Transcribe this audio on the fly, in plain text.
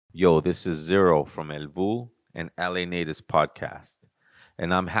Yo, this is Zero from El Vu and LA Natives Podcast.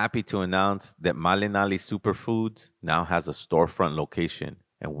 And I'm happy to announce that Malinali Superfoods now has a storefront location.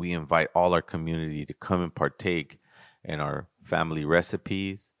 And we invite all our community to come and partake in our family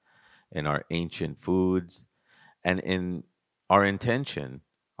recipes, in our ancient foods, and in our intention.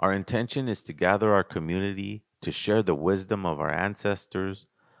 Our intention is to gather our community to share the wisdom of our ancestors,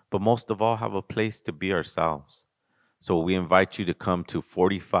 but most of all, have a place to be ourselves. So we invite you to come to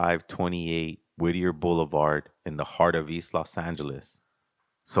 4528 Whittier Boulevard in the heart of East Los Angeles.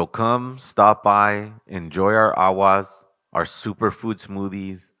 So come, stop by, enjoy our awas, our superfood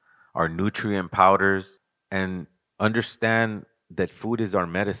smoothies, our nutrient powders, and understand that food is our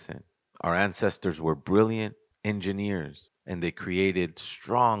medicine. Our ancestors were brilliant engineers, and they created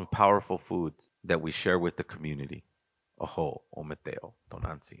strong, powerful foods that we share with the community. Oho, ometeo,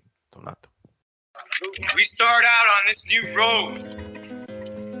 tonantzin, tonato. We start out on this new road.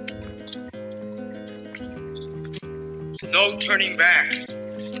 No turning back.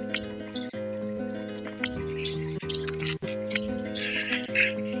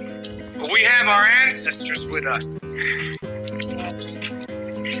 But we have our ancestors with us.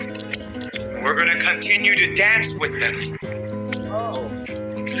 We're going to continue to dance with them.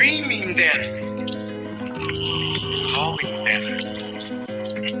 Dreaming them. Calling them.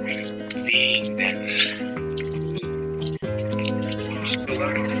 Being them.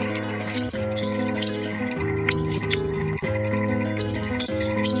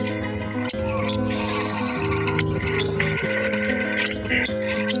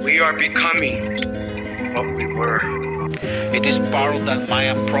 We are becoming what we were. It is part of that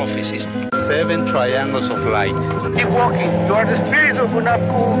Mayan prophecies. 7 triangles of light. Keep walking. You are the spirit of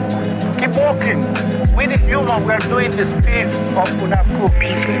Unapu. Keep walking. We the human, we are doing the spirit of Unapu.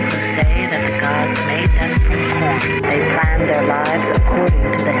 People who say that the gods made them from corn. They planned their lives according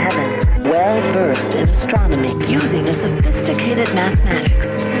to the heavens. Well-versed in astronomy, using a sophisticated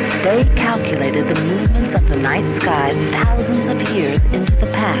mathematics, they calculated the movements of the night sky thousands of years into the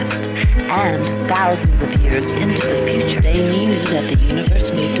past and thousands of years into the future. They knew that the universe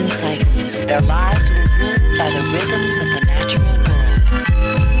moved in cycles. Their lives were ruled by the rhythms of the natural world,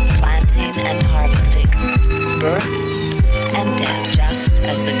 planting and harvesting, birth and death, just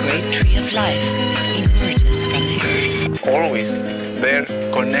as the great tree of life emerges from the earth. Always they're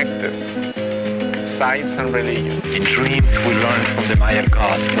connected. Science and religion. In dreams, we learn from the Maya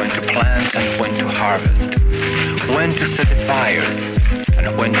gods when to plant and when to harvest, when to set the fire,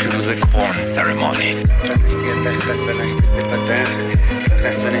 and when to do the corn ceremony.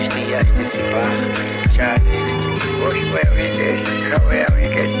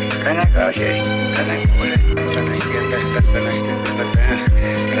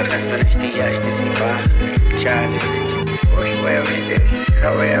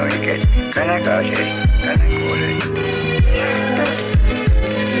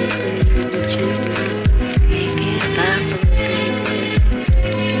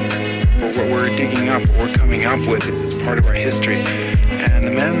 What we're digging up, what we're coming up with is part of our history. And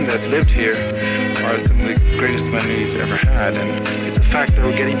the men that lived here are some of the greatest men we've ever had. And it's a fact that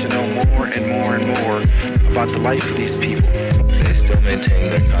we're getting to know more and more and more about the life of these people. They still maintain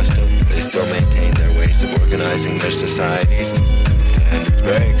their customs. They still maintain their ways of organizing their societies. And it's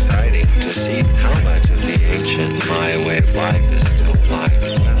very exciting to see how much of the ancient Maya way of life is still alive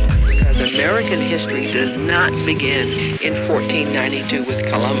and well. Because American history does not begin in 1492 with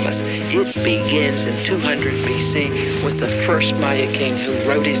Columbus. It begins in 200 BC with the first Maya king who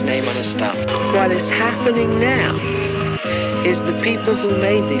wrote his name on a stone. What is happening now is the people who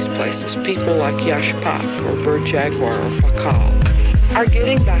made these places, people like Yashpak or Bird Jaguar or Pakal, are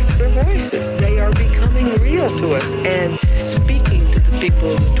getting back their voices. They are becoming real to us and speaking to the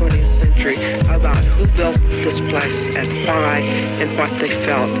people of the 20th century about who built this place and why and what they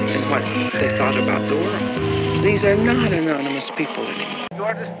felt and what they thought about the world. These are not anonymous people anymore. You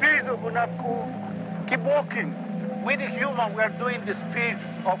are the spirit of Unapu. Keep walking. We the human, we are doing the spirit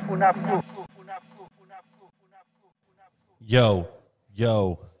of Unapu. Yo,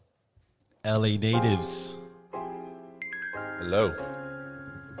 LA natives. Hello.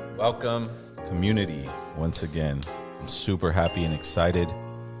 Welcome, community, once again. I'm super happy and excited.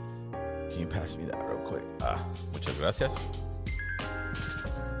 Can you pass me that real quick? Muchas gracias.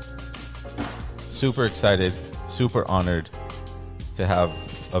 Super excited, super honored to have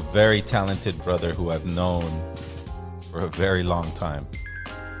a very talented brother who I've known for a very long time.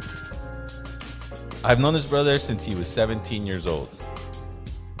 I've known this brother since he was 17 years old.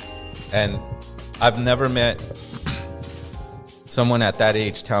 And I've never met someone at that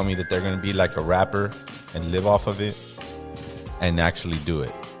age tell me that they're going to be like a rapper and live off of it and actually do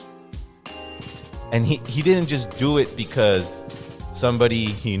it. And he didn't just do it because somebody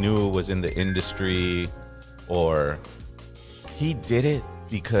he knew was in the industry, or he did it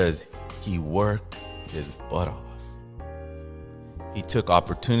because he worked his butt off. He took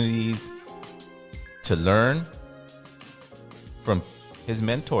opportunities to learn from his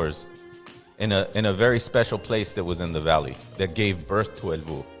mentors in a very special place that was in the valley that gave birth to El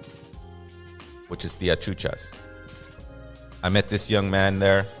Vu, which is Tia Chuchas. I met this young man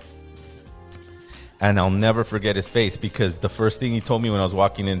there, and I'll never forget his face, because the first thing he told me when I was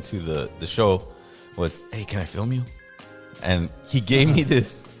walking into the show was, "Hey, can I film you?" And he gave me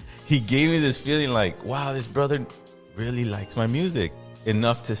this feeling like, wow, this brother really likes my music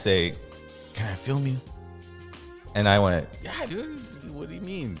enough to say, "Can I film you?" And I went, "Yeah, dude, what do you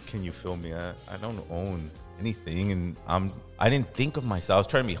mean, can you film me? I don't own anything." And I didn't think of myself. I was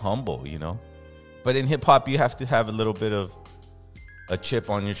trying to be humble, you know? But in hip hop, you have to have a little bit of a chip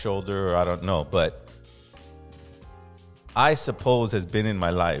on your shoulder, or I don't know. But I Suppose has been in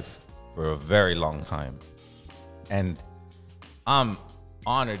my life for a very long time. And I'm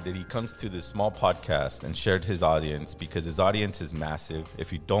honored that he comes to this small podcast and shared his audience, because his audience is massive.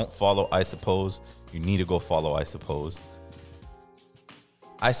 If you don't follow I Suppose, you need to go follow I Suppose.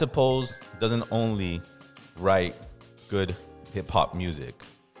 I Suppose doesn't only write good hip-hop music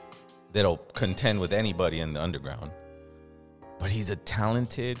that'll contend with anybody in the underground, but he's a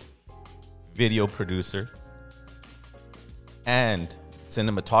talented video producer and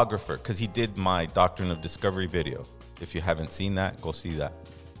cinematographer, because he did my Doctrine of Discovery video. If you haven't seen that, go see that.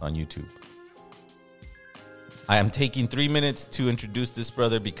 It's on YouTube. I am taking 3 minutes to introduce this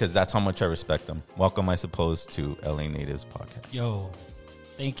brother because that's how much I respect him. Welcome, I Suppose, to LA Natives Podcast. Yo,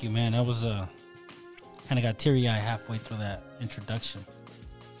 thank you, man. That was kind of got teary-eyed halfway through that introduction.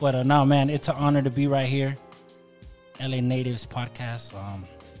 But no, man, it's an honor to be right here. LA Natives Podcast.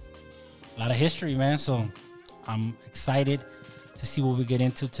 A lot of history, man. So I'm excited to see what we get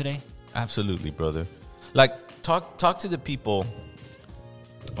into today. Absolutely, brother. Like, talk to the people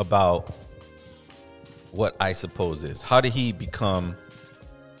about what I Suppose is. How did he become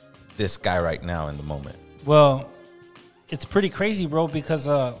this guy right now in the moment? Well, it's pretty crazy, bro, because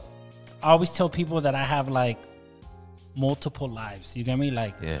I always tell people that I have like multiple lives. You get me?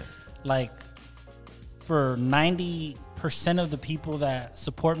 Like, yeah. Like for 90% of the people that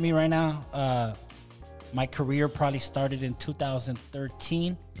support me right now, my career probably started in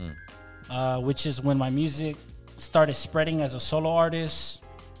 2013, which is when my music started spreading as a solo artist.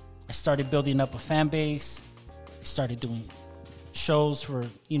 I started building up a fan base. I started doing shows for,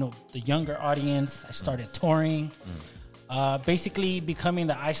 the younger audience. I started touring, basically becoming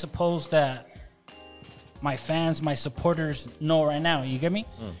the I Suppose that my fans, my supporters know right now. You get me?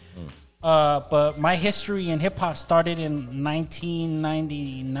 But my history in hip-hop started in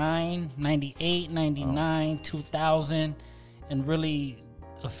 1999, 98, 99, 2000, and really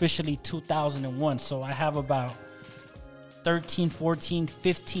officially 2001. So I have about 13, 14,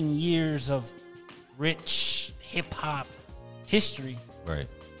 15 years of rich hip-hop history, right,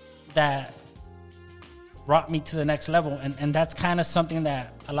 that brought me to the next level. And that's kind of something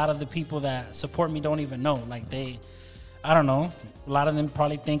that a lot of the people that support me don't even know. Like I don't know, a lot of them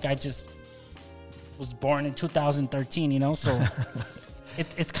probably think I just was born in 2013, so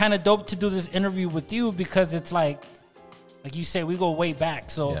it's kind of dope to do this interview with you, because it's like you say, we go way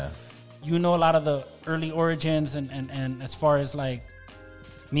back. So yeah. You know a lot of the early origins and as far as like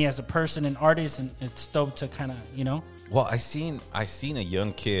me as a person and artist, and it's dope to kind of, Well, I seen a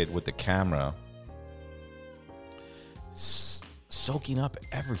young kid with the camera soaking up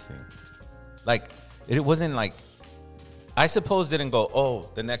everything. Like, it wasn't like, I Suppose didn't go, oh,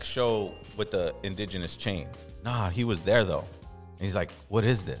 the next show with the indigenous chain. Nah, he was there though. And he's like, what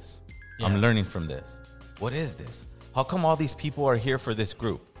is this? Yeah. I'm learning from this. What is this? How come all these people are here for this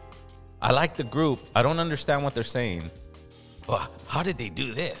group? I like the group. I don't understand what they're saying. But how did they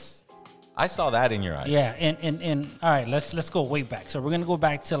do this? I saw that in your eyes. Yeah, and all right, let's go way back. So we're gonna go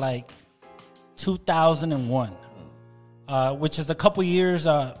back to like 2001, which is a couple years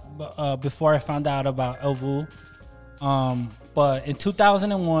before I found out about El Vu. But in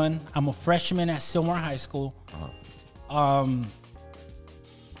 2001, I'm a freshman at Sylmar High School.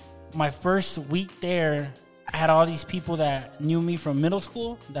 My first week there, I had all these people that knew me from middle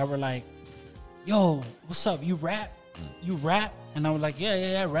school that were like, yo, what's up? You rap? You rap? And I was like,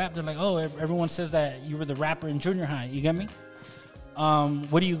 yeah, rap. They're like, oh, everyone says that you were the rapper in junior high. You get me?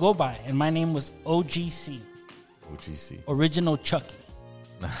 What do you go by? And my name was OGC. Original Chucky.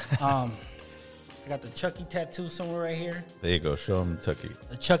 I got the Chucky tattoo somewhere right here. There you go. Show him Chucky.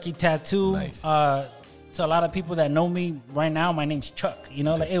 The Chucky tattoo. Nice. to a lot of people that know me right now, my name's Chuck. You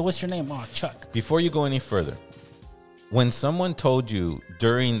know, like, hey, what's your name? Oh, Chuck. Before you go any further, when someone told you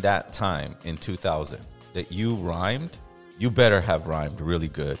during that time in 2000 that you rhymed, you better have rhymed really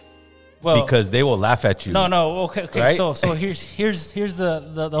good. Well, because they will laugh at you. No, okay. Right? So here's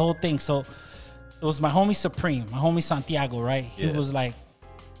the whole thing. So it was my homie Supreme, my homie Santiago, right? He was like,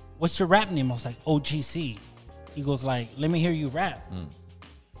 "What's your rap name?" I was like, "OGC." He goes like, "Let me hear you rap."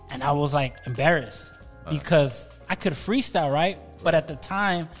 And I was like embarrassed because I could freestyle, right? But at the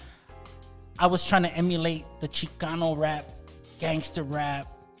time, I was trying to emulate the Chicano rap, gangster rap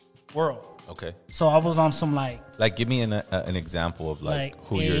world. Okay. So I was on some like give me an example of like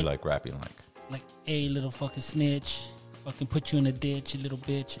who you're like rapping like a little fucking snitch, fucking put you in a ditch, you little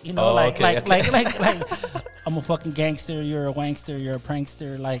bitch. You know, like I'm a fucking gangster, you're a wankster, you're a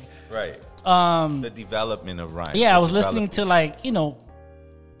prankster, like right. The development of rhyme. Yeah, I was listening to like, you know,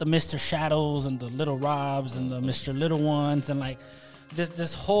 the Mr. Shadows and the Little Robs and the Mr. Little Ones and like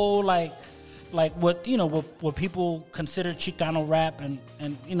this whole like what, you know, what people consider Chicano rap and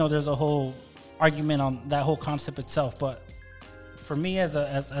you know, there's a whole argument on that whole concept itself. But for me as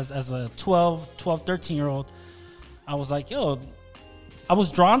a 12, 13 year old, I was like, yo, I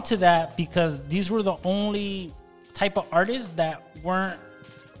was drawn to that because these were the only type of artists that weren't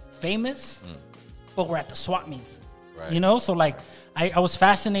famous, but were at the swap meets. Right. You know, so like I was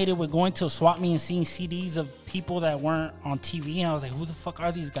fascinated with going to a swap meet and seeing CDs of people that weren't on TV, and I was like, who the fuck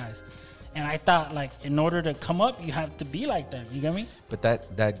are these guys? And I thought, like, in order to come up, you have to be like them. You get me? But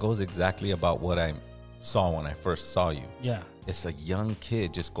that goes exactly about what I saw when I first saw you. Yeah. It's a young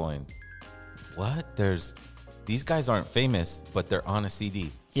kid just going, what? These guys aren't famous, but they're on a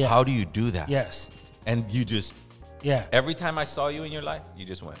CD. Yeah. How do you do that? Yes. And you just... Yeah. Every time I saw you in your life, you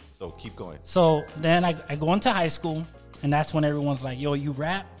just went. So keep going. So then I go into high school, and that's when everyone's like, yo, you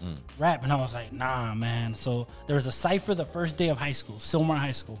rap? Rap. And I was like, nah, man. So there was a cypher the first day of high school, Sylmar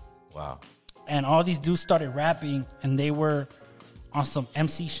High School. Wow. And all these dudes started rapping, and they were on some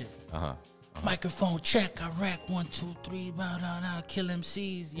MC shit. Microphone check, I rack 1, 2, 3, blah, blah, blah, kill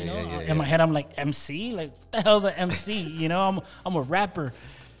MCs. You know, in my head, I'm like, MC? Like, what the hell's an MC? You know, I'm a rapper.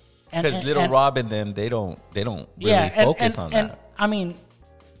 Because Little Rob and them, they don't really focus on that. And I mean,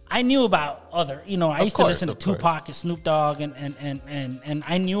 I knew about other, you know, I used to listen to Tupac and Snoop Dogg, and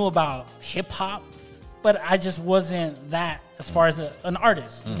I knew about hip hop, but I just wasn't that as far as an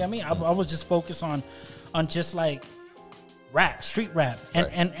artist. You get me? I was just focused on just like rap, street rap.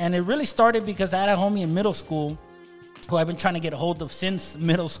 And it really started because I had a homie in middle school who I've been trying to get a hold of since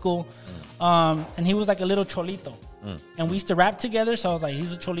middle school. And he was like a little cholito. And we used to rap together, so I was like,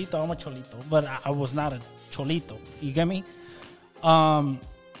 he's a cholito, I'm a cholito. But I was not a cholito. You get me?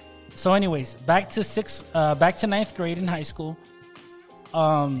 So anyways, back to ninth grade in high school.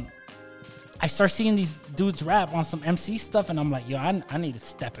 I start seeing these dudes rap on some MC stuff, and I'm like, yo, I need to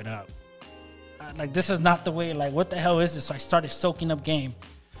step it up. Like, this is not the way, like, what the hell is this? So I started soaking up game.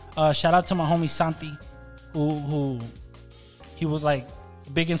 Shout out to my homie Santi, who he was like a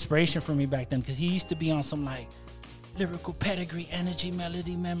big inspiration for me back then, because he used to be on some like lyrical pedigree, energy,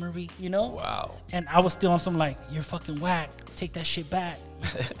 melody, memory, you know? Wow. And I was still on some like, you're fucking whack, take that shit back.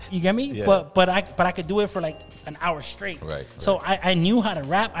 You get me? Yeah. But I could do it for like an hour straight. Right. So I knew how to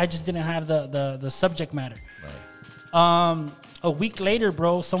rap. I just didn't have the subject matter. Right. A week later,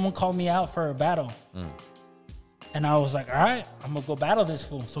 bro, someone called me out for a battle. And I was like, all right, I'm going to go battle this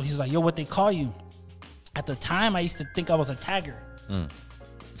fool. So he's like, yo, what they call you? At the time, I used to think I was a tagger.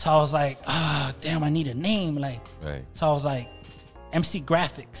 So I was like, damn, I need a name. Like, right. So I was like, MC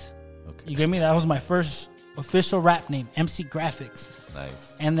Graphics. Okay. You get me? That was my first official rap name, MC Graphics.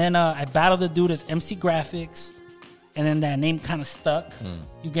 Nice. And then I battled the dude as MC Graphics. And then that name kind of stuck.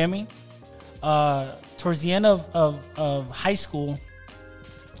 You get me? Towards the end of high school,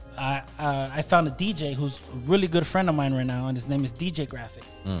 I found a DJ who's a really good friend of mine right now, and his name is DJ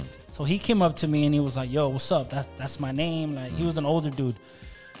Graphics. So he came up to me and he was like, yo, what's up? That's my name. Like, he was an older dude.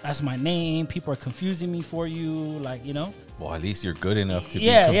 That's my name. People are confusing me for you. Like, you know? Well, at least you're good enough to be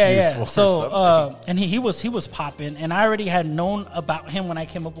confused for so, and he was popping, and I already had known about him when I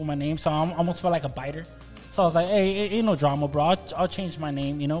came up with my name, so I almost felt like a biter. So I was like, hey, ain't no drama, bro. I'll change my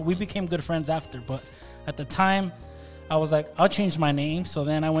name. You know, we became good friends after, but at the time, I was like, I'll change my name. So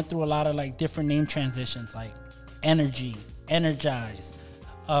then I went through a lot of like different name transitions, like Energy, Energize.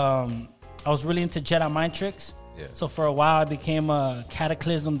 I was really into Jedi Mind Tricks. Yeah. So for a while, I became a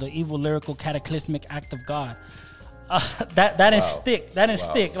Cataclysm, the evil lyrical cataclysmic act of God. That didn't stick. That didn't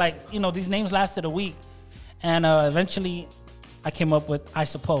stick. Like, you know, these names lasted a week, and eventually, I came up with I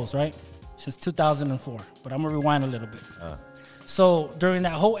Suppose, right? Since 2004. But I'm gonna rewind a little bit. So during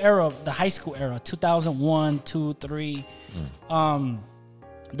that whole era, the high school era, 2001, 2, 3, the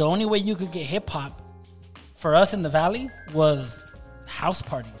only way you could get hip hop for us in the Valley was house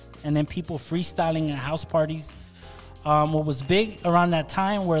parties, and then people freestyling at house parties. What was big around that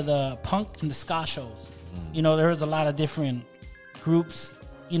time were the punk and the ska shows. You know, there was a lot of different groups.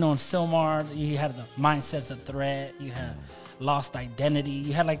 You know, in Sylmar, you had the Mindsets of Threat, you had Lost Identity,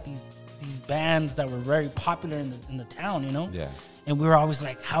 you had like these bands that were very popular in the town, you know? Yeah. And we were always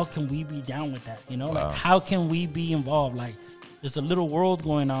like, how can we be down with that? You know, like how can we be involved? Like there's a little world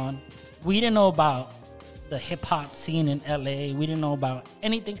going on. We didn't know about the hip hop scene in LA. We didn't know about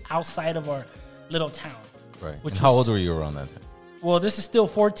anything outside of our little town. Right. And how old were you around that time? Well, this is still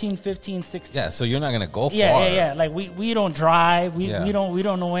 14, 15, 16. Yeah, so you're not going to go far. Yeah. Like we don't drive. We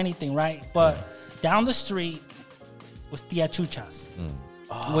don't know anything, right? But down the street was Tia Chucha's,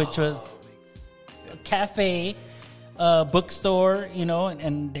 which was a cafe, bookstore, you know,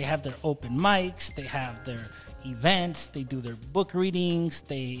 and they have their open mics, they have their events, they do their book readings,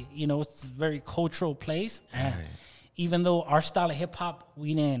 they, you know, it's a very cultural place. And even though our style of hip hop,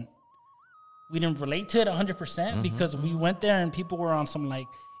 we didn't relate to it 100% because we went there and people were on some like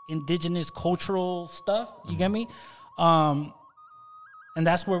indigenous cultural stuff. You get me? And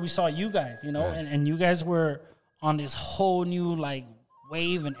that's where we saw you guys, you know, and you guys were on this whole new like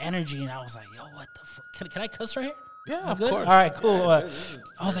wave and energy. And I was like, yo, what the fuck? Can I cuss right here? Yeah, of course. All right, cool. I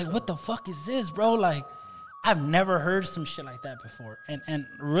was like, what the fuck is this, bro? Like, I've never heard some shit like that before. And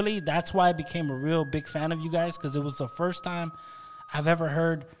really, that's why I became a real big fan of you guys, because it was the first time I've ever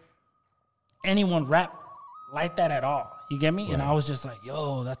heard anyone rap like that at all. You get me? Right. And I was just like,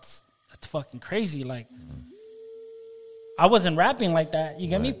 yo, that's fucking crazy. Like, I wasn't rapping like that. You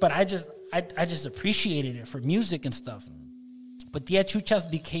get me? But I just appreciated it for music and stuff. But Tia Chucha's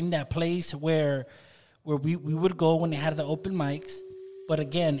became that place where we would go when they had the open mics. But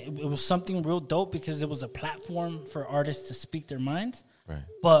again, it was something real dope because it was a platform for artists to speak their minds. Right.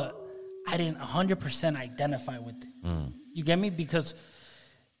 But I didn't 100% identify with it. You get me? Because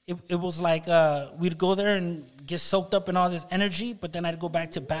it was like we'd go there and get soaked up in all this energy, but then I'd go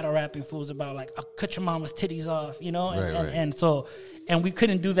back to battle rapping fools about like, I'll cut your mama's titties off, you know? And we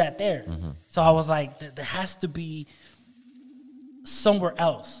couldn't do that there. So I was like, there has to be somewhere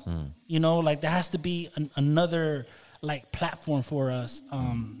else, you know? Like there has to be another like platform for us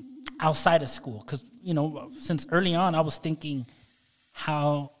outside of school. Because, you know, since early on, I was thinking,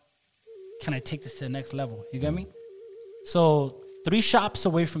 how can I take this to the next level? You get me? So 3 shops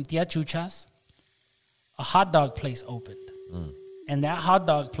away from Tia Chucha's, a hot dog place opened. And that hot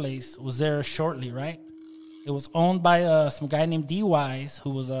dog place was there shortly, right? It was owned by some guy named D. Wise, who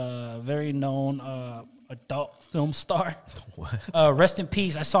was a very known adult film star. What? Rest in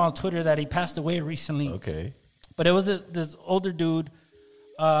peace. I saw on Twitter that he passed away recently. Okay. But it was this older dude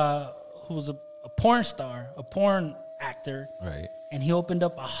who was a porn star, a porn actor. Right. And he opened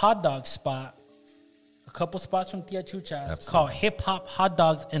up a hot dog spot, a couple spots from Tia Chucha's, called Hip Hop Hot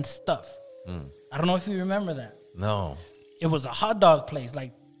Dogs and Stuff. I don't know if you remember that. No. It was a hot dog place.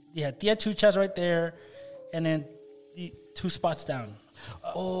 Like, you had Tia Chucha's right there, and then 2 spots down.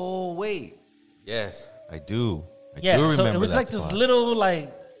 Oh, wait. Yes, I do. I do remember so it was that like spot. this little,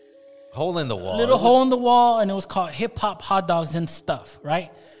 like... hole in the wall. Little hole in the wall, and it was called Hip Hop Hot Dogs and Stuff,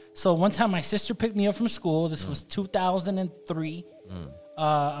 right? So one time my sister picked me up from school. This was 2003.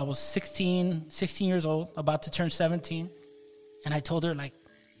 I was 16 years old, about to turn 17. And I told her, like,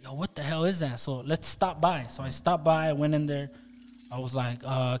 yo, what the hell is that? So let's stop by. So I stopped by. I went in there. I was like,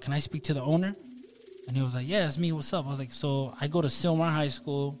 can I speak to the owner? And he was like, yeah, it's me. What's up? I was like, so I go to Sylmar High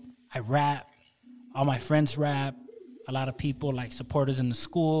School. I rap. All my friends rap. A lot of people, like, supporters in the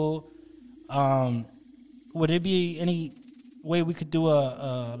school. Would there be any way we could do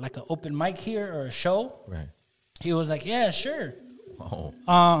like an open mic here or a show? Right. He was like, yeah, sure. Whoa.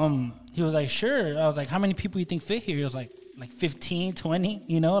 He was like, sure. I was like, how many people you think fit here? He was like 15, 20,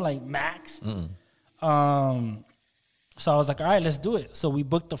 you know, like max. So I was like, all right, let's do it. So we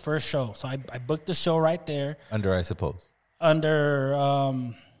booked the first show. So I booked the show right there. Under, I suppose.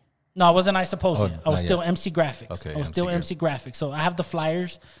 No, I wasn't I suppose yet. I was still yet. MC Graphics. Okay, I was still MC Graphics. So I have the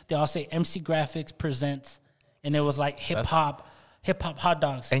flyers. They all say MC Graphics presents. And it was like hip hop hot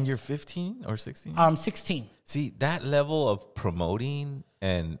dogs. And you're 15 or 16? 16. See, that level of promoting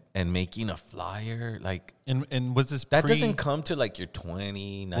and making a flyer, like, and was this that doesn't come to like your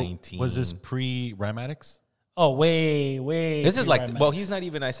 20, 19. Was this pre-Rymatics? Oh, way. This is like, well, he's not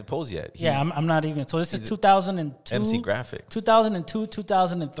even I suppose yet. I'm not even. So this is 2002. MC Graphics. 2002,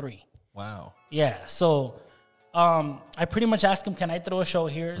 2003. Wow. Yeah. So I pretty much asked him, can I throw a show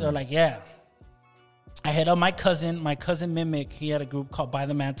here? They're like, yeah. I hit up my cousin Mimic. He had a group called By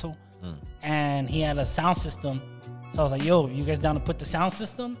the Mantle, and he had a sound system. So I was like, yo, you guys down to put the sound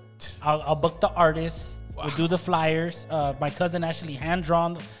system? I'll book the artists. Wow. We'll do the flyers. My cousin actually hand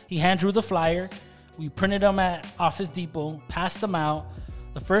drew the flyer. We printed them at Office Depot, passed them out.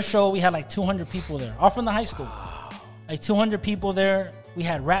 The first show, we had like 200 people there, all from the high school. Wow. Like 200 people there. We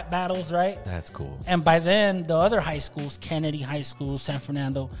had rap battles, right? That's cool. And by then, the other high schools, Kennedy High School, San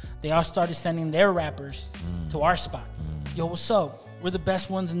Fernando, they all started sending their rappers to our spots. Yo, what's up? We're the best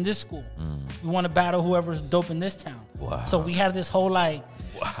ones in this school. We want to battle whoever's dope in this town. Wow. So we had this whole like,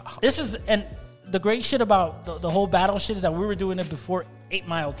 this is, and the great shit about the whole battle shit is that we were doing it before 8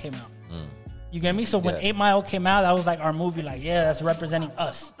 Mile came out. You get me? So when 8 Mile came out, that was like our movie. Like, yeah, that's representing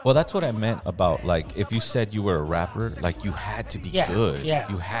us. Well, that's what I meant about, like, if you said you were a rapper, like, you had to be good. Yeah.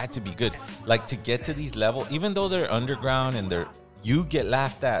 You had to be good. Like, to get to these levels, even though they're underground and you get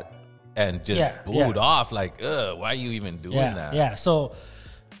laughed at and just booed off. Like, why are you even doing that? Yeah. So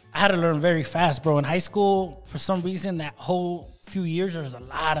I had to learn very fast, bro. In high school, for some reason, that whole few years, there was a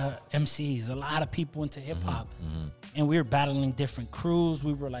lot of MCs, a lot of people into hip hop. And we were battling different crews.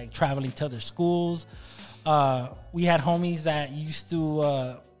 We were like traveling to other schools. We had homies that used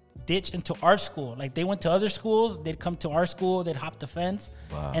to ditch into our school. Like they went to other schools, they'd come to our school, they'd hop the fence,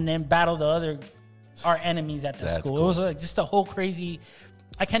 and then battle our enemies at the school. Cool. It was like just a whole crazy.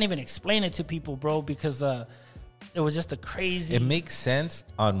 I can't even explain it to people, bro, because it was just a crazy. It makes sense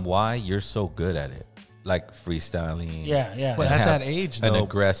on why you're so good at it. Like freestyling. Yeah. But at that age, though, an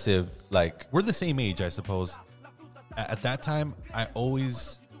aggressive, like, we're the same age, I suppose. At that time, I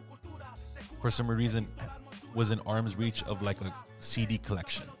always, for some reason, was in arm's reach of like a CD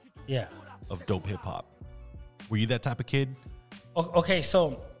collection. Yeah. Of dope hip hop. Were you that type of kid? Okay,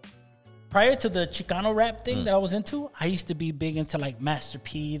 so prior to the Chicano rap thing that I was into, I used to be big into like Master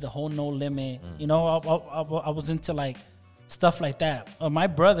P, the whole No Limit. You know, I was into like stuff like that. My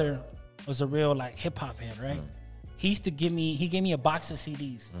brother was a real like hip hop head, right? He gave me a box of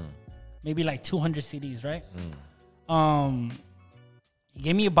CDs, maybe like 200 CDs, right? He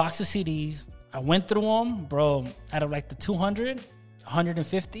gave me a box of CDs. I went through them, bro. Out of like the 200,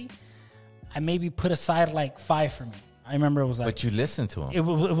 150, I maybe put aside like 5 for me. I remember it was like. But you listened to them. It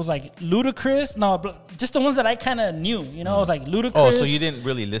was like Ludacris. No, just the ones that I kind of knew. You know, it was like Ludacris. Oh, so you didn't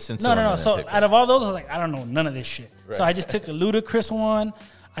really listen to them? No. So out of all those, I was like, I don't know none of this shit. Right. So I just took a Ludacris one.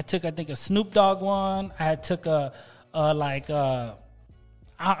 I took, I think, a Snoop Dogg one. I took I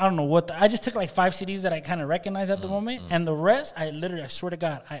don't know what. I just took like 5 CDs that I kind of recognized at the moment. And the rest, I swear to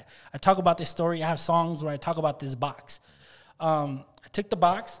God, I talk about this story. I have songs where I talk about this box. I took the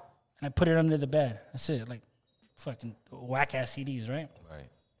box and I put it under the bed. That's it. Like fucking whack-ass CDs, right? Right.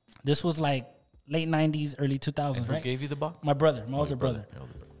 This was like late 90s, early 2000s, and right? Who gave you the box? My brother, my older brother.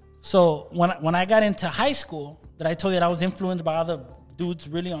 So when I got into high school, that I told you that I was influenced by other dudes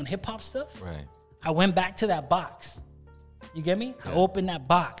really on hip-hop stuff. Right. I went back to that box. You get me? Yeah. I opened that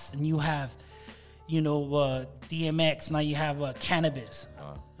box, and you have, DMX. Now you have Cannabis.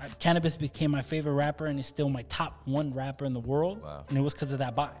 Cannabis became my favorite rapper, and is still my top 1 rapper in the world. Wow. And it was because of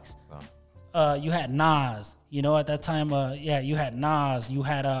that box. Wow. You had Nas. At that time, you had Nas. You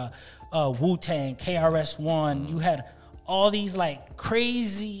had Wu-Tang, KRS-One. You had all these like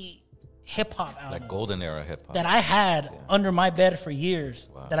crazy hip-hop albums. Like golden era hip-hop. That I had under my bed for years.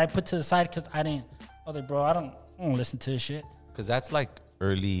 Wow. That I put to the side because I was like, bro, I don't listen to this shit. Because that's like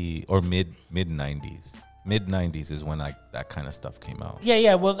early or mid 90s. Mid 90s is when that kind of stuff came out.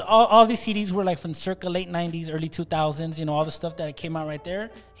 Yeah. Well, all these CDs were like from circa late 90s, early 2000s. All the stuff that came out right there.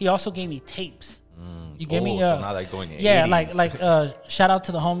 He also gave me tapes. You gave me so not like going to 80s. Yeah, like shout out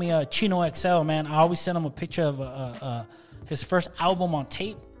to the homie Chino XL, man. I always send him a picture of his first album on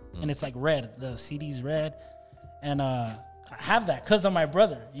tape, and it's like red. The CD's red, and I have that because of my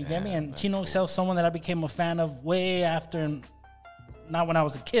brother. You get me? And Chino XL, someone that I became a fan of way after, not when I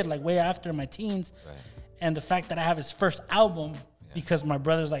was a kid, like way after my teens. Right. And the fact that I have his first album because my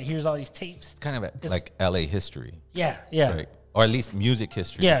brother's like, here's all these tapes. It's kind of like LA history. Yeah. Right? Or at least music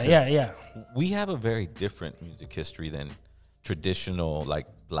history. Yeah. We have a very different music history than traditional like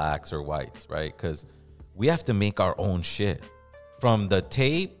blacks or whites, right? Because we have to make our own shit. From the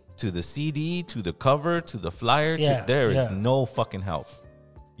tape to the CD to the cover to the flyer, there is no fucking help.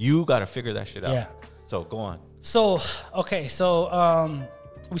 You got to figure that shit out. Yeah. So go on. So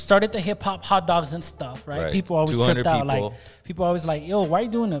we started the hip hop hot dogs and stuff, right? People always tripped out. Like people always like, yo, why are you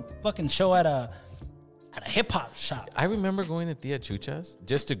doing a fucking show at a hip hop shop? I remember going to Tia Chucha's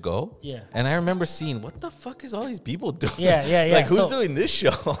just to go. Yeah. And I remember seeing, what the fuck is all these people doing? Yeah. Like, who's doing this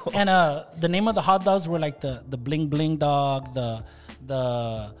show? And the name of the hot dogs were like the bling bling dog,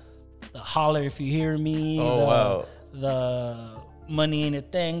 the the Holler If You Hear Me. The Money Ain't a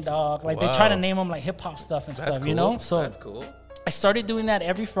Thing, dog. Like, they try to name them like hip-hop stuff and stuff, cool. you know? So that's cool. I started doing that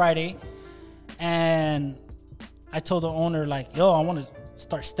every Friday, and I told the owner, like, yo, I want to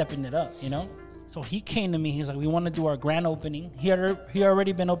start stepping it up, you know? So he came to me. He's like, we want to do our grand opening. He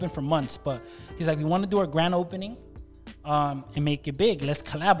already been open for months, but he's like, we want to do our grand opening and make it big. Let's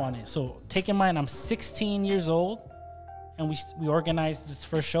collab on it. So take in mind, I'm 16 years old, and we organized this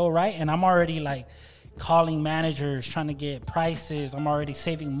first show, right? And I'm already, like, calling managers, trying to get prices. I'm already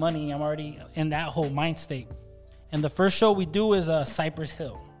saving money. I'm already in that whole mind state. And the first show we do is Cypress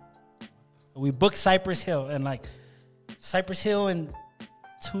Hill. We booked Cypress Hill, and like Cypress Hill in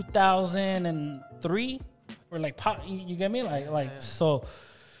 2003, we're like, pop, you get me? So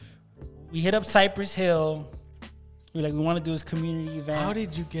we hit up Cypress Hill. We're like, we want to do this community event. How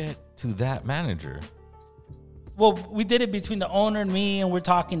did you get to that manager? Well, we did it between the owner and me, and we're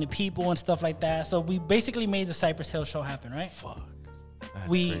talking to people and stuff like that. So we basically made the Cypress Hill show happen, right? Fuck. That's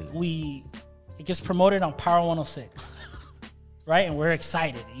crazy. It gets promoted on Power 106, right? And we're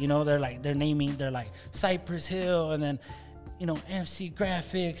excited. You know, they're like Cypress Hill, and then, you know, MC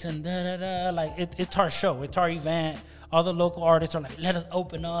Graphics and da-da-da. Like, it's our show. It's our event. All the local artists are like, let us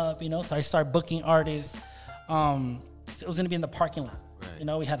open up, you know? So I started booking artists. It was going to be in the parking lot. Right. You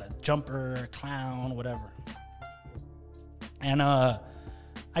know, we had a jumper, a clown, whatever. And I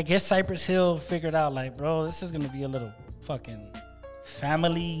guess Cypress Hill figured out, like, bro, this is going to be a little fucking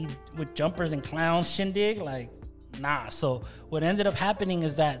family with jumpers and clowns shindig. Like, nah. So what ended up happening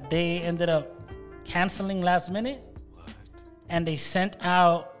is that they ended up canceling last minute. What? And they sent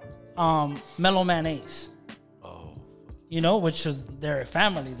out Mellow Mayonnaise. Oh. You know, which is their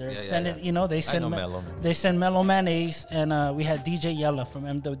family. They're extended, you know, they send Mellow Mayonnaise, and we had DJ Yella from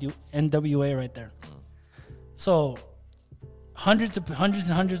NWA right there. So hundreds and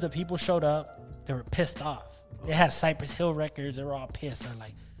hundreds of people showed up. They were pissed off. They had Cypress Hill records. They were all pissed. They're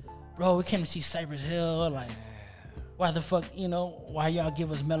like, bro, we came to see Cypress Hill. Like, why the fuck, you know, why y'all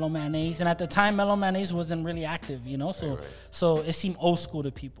give us Mellow Mayonnaise? And at the time, Mellow Mayonnaise wasn't really active, you know? So so it seemed old school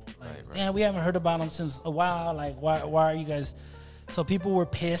to people. Like, damn, we haven't heard about them since a while. Like, why are you guys... So people were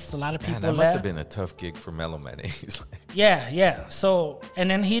pissed. A lot of people that left. Must have been a tough gig for Mellow Mayonnaise. Yeah. So,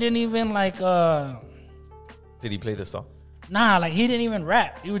 and then he didn't even, like... Did he play the song? Nah, like, he didn't even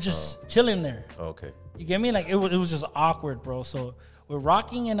rap. He was just chilling there. Oh, okay. You get me? Like, it was just awkward, bro. So we're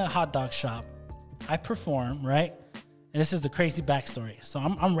rocking in a hot dog shop. I perform, right? And this is the crazy backstory. So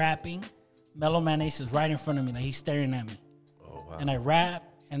I'm rapping. Mellow Mayonnaise is right in front of me. Like, he's staring at me. Oh, wow. And I rap.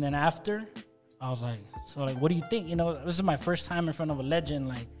 And then after, I was like, so, like, what do you think? You know, this is my first time in front of a legend,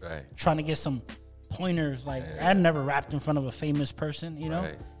 like, trying to get some pointers. Like, I had never rapped in front of a famous person, you know?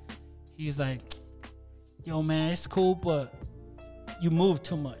 Right. He's like, yo, man, it's cool, but you move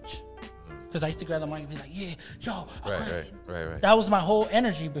too much. Because I used to grab the mic and be like, yeah, yo. Right. That was my whole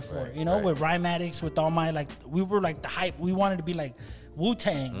energy before, you know, with Rhymatics, with all my, like, we were like the hype. We wanted to be like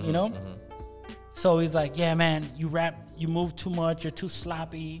Wu-Tang, you know? Mm-hmm. So he's like, yeah, man, you rap, you move too much, you're too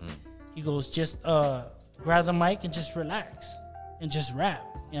sloppy. Mm. He goes, just grab the mic and just relax and just rap.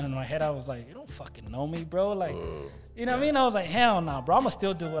 And in my head, I was like, you don't fucking know me, bro. Like, you know what I mean? I was like, hell no, bro. I'm going to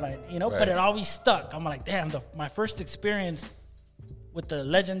still do what I, you know, but it always stuck. I'm like, damn, my first experience with the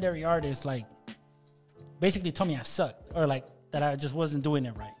legendary artist, like, basically told me I sucked, or like that I just wasn't doing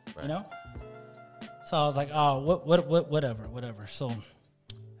it right, you know? So I was like, oh, whatever. So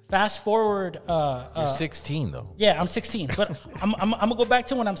fast forward. You're 16 though. Yeah, I'm 16, but I'm gonna go back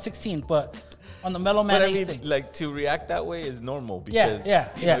to when I'm 16, but on the Mellow Mayonnaise thing. Like, to react that way is normal because you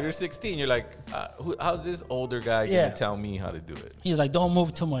know, you're 16. You're like, how's this older guy gonna tell me how to do it? He's like, don't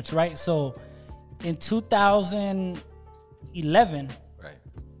move too much, right? So in 2011,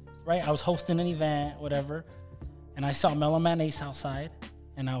 right, I was hosting an event, whatever, and I saw Mellow Mayonnaise outside,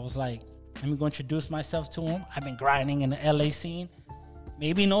 and I was like, let me go introduce myself to him. I've been grinding in the LA scene.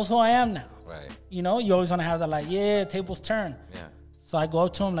 Maybe he knows who I am now. Right. You know, you always want to have that, like, yeah, tables turn. Yeah. So I go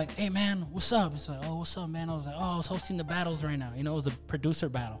up to him like, hey, man, what's up? He's like, oh, what's up, man? I was like, oh, I was hosting the battles right now. You know, it was a producer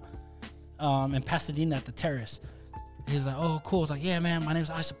battle in Pasadena at the Terrace. He's like, oh, cool. I was like, yeah, man, my name's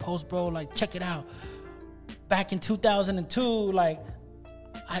I Suppose, bro. Like, check it out. Back in 2002, like,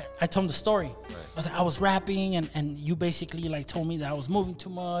 I told him the story. Right. I was like, I was rapping, and you basically, like, told me that I was moving too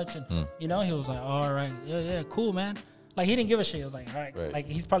much. And, you know, he was like, all right, yeah, cool, man. Like, he didn't give a shit. I was like, all right. Like,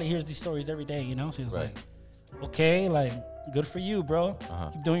 he probably hears these stories every day, you know? So he was like, okay, like, good for you, bro.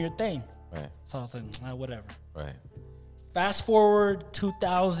 Keep doing your thing. Right. So I was like, whatever. Right. Fast forward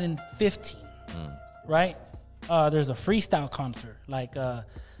 2015, Mm. right? There's a freestyle concert. Like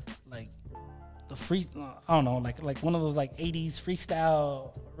free, I don't know, like one of those like 80s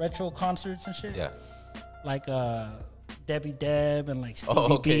freestyle retro concerts and shit. Yeah. Like Debbie Deb and like Stevie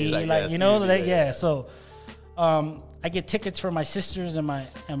okay, B, like, like yeah, you know, Stevie B, like, yeah. So I get tickets for my sisters and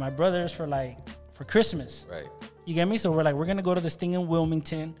my brothers for Christmas. Right. You get me? So we're gonna go to this thing in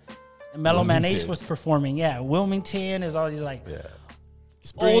Wilmington. And Mellow Man Ace was performing. Yeah, Wilmington is all these like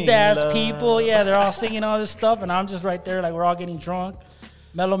old ass people. Yeah, they're all singing all this stuff, and I'm just right there, like we're all getting drunk.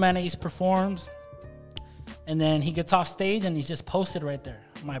 Mellow Man Ace performs, and then he gets off stage and he's just posted right there.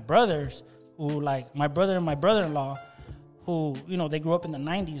 My brothers, who like my brother and my brother-in-law, who they grew up in the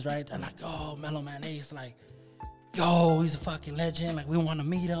 '90s, right? They're like, "Oh, Mellow Man Ace, like, yo, he's a fucking legend. Like, we want to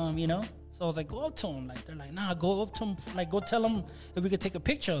meet him, So I was like, go up to him. Like, they're like, nah, go up to him. Like, go tell him if we could take a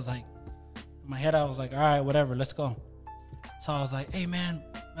picture. I was like, in my head, I was like, all right, whatever, let's go. So I was like, hey, man,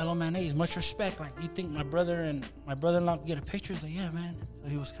 Mellow Man Ace, much respect. Like, you think my brother and my brother-in-law could get a picture? He's like, yeah, man. So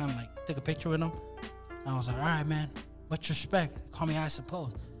he was kind of like, took a picture with him. And I was like, all right, man, much respect. Call me I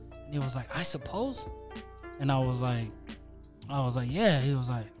Suppose. And he was like, I Suppose? And I was like, yeah. He was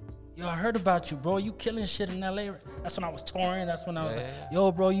like, yo, I heard about you, bro. You killing shit in LA. That's when I was touring. That's when I was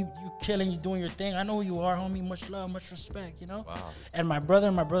yo, bro, you killing, you doing your thing. I know who you are, homie. Much love, much respect, Wow. And my brother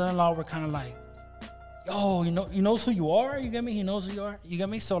and my brother-in-law were kind of like, yo, he knows who you are. You get me? He knows who you are. You get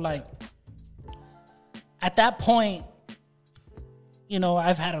me? So like, at that point,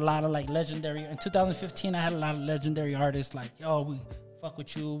 I've had a lot of like legendary. In 2015, I had a lot of legendary artists like, yo, we fuck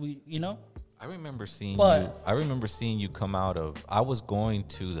with you. I remember seeing you. I remember seeing you come out of. I was going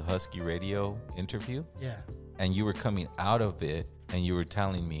to the Husky Radio interview. Yeah. And you were coming out of it, and you were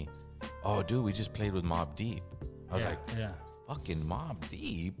telling me, "Oh, dude, we just played with Mobb Deep." I was like, "Yeah, fucking Mobb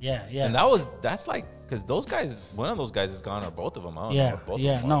Deep." Yeah, yeah. And that's like, because those guys, one of those guys is gone, or both of them. I don't know if both of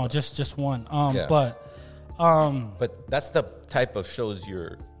them no, are, just one. But that's the type of shows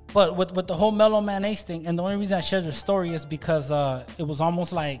you're. But with the whole Mellow Man Ace thing, and the only reason I shared the story is because it was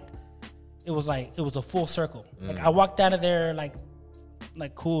almost like. It was a full circle. Like I walked out of there like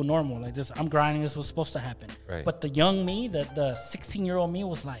cool, normal. Like this, I'm grinding. This was supposed to happen. Right. But the young me, the 16-year-old me,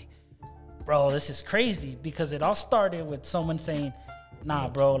 was like, bro, this is crazy, because it all started with someone saying, nah,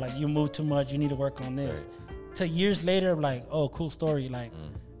 bro, like you move too much. You need to work on this. Right. To years later, like, oh, cool story. Like,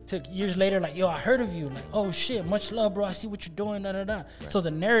 to years later, like, yo, I heard of you. Like, oh shit, much love, bro. I see what you're doing. Da da da. Right. So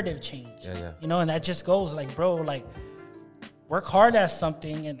the narrative changed. Yeah. And that just goes like, bro, like. Work hard at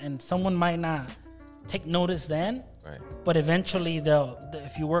something, and someone might not take notice then, right? But eventually,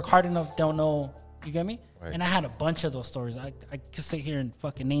 if you work hard enough, they'll know. You get me? Right. And I had a bunch of those stories. I could sit here and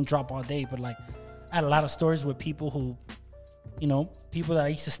fucking name drop all day, but like, I had a lot of stories with people who, people that I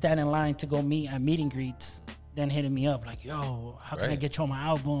used to stand in line to go meet at meet and greets, then hitting me up like, yo, how can I get you on my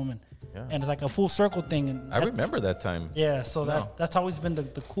album? And it's like a full circle thing. And I remember that time. Yeah, so that's always been the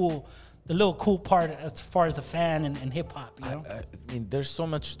cool. The little cool part as far as the fan and hip hop, I mean, there's so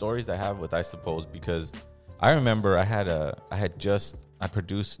much stories I have with I Suppose, because I remember I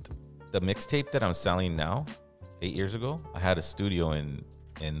produced the mixtape that I'm selling now 8 years ago. I had a studio in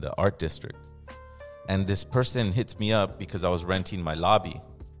the art district, and this person hits me up because I was renting my lobby,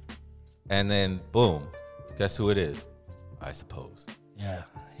 and then boom, guess who it is? I Suppose. Yeah.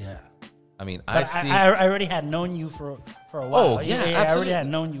 I mean, I already had known you for a while. Oh, yeah, absolutely. I already had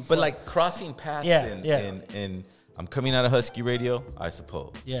known you. But like crossing paths and I'm coming out of Husky Radio, I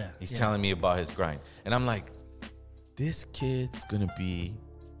Suppose. Yeah. He's telling me about his grind. And I'm like, this kid's going to be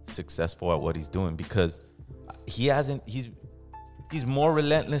successful at what he's doing, because he's more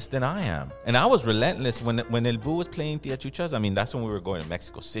relentless than I am. And I was relentless when El Vu was playing Tia Chuchas. I mean, that's when we were going to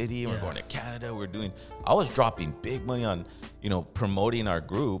Mexico City, we were going to Canada, I was dropping big money on, promoting our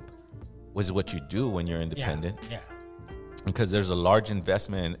group. Was what you do when you're independent. Yeah. Because there's a large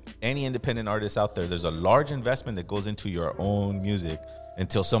investment. Any independent artist out there, there's a large investment that goes into your own music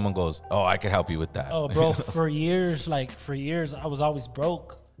until someone goes, oh, I can help you with that. Oh, bro, for years, I was always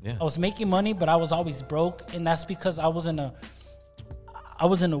broke. Yeah. I was making money, but I was always broke. And that's because I was in a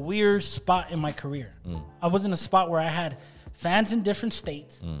weird spot in my career. I was in a spot where I had fans in different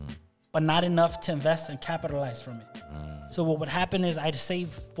states, but not enough to invest and capitalize from it. So what would happen is I'd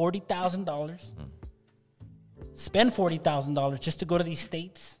save $40,000, spend $40,000 just to go to these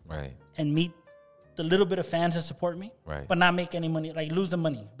states, right, and meet the little bit of fans that support me, right, but not make any money, like lose the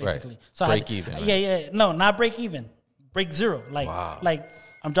money basically. Right. So break even. Right? Yeah, no, not break even, break zero. Like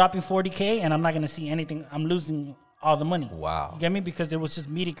I'm dropping $40K and I'm not gonna see anything. I'm losing all the money. Wow, you get me? Because it was just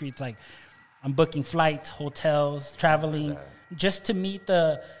meet and greets. Like I'm booking flights, hotels, traveling, just to meet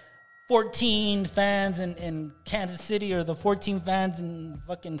the 14 fans in Kansas City or the 14 fans in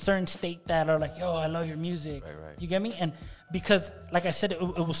fucking certain state that are like, yo, I love your music. Right. You get me? And because, like I said, it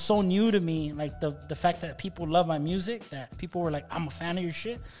was so new to me, like the fact that people love my music, that people were like, I'm a fan of your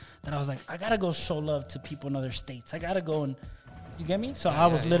shit, that I was like, I gotta go show love to people in other states. I gotta go and, you get me? So I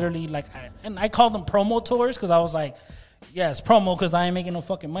was literally like, I called them promo tours because I was like, yeah, it's promo because I ain't making no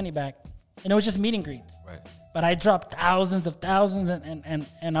fucking money back. And it was just meet and greets. Right. But I dropped thousands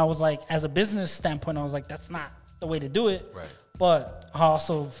and I was like, as a business standpoint, I was like, that's not the way to do it. Right. But I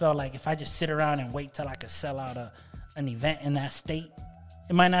also felt like if I just sit around and wait till I could sell out an event in that state,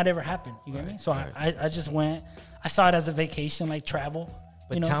 it might not ever happen. You get me? So I just went. I saw it as a vacation, like travel.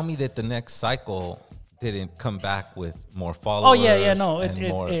 But tell me that the next cycle didn't come back with more followers. Oh yeah, no.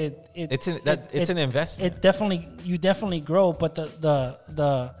 It's an investment. It definitely, you definitely grow. But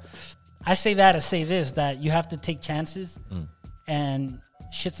the I say that to say this, that you have to take chances, and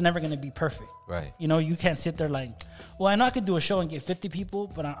shit's never gonna be perfect. Right. You know, you can't sit there like, well, I know I could do a show and get 50 people,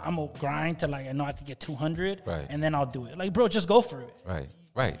 but I'm gonna grind to like, I know I could get 200, right, and then I'll do it. Like, bro, just go for it.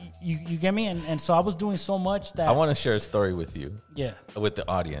 Right. You get me? And so I was doing so much that I want to share a story with you. Yeah. With the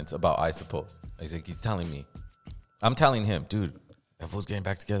audience about I Suppose. He's telling me, I'm telling him, dude, everyone's getting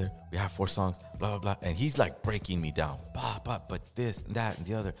back together. We have 4 songs, blah, blah, blah. And he's like breaking me down. But this and that and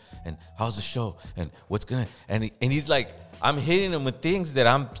the other. And how's the show? And what's going to... And he's like, I'm hitting him with things that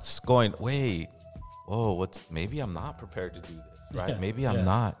I'm just going, wait, whoa, maybe I'm not prepared to do this, right? Yeah, Maybe I'm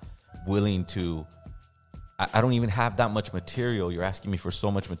not willing to... I don't even have that much material. You're asking me for so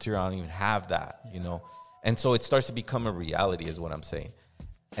much material. I don't even have that, you know? And so it starts to become a reality is what I'm saying.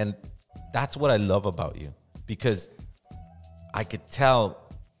 And that's what I love about you. Because I could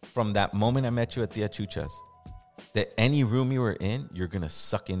tell from that moment I met you at the Achuchas that any room you were in, you're going to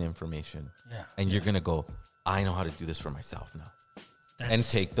suck in information. Yeah. And you're going to go, I know how to do this for myself now. And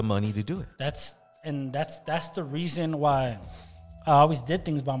take the money to do it. That's the reason why I always did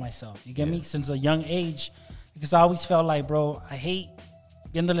things by myself. You get me? Since a young age, because I always felt like, bro, I hate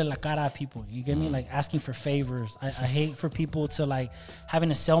viéndole la cara a people. You get me? Like asking for favors. I hate for people to like having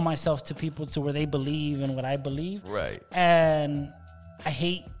to sell myself to people to where they believe in what I believe. Right. And I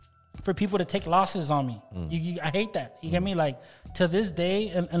hate for people to take losses on me. I hate that. You get me? Like to this day,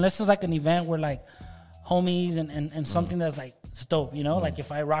 unless it's like an event where like homies and something that's like it's dope, you know? Like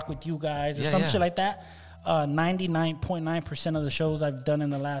if I rock with you guys or some shit like that. 99.9% of the shows I've done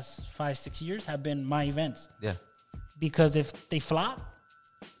in the last 5-6 years have been my events. Yeah. Because if they flop,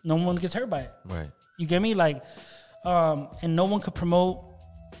 no one gets hurt by it. Right. You get me? Like, and no one could promote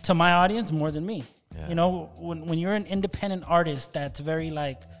to my audience more than me. Yeah. You know, when you're an independent artist that's very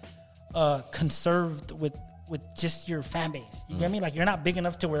like conserved with just your fan base. You get me? Like you're not big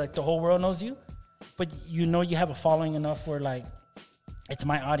enough to where like the whole world knows you, but you know you have a following enough where like it's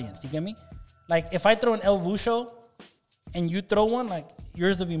my audience. You get me? Like, if I throw an El Vu show and you throw one, like,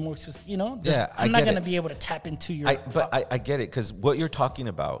 yours will be more, you know? I'm not going to be able to tap into your... I get it, because what you're talking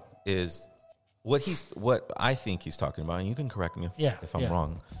about is what I think he's talking about, and you can correct me if I'm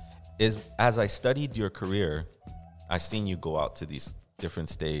wrong, is as I studied your career, I seen you go out to these different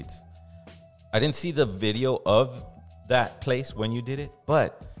states. I didn't see the video of that place when you did it,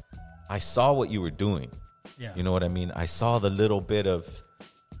 but I saw what you were doing. Yeah. You know what I mean? I saw the little bit of...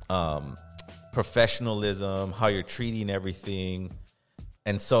 professionalism, how you're treating everything.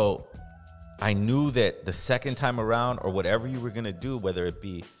 And so I knew that the second time around or whatever you were going to do, whether it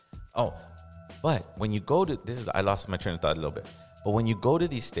be, but when you go to, I lost my train of thought a little bit, but when you go to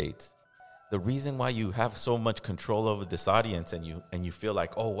these states, the reason why you have so much control over this audience and you feel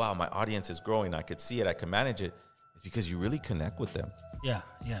like, oh, wow, my audience is growing, I could see it, I can manage it, is because you really connect with them. Yeah,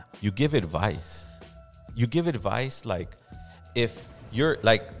 yeah. You give advice. Like if you're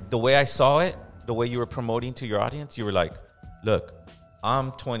like the way I saw it, the way you were promoting to your audience, you were like, look,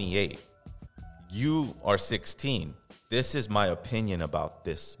 I'm 28. You are 16. This is my opinion about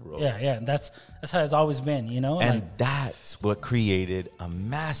this role. Yeah. That's how it's always been, you know? And that's what created a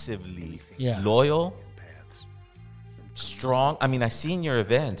massively loyal, strong. I mean, I seen your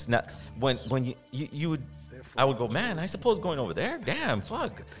events. Now, when you would, I would go, man, I suppose going over there? Damn,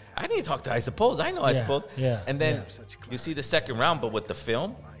 fuck. I need to talk to I Suppose. I know I Suppose. Yeah. And then you see the second round, but with the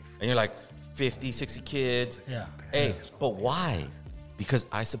film, and you're like 50, 60 kids. Yeah. Hey, but why? Because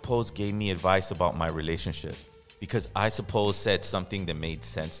I Suppose gave me advice about my relationship. Because I Suppose said something that made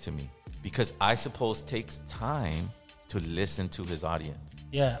sense to me. Because I Suppose takes time to listen to his audience.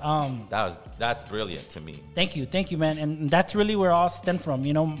 Yeah. That's brilliant to me. Thank you, man. And that's really where it all stemmed from.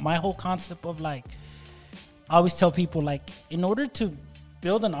 You know, my whole concept of like, I always tell people like, in order to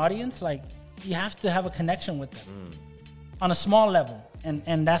build an audience, like you have to have a connection with them on a small level.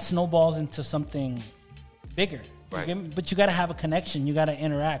 and that snowballs into something bigger. Right. You get me? But you got to have a connection. You got to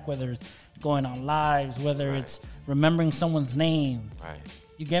interact, whether it's going on lives, whether it's remembering someone's name. Right.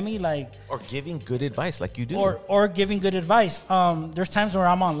 You get me? Like, Or giving good advice like you do. or giving good advice. There's times where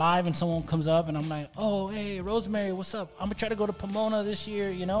I'm on live and someone comes up and I'm like, oh, hey, Rosemary, what's up? I'm gonna try to go to Pomona this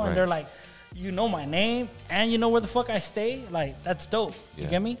year, you know? Right. And they're like, you know my name and you know where the fuck I stay? Like, that's dope. You Yeah.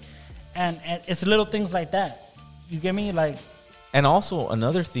 get me? And it's little things like that. You get me? Like, And also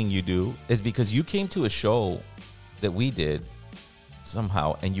another thing you do is because you came to a show that we did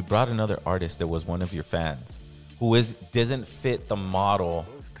somehow, and you brought another artist that was one of your fans who doesn't fit the model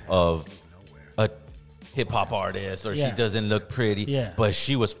of a hip hop artist, or Yeah. she doesn't look pretty, Yeah. but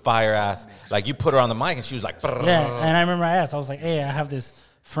she was fire ass. Like you put her on the mic and she was like, brrr. yeah. And I remember I asked, I was like, hey, I have this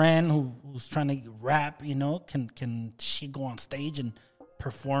friend who's trying to rap, you know, can she go on stage and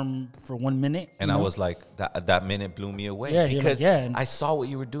perform for 1 minute? And you I know? was like, that minute blew me away. Yeah, you're like, because yeah, and- I saw what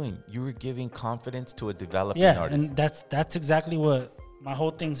you were doing. You were giving confidence to a developing yeah, artist. and that's exactly what my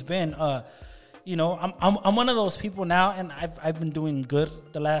whole thing's been. You know, I'm one of those people now, and I've been doing good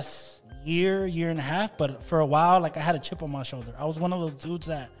the last year and a half, but for a while, like I had a chip on my shoulder. I was one of those dudes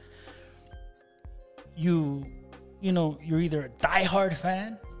that you know, you're either a diehard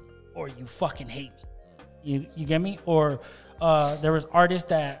fan or you fucking hate me. You get me? Or there was artists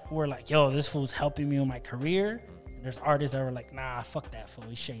that were like, yo, this fool's helping me with my career. And there's artists that were like, nah, fuck that fool,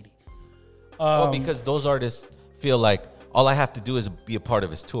 he's shady. Well, because those artists feel like all I have to do is be a part of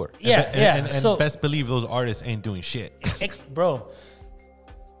his tour. Yeah, And best believe those artists ain't doing shit. Bro,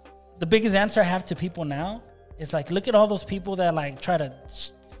 the biggest answer I have to people now is like, look at all those people that like try to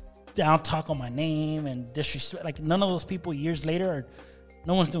down talk on my name and disrespect. Like none of those people years later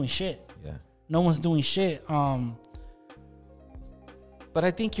no one's doing shit. Yeah. No one's doing shit. But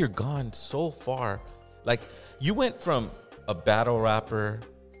I think you're gone so far. Like you went from a battle rapper,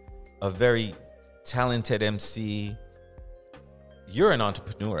 a very talented MC. You're an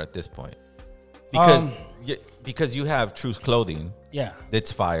entrepreneur at this point. Because you have Truth Clothing. Yeah.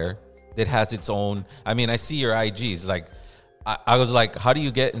 That's fire. That has its own. I mean, I see your IGs. Like, I was like, how do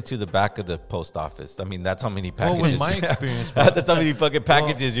you get into the back of the post office? I mean, that's how many packages. Well, with my experience, that's how many fucking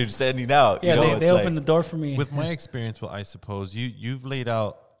packages you're sending out. Yeah, you know? they opened the door for me. With my experience, well, I suppose you've laid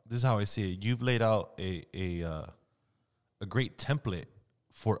out. This is how I see it. You've laid out a great template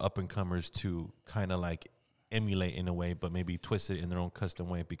for up and comers to kind of like emulate in a way, but maybe twist it in their own custom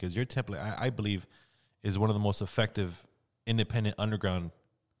way. Because your template, I believe, is one of the most effective independent underground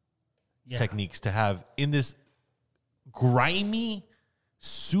techniques to have in this grimy,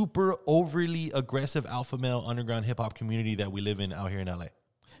 super overly aggressive alpha male underground hip hop community that we live in out here in LA.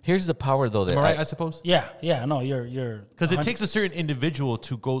 Here's the power, though. That Am I right? I suppose. Yeah. No, you're because it takes a certain individual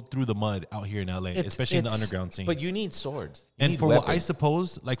to go through the mud out here in LA, especially in the underground scene. But you need swords. You And need for weapons. what I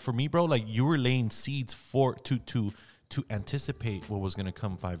suppose, like for me, bro, like you were laying seeds to anticipate what was gonna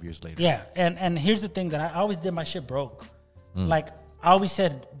come 5 years later. Yeah, and here's the thing that I always did my shit broke. Like I always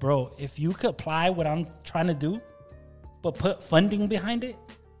said, bro, if you could apply what I'm trying to do, but put funding behind it,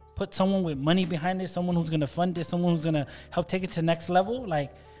 put someone with money behind it, someone who's gonna fund it, someone who's gonna help take it to the next level,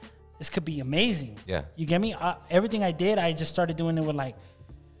 like this could be amazing. Yeah. You get me? Everything I did, I just started doing it with like,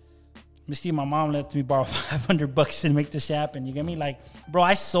 Misty, my mom let me borrow $500 and make this shit happen. You get me? Like, bro,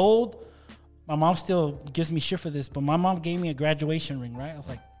 I sold. My mom still gives me shit for this, but my mom gave me a graduation ring, right? It was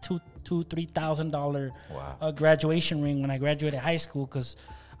like $3,000 graduation ring when I graduated high school because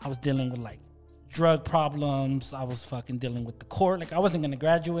I was dealing with like drug problems. I was fucking dealing with the court. Like I wasn't gonna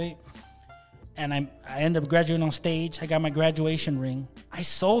graduate, and I ended up graduating on stage. I got my graduation ring. I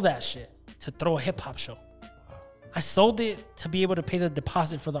sold that shit to throw a hip hop show. I sold it to be able to pay the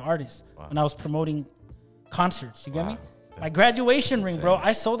deposit for the artist when I was promoting concerts. You get me? My graduation ring, bro.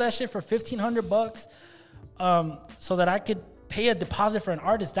 I sold that shit for $1,500 so that I could pay a deposit for an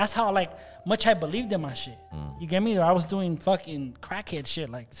artist. That's how like much I believed in my shit. You get me? I was doing fucking crackhead shit,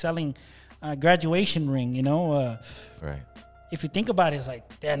 like selling graduation ring, you know? Right. If you think about it, it's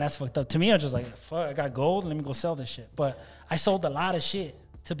like, damn, that's fucked up. To me, I was just like, fuck, I got gold. Let me go sell this shit. But I sold a lot of shit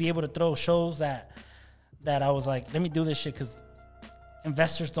to be able to throw shows that I was like, let me do this shit because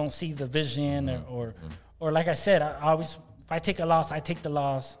investors don't see the vision or like I said, I always, if I take a loss, I take the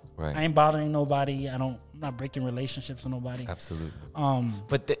loss. Right. I ain't bothering nobody. I'm not breaking relationships with nobody. Absolutely.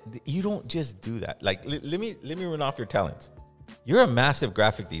 But you don't just do that. Like, let me run off your talents. You're a massive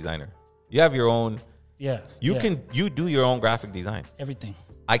graphic designer. You have your own. Yeah. You do your own graphic design. Everything.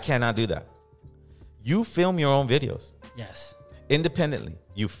 I cannot do that. You film your own videos. Yes. Independently.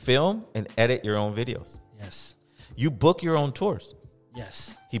 You film and edit your own videos. Yes. You book your own tours.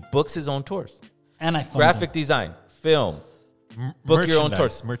 Yes. He books his own tours. And I fund graphic them. design, film, book your own tour.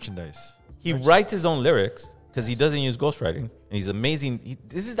 Merchandise. He writes his own lyrics because he doesn't use ghostwriting, and he's amazing.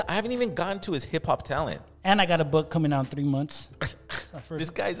 I haven't even gotten to his hip hop talent. And I got a book coming out in 3 months. This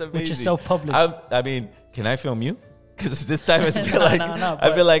guy's amazing. Which is self-published. I mean, can I film you? Because this time I feel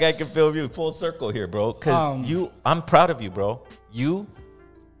I feel like I can film you full circle here, bro. Because I'm proud of you, bro. You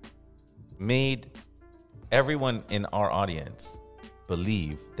made everyone in our audience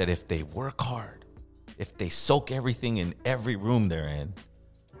believe that if they work hard, if they soak everything in every room they're in,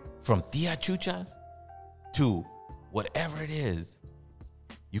 from Tia Chuchas to whatever it is,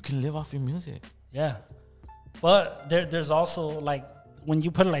 you can live off your music. Yeah. But there's also, like, when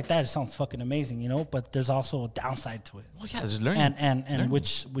you put it like that, it sounds fucking amazing, you know? But there's also a downside to it. Well, yeah, there's learning. And learning.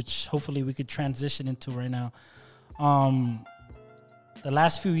 which hopefully we could transition into right now. The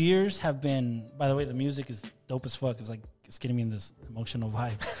last few years have been, by the way, the music is dope as fuck. It's like, it's getting me in this emotional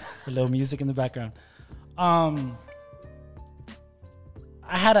vibe. A little music in the background. I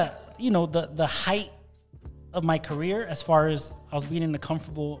had the height of my career as far as I was being in the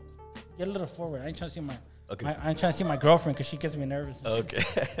comfortable. Get a little forward. I ain't trying to see I'm trying to see my girlfriend because she gets me nervous. Okay.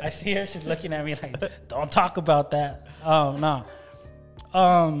 I see her. She's looking at me like, don't talk about that. No.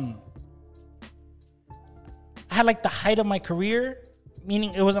 I had like the height of my career,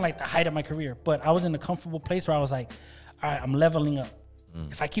 meaning it wasn't like the height of my career, but I was in a comfortable place where I was like, all right, I'm leveling up.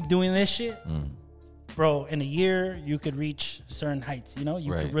 If I keep doing this shit, bro, in a year, you could reach certain heights. You know,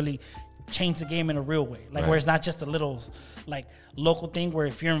 you could really change the game in a real way. Like where it's not just a little like local thing where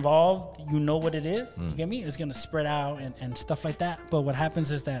if you're involved, you know what it is. You get me? It's going to spread out and stuff like that. But what happens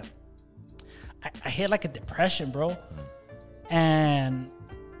is that I hit like a depression, bro. And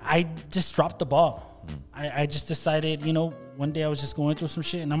I just dropped the ball. I just decided, you know, one day I was just going through some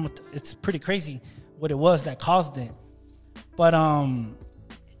shit and it's pretty crazy what it was that caused it. But I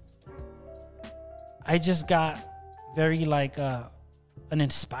just got very like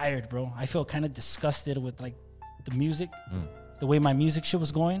uninspired, bro. I feel kind of disgusted with like the music, the way my music shit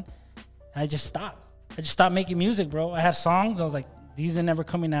was going. And I just stopped. I just stopped making music, bro. I had songs. I was like, these are never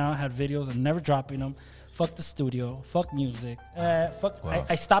coming out. I had videos. I'm never dropping them. Fuck the studio. Fuck music. Fuck. Wow.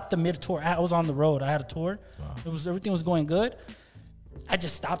 I stopped the mid tour. I was on the road. I had a tour. Wow. Everything was going good. I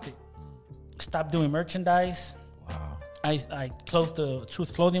just stopped it. Stopped doing merchandise. Wow. I closed the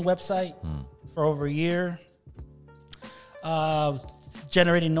Truth Clothing website for over a year.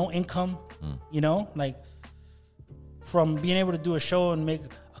 Generating no income, you know, like from being able to do a show and make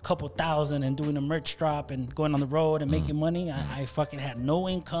a couple thousand and doing a merch drop and going on the road and making money. I fucking had no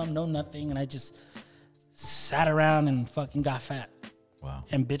income, no nothing. And I just sat around and fucking got fat. Wow.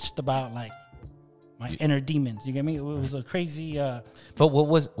 And bitched about like my inner demons. You get me? It was a crazy. But what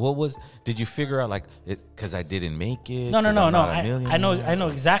was, did you figure out like, because I didn't make it? No. I know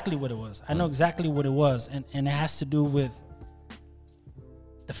exactly what it was. I know exactly what it was. And it has to do with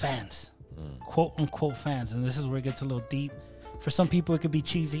the fans, quote unquote fans. And this is where it gets a little deep. For some people, it could be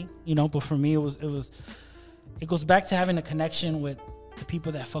cheesy, you know, but for me, it goes back to having a connection with the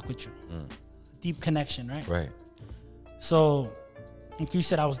people that fuck with you. Deep connection, right? Right. So, like you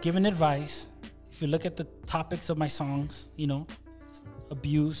said, I was giving advice. If you look at the topics of my songs, you know,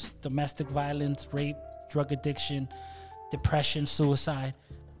 abuse, domestic violence, rape, drug addiction, depression, suicide.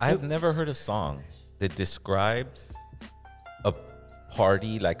 I've never heard a song that describes a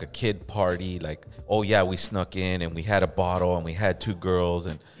party, like a kid party, like, oh yeah, we snuck in and we had a bottle and we had two girls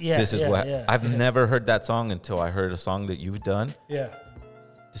and I've never heard that song until I heard a song that you've done. Yeah.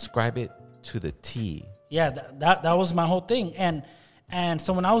 Describe it to the T. Yeah, that was my whole thing. And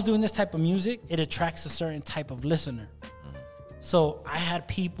so when I was doing this type of music, it attracts a certain type of listener. So I had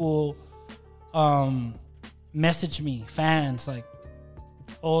people message me, fans, like,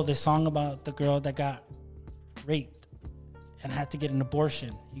 oh, this song about the girl that got raped and had to get an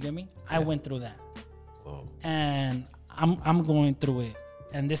abortion. You get me? Yeah. I went through that. Whoa. And I'm going through it.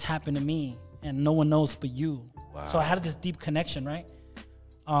 And this happened to me. And no one knows but you. Wow. So I had this deep connection, right?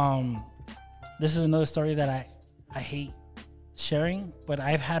 This is another story that I hate sharing. But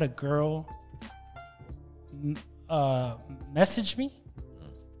I've had a girl message me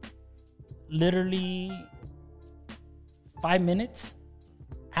literally 5 minutes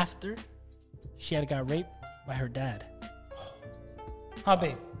after she had got raped by her dad. Huh,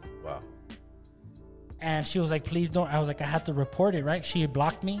 babe? Wow. And she was like, please don't. I was like, I had to report it, right? She had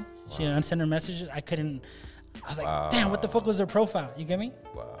blocked me. Wow. She had unsent her messages. I was like, damn, what the fuck was her profile? You get me?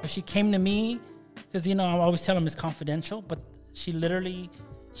 Wow. But she came to me because, you know, I always tell them it's confidential. But she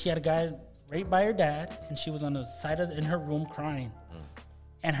had a guy raped by her dad, and she was on the side in her room crying.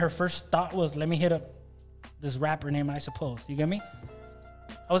 And her first thought was, let me hit up this rapper name, I suppose. You get me?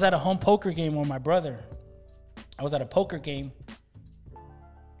 I was at a home poker game with my brother. I was at a poker game,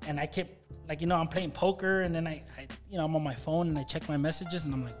 and I kept, like, I'm playing poker, and then I I'm on my phone, and I check my messages,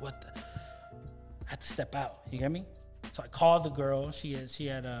 and I'm like, what the? I had to step out. You get me? So I called the girl. She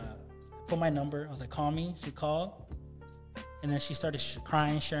had put my number. I was like, call me. She called. And then she started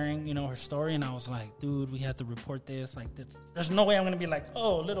crying, sharing, her story. And I was like, dude, we have to report this. Like, there's no way I'm going to be like,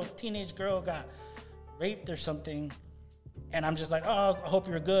 oh, little teenage girl got raped or something. And I'm just like, oh, I hope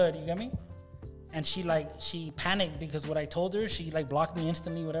you're good. You get me? And she panicked because what I told her, she blocked me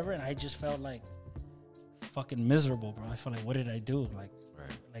instantly, whatever. And I just felt like fucking miserable, bro. I felt like, what did I do?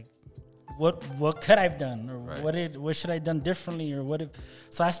 What could I have done? Or what should I have done differently? Or what if?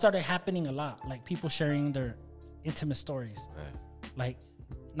 So I started happening a lot. Like, people sharing their intimate stories, like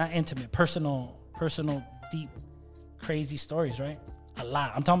not intimate, personal, deep, crazy stories, right? A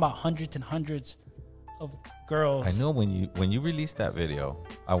lot. I'm talking about hundreds and hundreds of girls. I know when you released that video,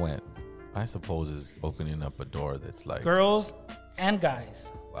 I went, I suppose is opening up a door that's like girls and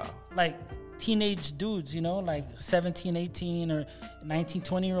guys. Wow. Like teenage dudes, like 17, 18 or 19,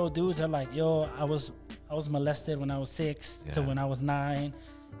 20-year-old dudes are like, yo, I was molested when I was 6 to when I was 9,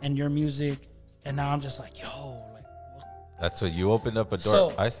 and your music, and now I'm just like, yo. That's what you opened up a door.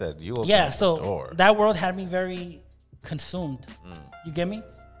 So, I said you opened up a door. That world had me very consumed. You get me?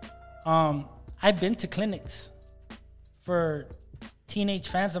 I've been to clinics for teenage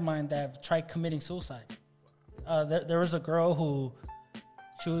fans of mine that have tried committing suicide. There was a girl who,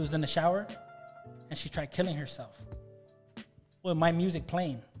 she was in the shower and she tried killing herself with my music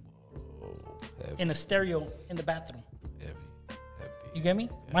playing in a stereo in the bathroom. Heavy. You get me?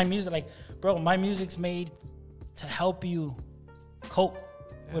 Yeah. My music, my music's made to help you cope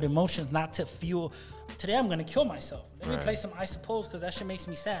with emotions, not to fuel. Today I'm gonna kill myself. Let me play some I Suppose, because that shit makes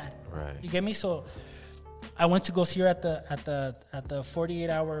me sad. Right. You get me? So I went to go see her at the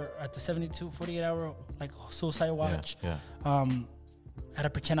 48-hour, at the 48-hour suicide watch. Yeah. I had to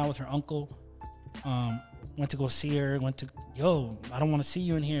pretend I was her uncle. Went to go see her. I don't want to see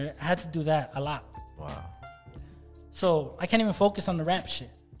you in here. I had to do that a lot. Wow. So I can't even focus on the rap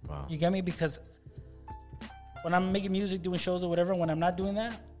shit. Wow. You get me? Because when I'm making music, doing shows or whatever, when I'm not doing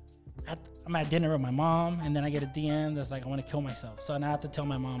that, I'm at dinner with my mom, and then I get a DM that's like, I want to kill myself. So now I have to tell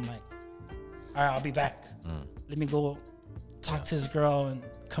my mom, like, all right, I'll be back. Let me go talk to this girl and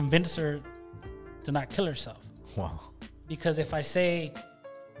convince her to not kill herself. Wow. Because if I say,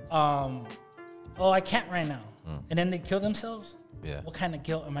 oh, I can't right now, and then they kill themselves, what kind of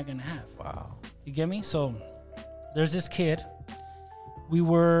guilt am I going to have? Wow. You get me? So there's this kid. We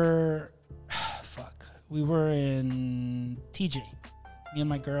were in TJ. Me and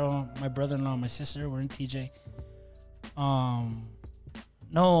my girl, my brother-in-law, my sister, we're in TJ.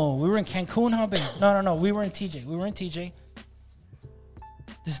 No, we were in Cancun, huh, babe? No, we were in TJ.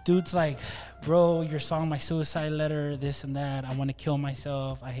 This dude's like, bro, your song, My Suicide Letter, this and that. I want to kill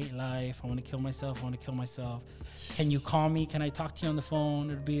myself. I hate life. I want to kill myself. Can you call me? Can I talk to you on the phone?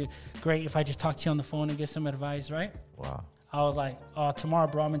 It'd be great if I just talk to you on the phone and get some advice, right? Wow. I was like, tomorrow,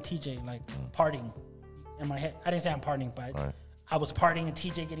 bro, I'm in TJ, partying. In my head, I didn't say I'm partying, but I was partying in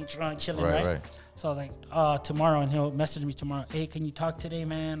TJ, getting drunk, chilling, right? So I was like, tomorrow, and he'll message me tomorrow. Hey, can you talk today,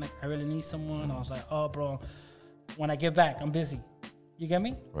 man? Like, I really need someone. I was like, oh, bro, when I get back, I'm busy. You get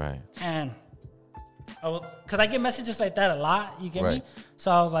me? Right. And because I get messages like that a lot. You get me? So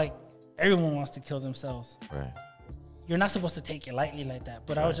I was like, everyone wants to kill themselves. Right. You're not supposed to take it lightly like that.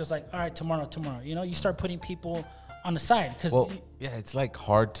 But I was just like, all right, tomorrow. You start putting people on the side. It's like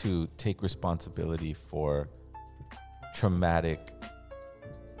hard to take responsibility for traumatic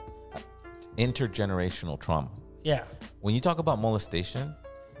intergenerational trauma. Yeah. When you talk about molestation,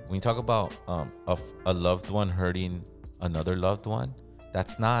 when you talk about a loved one hurting another loved one,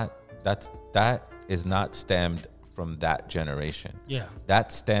 that is not stemmed from that generation. Yeah.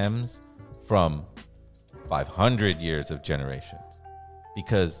 That stems from 500 years of generations,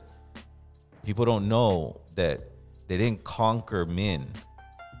 because people don't know that they didn't conquer men.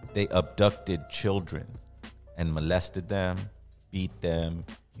 They abducted children and molested them, beat them,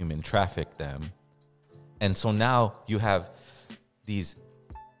 human trafficked them. And so now you have these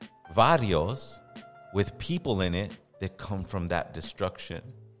barrios with people in it that come from that destruction.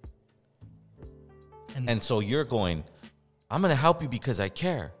 And so you're going, I'm going to help you because I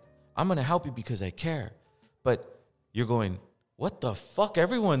care. I'm going to help you because I care. But you're going, what the fuck?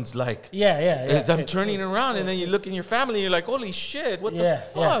 Everyone's like, yeah. I'm turning around, and then you look in your family, and you're like, holy shit, what the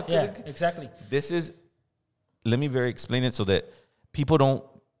fuck? Yeah, exactly. Let me explain it so that people don't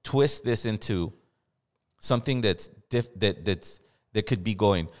twist this into something that could be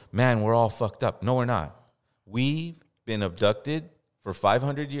going, man, we're all fucked up. No, we're not. We've been abducted for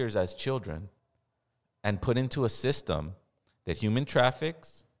 500 years as children, and put into a system that human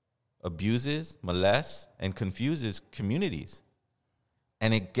traffics, abuses, molests, and confuses communities.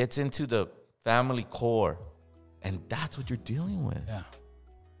 And it gets into the family core. And that's what you're dealing with. Yeah.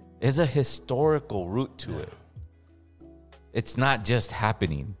 There's a historical root to it. It's not just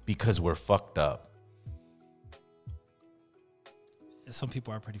happening because we're fucked up. Some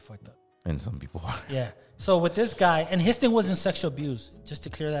people are pretty fucked up. And some people are. Yeah. So with this guy, and his thing wasn't sexual abuse, just to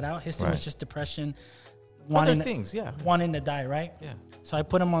clear that out. His thing was Right. just depression. Other things, yeah. Wanting to die, right? Yeah. So I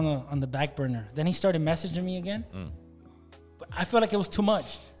put him on the back burner. Then he started messaging me again. But I felt like it was too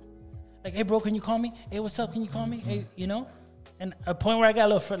much. Like, hey, bro, can you call me? Hey, what's up? Can you call me? Hey, you know? And a point where I got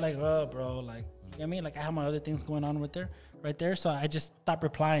a little like, oh, bro, like, you know what I mean? Like, I have my other things going on right there. So I just stopped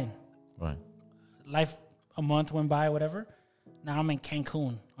replying. Right. Life, a month went by, whatever. Now I'm in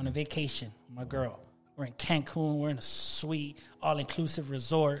Cancun on a vacation with my girl. We're in Cancun. We're in a sweet, all-inclusive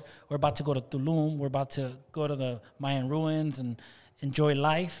resort. We're about to go to Tulum. We're about to go to the Mayan ruins and enjoy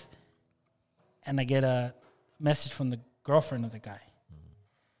life. And I get a message from the girlfriend of the guy.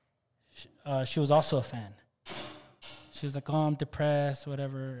 She was also a fan. She was like, "Oh, I'm depressed,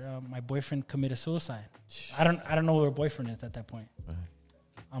 whatever. My boyfriend committed suicide." I don't know who her boyfriend is at that point. Right.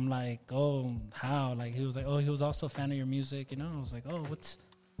 I'm like, "Oh, how?" Like, he was like, "Oh, he was also a fan of your music." You know, I was like, "Oh,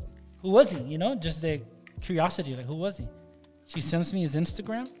 who was he?" You know, just the curiosity, like, who was he? She sends me his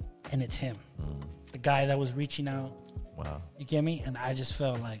Instagram, and it's him, the guy that was reaching out. Wow. You get me? And I just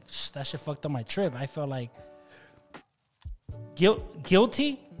felt like that shit fucked up my trip. I felt like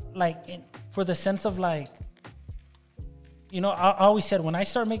guilty, like for the sense of like, you know, I always said when I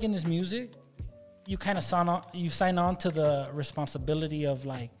start making this music, you kind of sign on to the responsibility of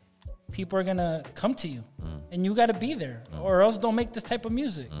like people are gonna come to you, and you got to be there, or else don't make this type of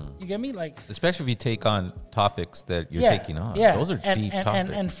music. You get me? Like, especially if you take on topics that you're taking on. Yeah, Those are deep topics.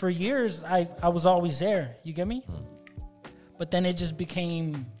 And for years, I was always there. You get me? But then it just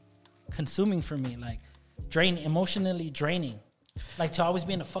became consuming for me, like emotionally draining. Like to always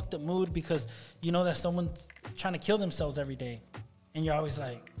be in a fucked up mood because you know that someone's trying to kill themselves every day, and you're always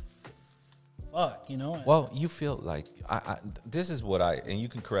like, fuck, you know? Well, you feel like this is what and you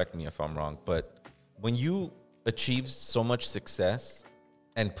can correct me if I'm wrong, but when you achieve so much success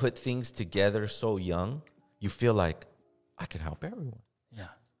and put things together so young, you feel like I can help everyone. Yeah.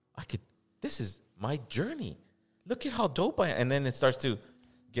 This is my journey. Look at how dope I am. And then it starts to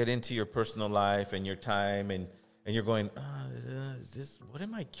get into your personal life and your time and you're going, what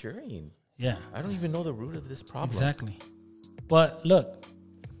am I curing? Yeah. I don't even know the root of this problem. Exactly. But look,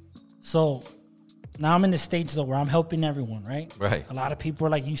 so now I'm in the stage though where I'm helping everyone, right? Right. A lot of people are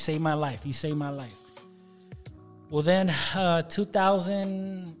like, you saved my life. You saved my life. Well, then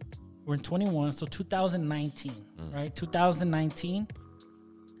 2000, we're in 21, so 2019, right? 2019,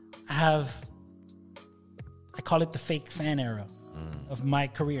 I call it the fake fan era of my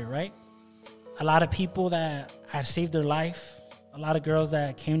career, right? A lot of people that had saved their life, a lot of girls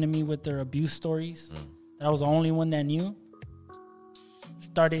that came to me with their abuse stories, that I was the only one that knew,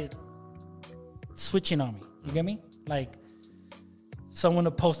 started switching on me. You get me? Like, someone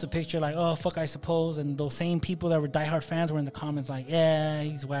would post a picture like, oh, fuck, I suppose. And those same people that were diehard fans were in the comments like, yeah,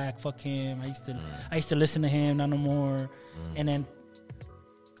 he's whack, fuck him. I used to listen to him, not no more. And then,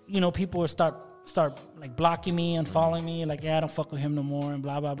 you know, people would start like blocking me and following me, like, yeah, I don't fuck with him no more and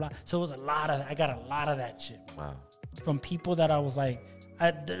blah, blah, blah. So it was I got a lot of that shit. Wow. From people that I was like,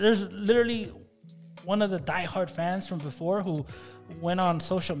 there's literally one of the diehard fans from before who went on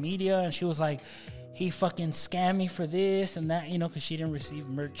social media and she was like, he fucking scammed me for this and that, you know, because she didn't receive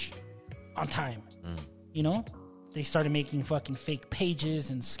merch on time. You know? They started making fucking fake pages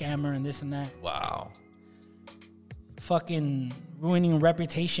and scammer and this and that. Wow. Fucking ruining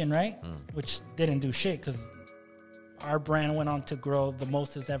reputation, right? Which didn't do shit because our brand went on to grow the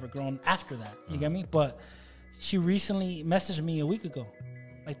most it's ever grown after that. You get me? But she recently messaged me a week ago,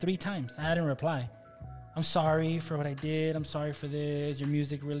 like 3 times. I hadn't replied. I'm sorry for what I did. I'm sorry for this. Your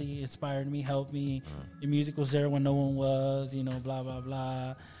music really inspired me, helped me. Your music was there when no one was, you know, blah, blah,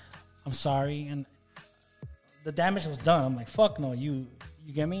 blah. I'm sorry. And the damage was done. I'm like, fuck no, you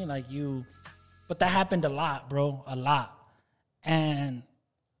get me? Like but that happened a lot, bro, a lot. And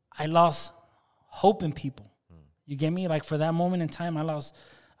I lost hope in people. You get me? Like for that moment in time, I was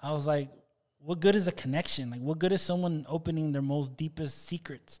like, what good is a connection? Like what good is someone opening their most deepest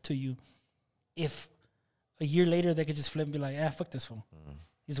secrets to you if a year later they could just flip and be like, fuck this fool.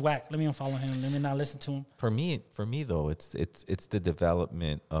 He's whack. Let me unfollow him. Let me not listen to him. For me though, it's the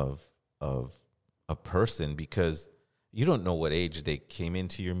development of a person because you don't know what age they came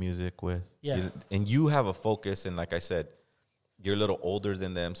into your music with. Yeah. And you have a focus. And like I said, you're a little older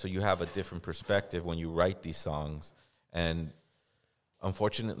than them, so you have a different perspective when you write these songs. And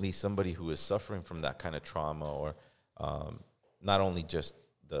unfortunately, somebody who is suffering from that kind of trauma, or not only just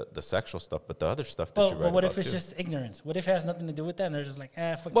the sexual stuff, but the other stuff that you write But what about if it's too. just ignorance? What if it has nothing to do with that, and they're just like,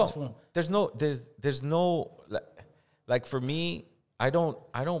 fuck Well, this fool? there's no like for me, I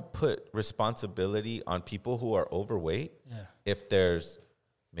don't put responsibility on people who are overweight. Yeah. If there's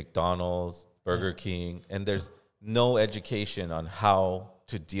McDonald's, Burger King, and there's no education on how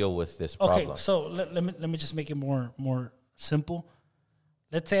to deal with this problem. Okay, so let me just make it more simple.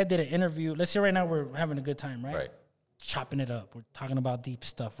 Let's say I did an interview. Let's say right now we're having a good time, right? Right. Chopping it up. We're talking about deep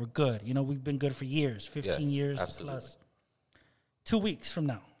stuff. We're good. You know, we've been good for years, 15 years absolutely. plus. 2 weeks from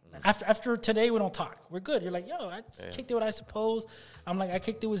now. After today, we don't talk. We're good. You're like, yo, I kicked it with I suppose. I'm like, I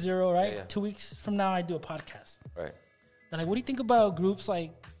kicked it with Zero, right? Yeah. 2 weeks from now, I do a podcast. Right. They're like, what do you think about groups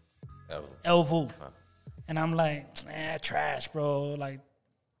like Elvu? And I'm like, trash, bro. Like,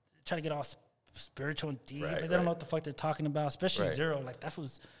 try to get all spiritual and deep. Right, Like, they don't know what the fuck they're talking about, especially Right. Zero. Like, that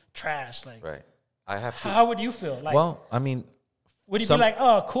was trash. Like, Right. I have to. how would you feel? Like, Well, I mean, would you be like,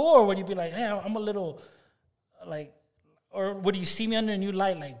 oh, cool? Or would you be like, hey, I'm a little, like, or would you see me under a new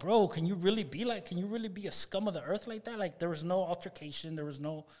light? Like, bro, can you really be a scum of the earth like that? Like, there was no altercation. There was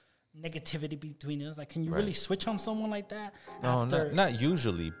no negativity between us. Like, can you really switch on someone like that? No, not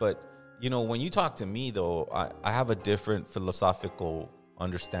usually. But, you know, when you talk to me, though, I have a different philosophical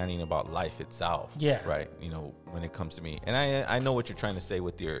understanding about life itself. Yeah. Right? You know, when it comes to me. And I know what you're trying to say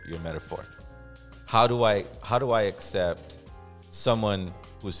with your metaphor. How do I accept someone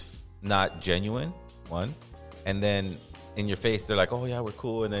who's not genuine, one, and then in your face they're like, oh yeah, we're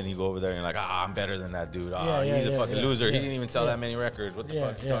cool, and then you go over there and you're like, I'm better than that dude. He's a fucking loser. He didn't even sell that many records. What the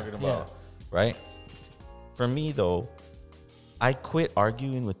fuck are you talking about? Right? For me though, I quit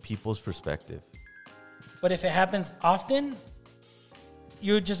arguing with people's perspective. But if it happens often,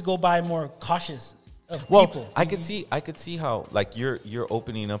 you would just go by more cautious of Well, people. I could see how like you're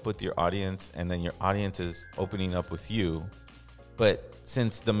opening up with your audience, and then your audience is opening up with you. But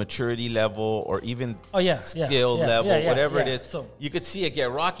since the maturity level or even skill level, whatever it is, So, you could see it get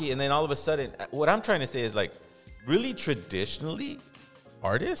rocky, and then all of a sudden, what I'm trying to say is like, really traditionally,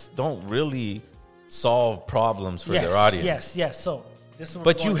 artists don't really solve problems for their audience. Yes. So this is what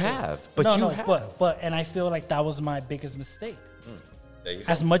But we're you going to. have. But you have. But and I feel like that was my biggest mistake. There you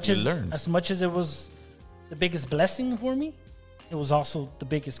go. As much You as learned. as much as it was the biggest blessing for me, it was also the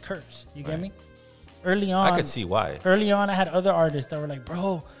biggest curse. You get me? Early on, I could see why. Early on, I had other artists that were like,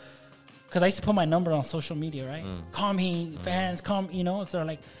 bro, because I used to put my number on social media, right? Call me, fans, come, you know. So they're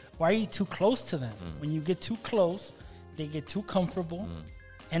like, why are you too close to them? When you get too close, they get too comfortable.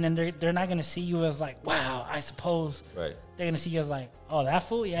 And then they're not going to see you as like, wow, I suppose. Right. They're going to see you as like, oh, that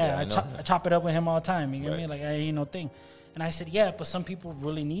fool? Yeah, I I know. chop it up with him all the time. You get me? Right. Like, ain't no thing. And I said, yeah, but some people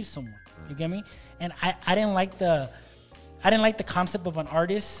really need someone. You get me? And I didn't like the concept of an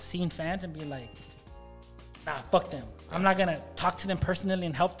artist seeing fans and be like, nah, fuck them. I'm not going to talk to them personally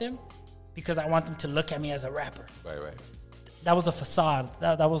and help them because I want them to look at me as a rapper. Right. That was a facade.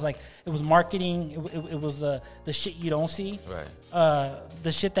 That was like, it was marketing. It was the shit you don't see. Right.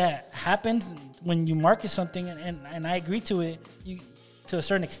 The shit that happens when you market something, and I agree to it to a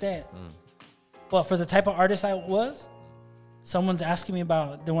certain extent. But for the type of artist I was, someone's asking me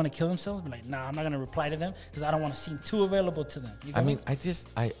about they want to kill themselves, be like, nah, I'm not going to reply to them because I don't want to seem too available to them. You I get mean,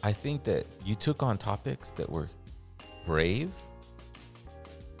 me? I think that you took on topics that were brave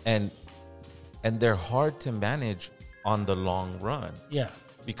and they're hard to manage on the long run. Yeah.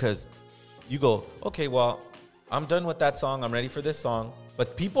 Because you go, okay, well, I'm done with that song. I'm ready for this song.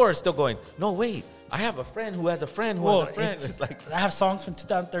 But people are still going, no, wait, I have a friend who has a friend who has a friend. It's like, I have songs from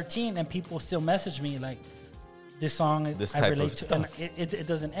 2013 and people still message me like, this song This I type relate of to, stuff. and it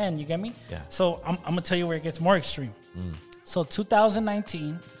doesn't end. You get me? Yeah. So I'm gonna tell you where it gets more extreme. So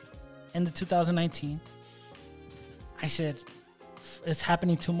 2019, end of 2019, I said it's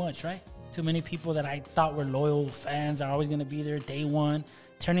happening too much, right? Too many people that I thought were loyal fans are always gonna be there day one,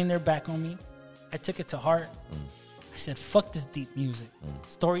 turning their back on me. I took it to heart. I said, fuck this deep music,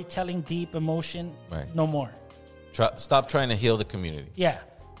 storytelling, deep emotion, Right. no more. Stop trying to heal the community. Yeah.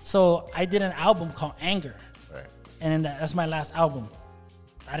 So I did an album called Anger. Right. And then that's my last album.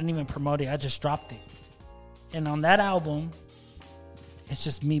 I didn't even promote it. I just dropped it. And on that album, it's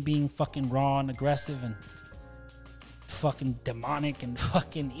just me being fucking raw and aggressive and fucking demonic and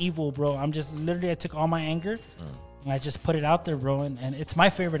fucking evil, bro. I'm just literally, I took all my anger and I just put it out there, bro. And it's my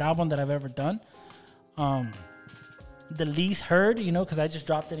favorite album that I've ever done. The least heard, you know, because I just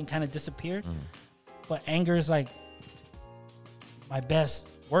dropped it and kind of disappeared. But Anger is like my best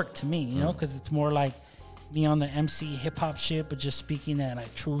work to me, you know, because it's more like me on the MC hip hop shit, but just speaking that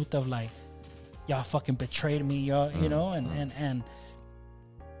like truth of like, y'all fucking betrayed me, y'all, you know, and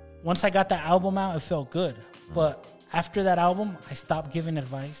once I got that album out, it felt good. But after that album, I stopped giving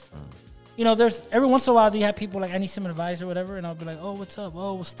advice. You know, there's every once in a while you have people like, I need some advice or whatever, and I'll be like, oh, what's up?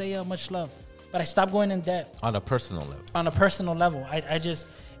 Oh, we'll stay up, much love. But I stopped going in depth. On a personal level. On a personal level. I just,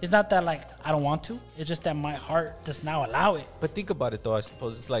 it's not that like I don't want to. It's just that my heart does now allow it. But think about it though, I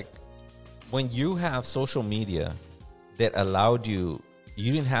suppose it's like when you have social media that allowed you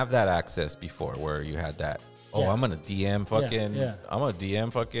didn't have that access before where you had that, I'm gonna DM fucking I'm gonna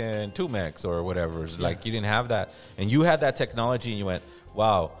DM fucking Tumex or whatever. It's like you didn't have that. And you had that technology and you went,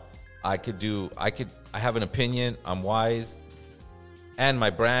 wow, I have an opinion, I'm wise, and my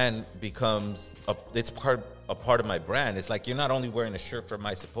brand becomes a part of my brand. It's like you're not only wearing a shirt for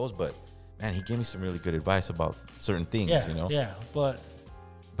I suppose, but man, he gave me some really good advice about certain things, you know? Yeah, but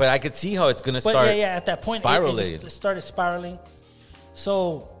I could see how it's gonna start. At that point, it started spiraling.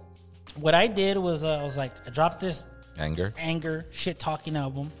 So what I did was I was like, I dropped this anger shit talking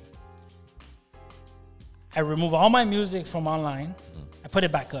album. I removed all my music from online. I put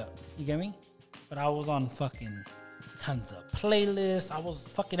it back up. You get me? But I was on fucking tons of playlists. I was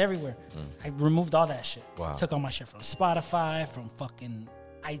fucking everywhere. I removed all that shit. Wow. Took all my shit from Spotify, from fucking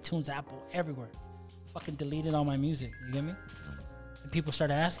iTunes, Apple, everywhere. Fucking deleted all my music. You get me? And people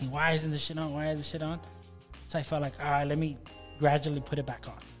started asking, why isn't this shit on? Why is this shit on? So I felt like, all right, let me gradually put it back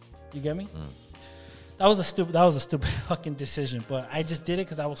on. You get me? That was a stupid fucking decision, but I just did it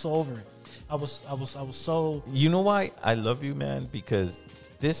because I was so over it. I was so. You know why I love you, man? Because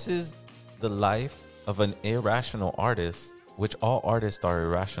this is the life of an irrational artist, which all artists are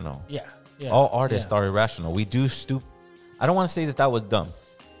irrational. Yeah. All artists are irrational. We do I don't want to say that was dumb.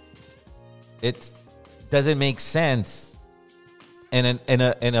 It doesn't make sense in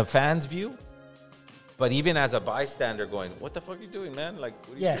a fan's view. But even as a bystander going, what the fuck are you doing, man? Like,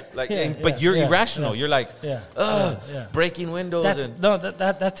 what are you doing? But you're irrational. You're like, breaking windows.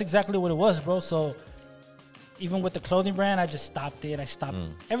 That's exactly what it was, bro. So even with the clothing brand, I just stopped it. I stopped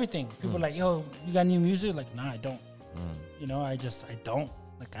everything. People were like, yo, you got new music? Like, nah, I don't. You know, I don't.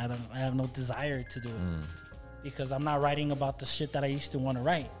 Like, I have no desire to do it. Because I'm not writing about the shit that I used to want to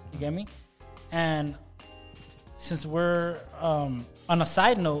write. You get me? And since we're, on a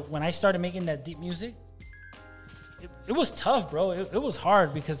side note, when I started making that deep music, it was tough, bro. It was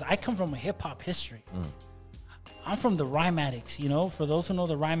hard because I come from a hip hop history. I'm from the Rhymatics, you know. For those who know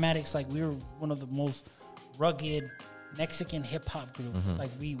the Rhymatics, like we were one of the most rugged Mexican hip hop groups.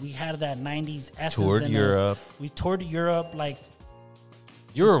 Like we had that '90s essence. Toured Europe. We toured Europe, like.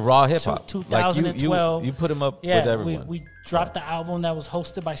 You're a raw hip hop. 2012. Like you put them up with everyone. We dropped the album that was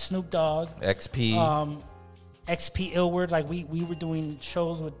hosted by Snoop Dogg. XP. XP Illward. Like we were doing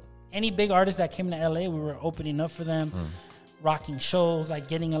shows with any big artist that came to LA. We were opening up for them, rocking shows, like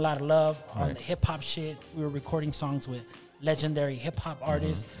getting a lot of love on the hip hop shit. We were recording songs with legendary hip hop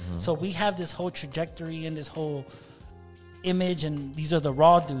artists. So we have this whole trajectory and this whole image, and these are the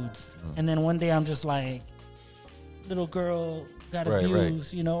raw dudes. And then one day I'm just like, little girl got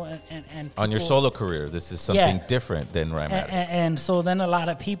abused, you know, and people, on your solo career, this is something different than Rhymatics. And so then a lot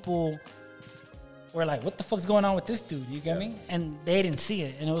of people were like, what the fuck's going on with this dude? You get me? And they didn't see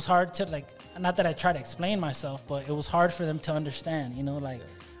it. And it was hard to, like, not that I try to explain myself, but it was hard for them to understand, you know, like,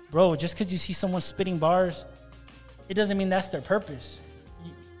 bro, just because you see someone spitting bars, it doesn't mean that's their purpose.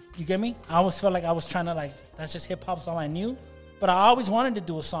 You get me? I always felt like I was trying to, like, that's just hip hop's all I knew. But I always wanted to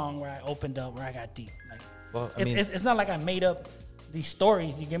do a song where I opened up, where I got deep. Like, well, I mean, it's not like I made up these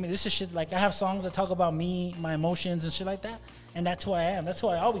stories. You get me? This is shit, like, I have songs that talk about me, my emotions and shit like that. And that's who I am. That's who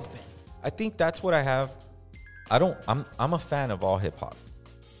I always been. I think that's what I have. I'm a fan of all hip hop,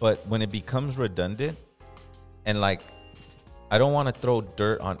 but when it becomes redundant and like, I don't want to throw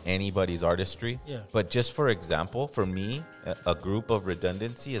dirt on anybody's artistry, but just for example, for me, a group of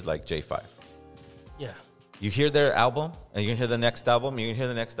redundancy is like J5. Yeah. You hear their album and you can hear the next album, you can hear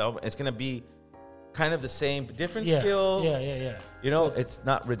the next album. It's going to be kind of the same, different skill. Yeah. You know, it's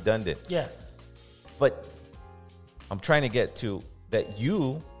not redundant. Yeah. But I'm trying to get to that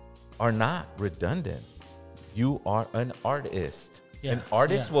you are not redundant. You are an artist. Yeah. An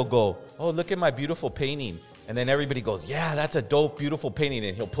artist will go, oh, look at my beautiful painting. And then everybody goes, yeah, that's a dope, beautiful painting.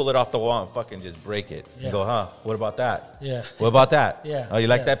 And he'll pull it off the wall and fucking just break it. Yeah. And go, huh, what about that? Yeah. What about that? Yeah. Oh, you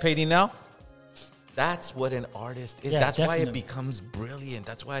like that painting now? That's what an artist is. Yeah, that's definitely. why it becomes brilliant.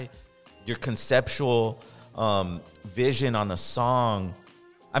 That's why your conceptual vision on a song.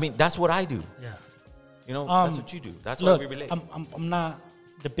 I mean, that's what I do. Yeah. You know, that's what you do. That's why we relate. I'm not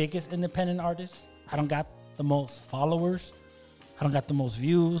the biggest independent artist. I don't got the most followers. I don't got the most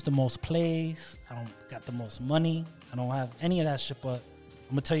views, the most plays. I don't got the most money. I don't have any of that shit. But I'm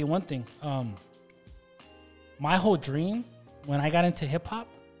gonna tell you one thing. My whole dream when I got into hip hop,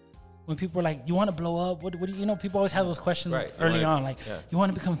 when people were like, "You want to blow up? What do you know?" People always have those questions early on, like, "You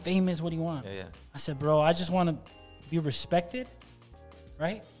want to become famous? What do you want?" Yeah. I said, "Bro, I just want to be respected,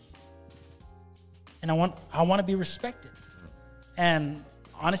 right? And I want to be respected." And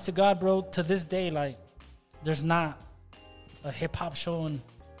honest to God, bro, to this day, like, there's not a hip hop show in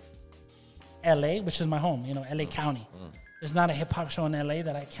LA, which is my home, LA County. There's not a hip hop show in LA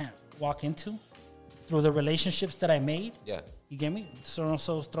that I can't walk into through the relationships that I made. Yeah. You get me? So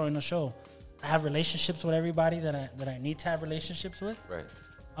throwing a show. I have relationships with everybody that I need to have relationships with. Right.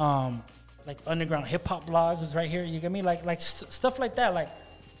 Like underground hip hop blogs is right here. You get me? Like stuff like that. Like,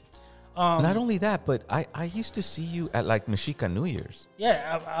 not only that, but I used to see you at like Mexica New Year's.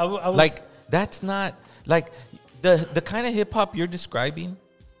 Yeah, I was like, that's not like the kind of hip hop you're describing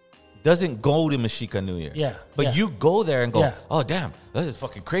doesn't go to Mexica New Year. Yeah. But you go there and go, Yeah. oh damn, this is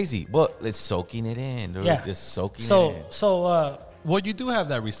fucking crazy. But it's soaking it in. Dude. Yeah. Just soaking it in. Well, you do have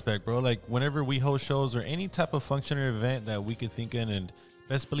that respect, bro. Like whenever we host shows or any type of function or event that we could think in, and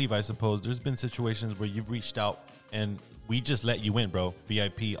best believe, I suppose, there's been situations where you've reached out and we just let you in, bro.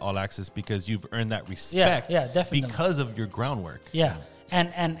 VIP, all access, because you've earned that respect. Yeah, definitely. Because of your groundwork. Yeah.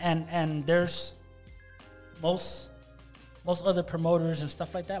 And there's most other promoters and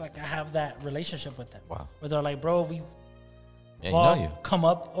stuff like that, like I have that relationship with them. Wow. Where they're like, bro, we've come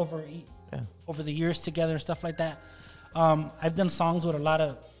up over the years together and stuff like that. I've done songs with a lot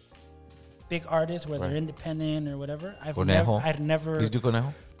of big artists, whether they're independent or whatever. I'd never. You do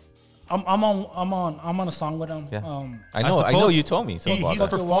Conejo? I'm on a song with him. Yeah. I know you told me. So he's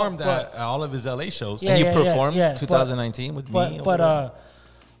performed at all of his LA shows. Yeah, and you performed 2019 with me. So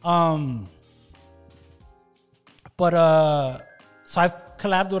I've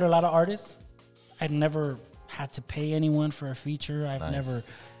collabed with a lot of artists. I've never had to pay anyone for a feature. I've never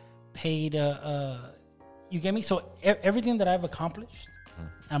paid you get me? So everything that I've accomplished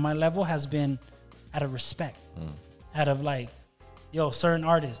at my level has been out of respect. Out of like, yo, certain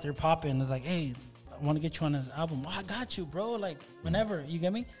artists, they're popping. It's like, hey, I want to get you on this album. Oh, I got you, bro. Like, whenever. You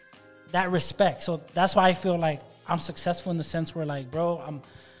get me? That respect. So that's why I feel like I'm successful in the sense where, like, bro,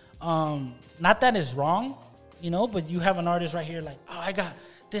 I'm not that it's wrong, but you have an artist right here like, oh, I got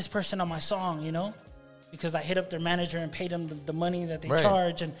this person on my song, because I hit up their manager and paid them the money that they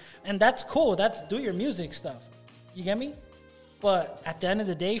charge. And that's cool. That's do your music stuff. You get me? But at the end of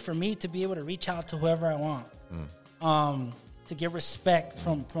the day, for me to be able to reach out to whoever I want, to get respect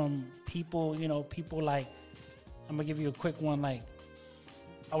from people, people like, I'm going to give you a quick one. Like,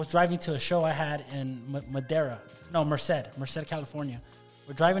 I was driving to a show I had in Merced, California.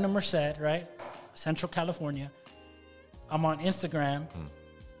 We're driving to Merced, right? Central California. I'm on Instagram.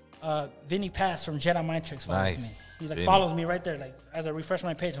 Vinny Pass from Jedi Mind Tricks follows me. He like follows me right there. Like as I refresh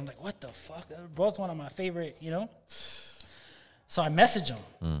my page, I'm like, what the fuck? That bro's one of my favorite, So I message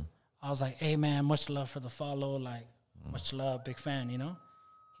him. I was like, hey man, much love for the follow. Like, much love, big fan,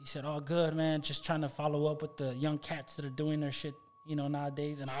 He said, oh good, man. Just trying to follow up with the young cats that are doing their shit,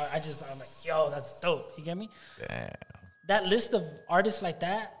 nowadays. And I'm like, yo, that's dope. You get me? Damn. That list of artists like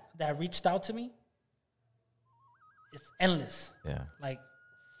that reached out to me, it's endless. Yeah. Like,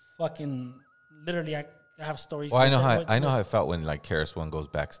 fucking, literally, I have stories. Well, I know how it felt when like KRS-One goes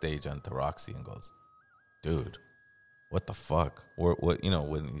backstage on Roxy and goes, dude, what the fuck? Or what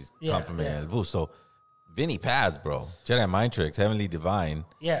when he's complimenting Elvu. So Vinny Paz, bro, Jedi Mind Tricks, Heavenly Divine.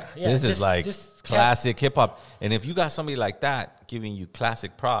 Yeah. This is like classic hip hop. And if you got somebody like that giving you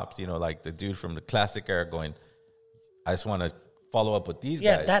classic props, like the dude from the classic era going, I just want to follow up with these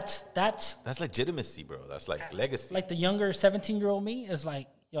guys. Yeah, that's legitimacy, bro. That's like legacy. Like the younger 17-year-old me is like,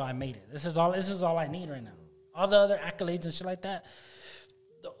 yo, I made it. This is all I need right now. All the other accolades and shit like that,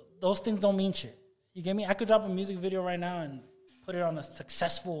 those things don't mean shit. You get me? I could drop a music video right now and put it on a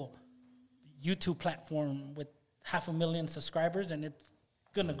successful YouTube platform with 500,000 subscribers, and it's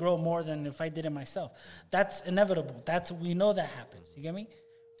gonna grow more than if I did it myself. That's inevitable. We know that happens. You get me?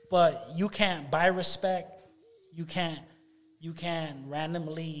 But you can't buy respect. You can't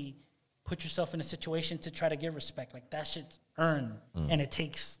randomly put yourself in a situation to try to get respect. Like, that shit's earned, and it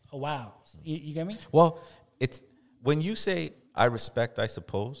takes a while. You get me? Well, it's when you say I respect, I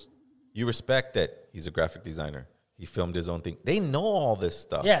suppose, you respect that he's a graphic designer. He filmed his own thing. They know all this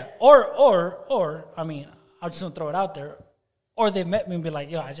stuff. Yeah. Or I mean, I'm just gonna throw it out there. Or they met me and be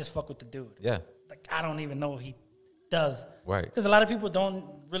like, yo, I just fuck with the dude. Yeah. Like, I don't even know what he does. Right. Because a lot of people don't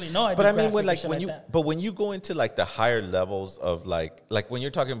really know. But I mean, when you go into like the higher levels of like when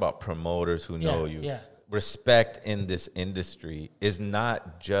you're talking about promoters who know you, respect in this industry is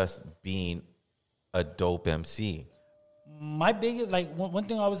not just being a dope MC. My biggest, like, one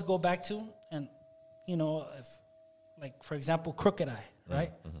thing I always go back to, and, you know, if, like, for example, Crooked Eye,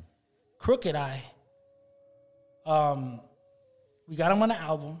 right? Mm-hmm. Crooked Eye, we got him on an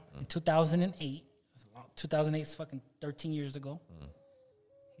album in 2008. 2008 is fucking 13 years ago.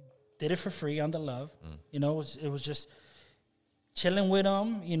 He did it for free on The Love. You know, it was just chilling with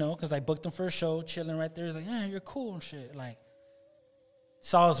him, you know, because I booked him for a show, chilling right there. He's like, yeah, you're cool and shit. Like,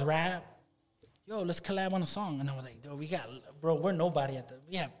 saw his rap. Yo, let's collab on a song. And I was like, bro, we're nobody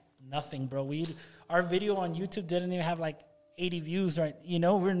we have nothing, bro. Our video on YouTube didn't even have like 80 views, right? You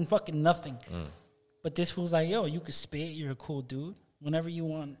know, we're in fucking nothing. But this was like, yo, you could spit. You're a cool dude. Whenever you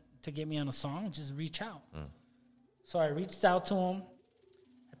want to get me on a song, just reach out. So I reached out to him.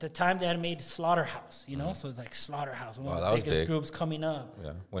 At the time, they had made Slaughterhouse, you know? So it's like Slaughterhouse, one of the biggest big groups coming up.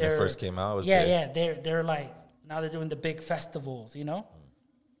 Yeah, when it first came out, it was big. Yeah, they're like, now they're doing the big festivals, you know?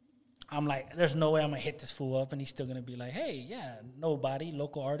 I'm like, there's no way I'm going to hit this fool up, and he's still going to be like, hey, yeah, nobody,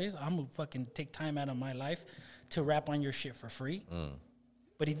 local artist. I'm going to fucking take time out of my life to rap on your shit for free.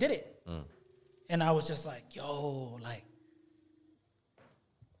 But he did it. And I was just like, yo, like,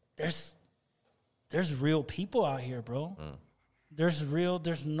 there's real people out here, bro.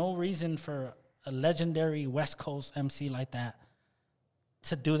 There's no reason for a legendary West Coast MC like that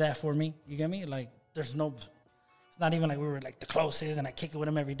to do that for me. You get me? Like, it's not even like we were like the closest and I kick it with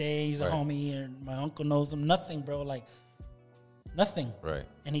him every day. He's a homie and my uncle knows him. Nothing, bro. Like, nothing. Right.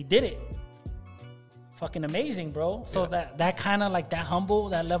 And he did it. Fucking amazing, bro. So that kind of like that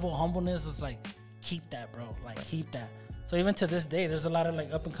level of humbleness is like, keep that, bro. Like, keep that. So even to this day, there's a lot of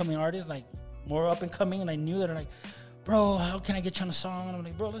like up and coming artists, like more up and coming, and I knew that are like, bro, how can I get you on a song? And I'm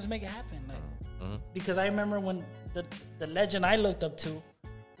like, bro, let's make it happen. Like, because I remember when the legend I looked up to,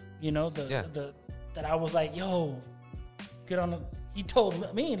 you know, that I was like, yo, he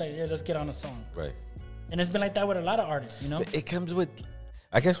told me like, yeah, let's get on a song. Right. And it's been like that with a lot of artists, you know. But it comes with,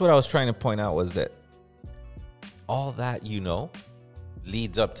 I guess what I was trying to point out was that all that, you know,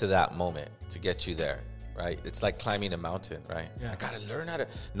 leads up to that moment to get you there. Right? It's like climbing a mountain, right? Yeah. I got to learn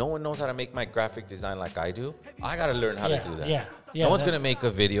no one knows how to make my graphic design like I do. I got to learn how to do that. Yeah. No one's going to make a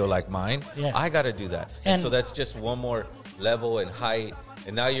video like mine. Yeah. I got to do that. And so that's just one more level and height.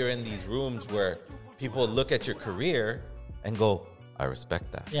 And now you're in these rooms where people look at your career and go, I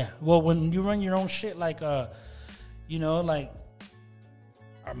respect that. Yeah. Well, when you run your own shit, like, you know, like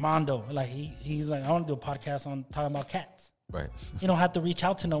Armando, like he's like, I want to do a podcast on talking about cats. Right. You don't have to reach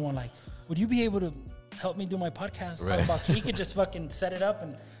out to no one. Like, would you be able to help me do my podcast? Talk about he could just fucking set it up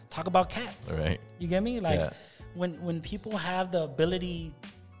and talk about cats. Right. You get me? Like when people have the ability,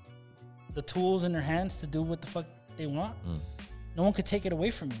 the tools in their hands to do what the fuck they want, no one could take it away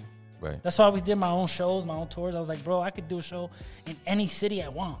from you. Right. That's why I always did my own shows, my own tours. I was like, bro, I could do a show in any city I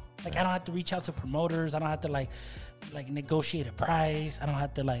want. Like, I don't have to reach out to promoters. I don't have to like negotiate a price. I don't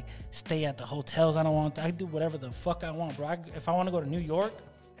have to like stay at the hotels I don't want to. I can do whatever the fuck I want, bro. If I want to go to New York,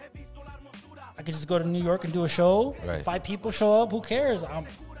 I could just go to New York and do a show. Right. 5 people show up. Who cares?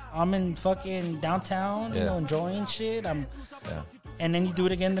 I'm in fucking downtown, you know, enjoying shit. And then you do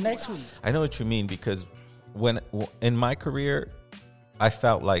it again the next week. I know what you mean, because when in my career, I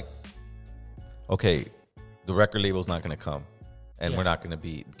felt like, okay, the record label's not going to come, and we're not going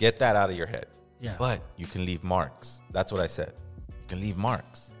to get that out of your head. Yeah. But you can leave marks. That's what I said. You can leave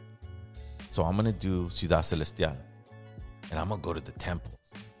marks. So I'm going to do Ciudad Celestial, and I'm going to go to the temples.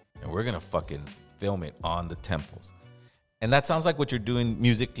 And we're going to fucking film it on the temples. And that sounds like what you're doing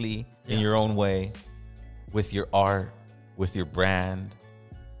musically in your own way, with your art, with your brand.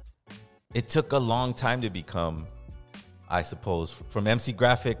 It took a long time to become, I suppose, from MC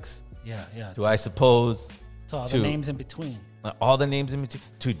Graphics to, I suppose, to all the names in between. All the names in between.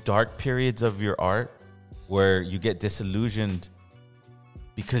 To dark periods of your art where you get disillusioned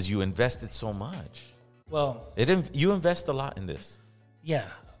because you invested so much. Well, you invest a lot in this. Yeah.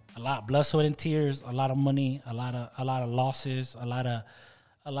 A lot of blood, sweat, and tears, a lot of money, a lot of losses, a lot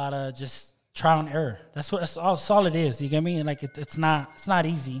of just trial and error. That's all it is. You get me? And like it's not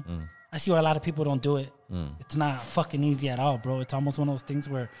easy. I see why a lot of people don't do it. It's not fucking easy at all, bro. It's almost one of those things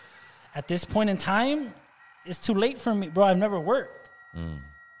where at this point in time, it's too late for me, bro. I've never worked.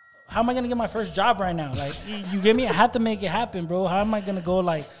 How am I gonna get my first job right now? Like, you get me? I had to make it happen, bro. How am I gonna go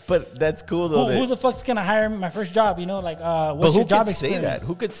like? But that's cool though. Who the fuck's gonna hire me my first job? You know, like, what's your job experience?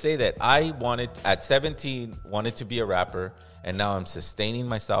 Who could say that? I wanted at 17 to be a rapper, and now I'm sustaining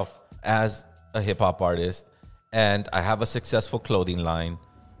myself as a hip hop artist, and I have a successful clothing line.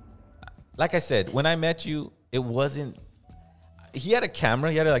 Like I said, when I met you, it wasn't. He had a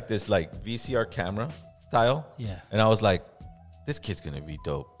camera. He had like this like VCR camera. style. Yeah. And I was like, this kid's gonna be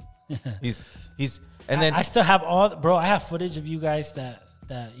dope. he's and then I still have I have footage of you guys that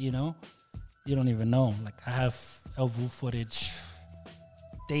you know, you don't even know. Like I have Elvu footage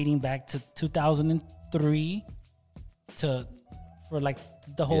dating back to 2003 for like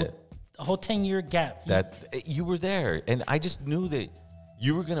the whole 10-year gap. That you were there, and I just knew that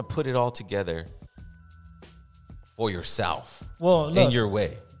you were gonna put it all together for yourself. Well, look, in your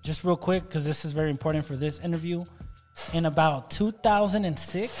way. Just real quick, because this is very important for this interview. In about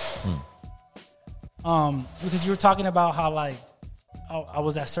 2006, because you were talking about how like I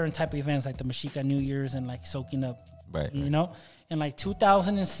was at certain type of events like the Mexica New Year's and like soaking up, right? You know, in like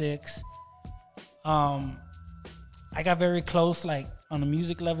 2006, I got very close like on a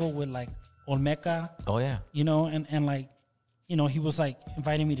music level with like Olmeca. Oh yeah, you know, and like, you know, he was like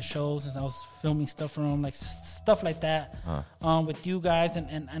inviting me to shows and I was filming stuff for him, like stuff like that, with you guys,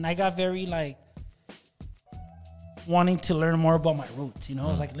 and I got very like wanting to learn more about my roots. You know,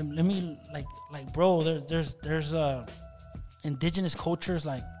 I was like, let me like bro, there's indigenous cultures,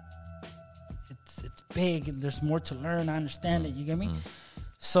 like it's big and there's more to learn. I understand it. You get me?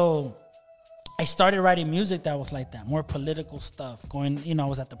 So I started writing music that was like that, more political stuff. Going, you know, I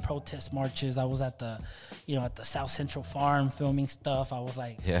was at the protest marches. I was at the, you know, at the South Central Farm filming stuff. I was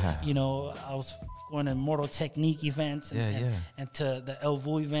like, you know, I was going to Mortal Technique events and to the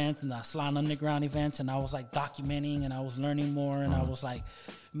Elvu events and the Aslan Underground events. And I was like documenting and I was learning more and I was like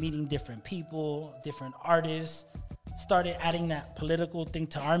meeting different people, different artists. Started adding that political thing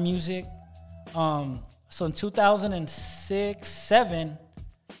to our music. So in 2006, 2007,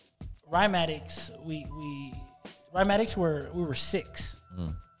 Rhymatics, we were 6.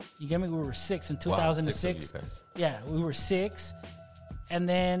 You get me? We were 6 in 2006. Wow, 6 of you guys. Yeah, we were 6. And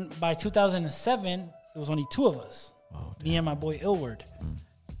then by 2007, it was only 2 of us. Me and my boy Ilward.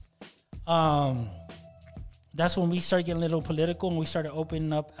 That's when we started getting a little political and we started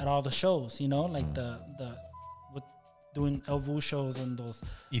opening up at all the shows, you know, like the with doing Elvu shows and those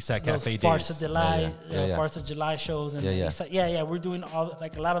Eastside Cafe days. Farce of July, Farce of July shows and we're doing all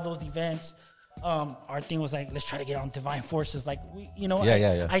like a lot of those events. Our thing was like, let's try to get on Divine Forces. Like we, you know,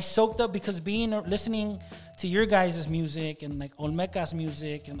 I soaked up because listening to your guys' music and like Olmeca's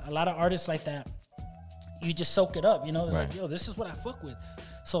music and a lot of artists like that, you just soak it up, you know. Like, yo, this is what I fuck with.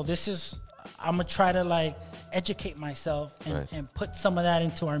 So I'm gonna try to like educate myself and put some of that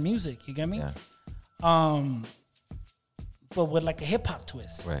into our music. You get me? But with like a hip hop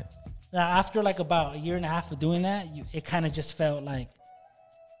twist. Right. Now after like about a year and a half of doing that, it kind of just felt like,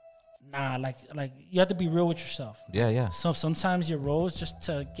 nah, like you have to be real with yourself. Yeah. So sometimes your role is just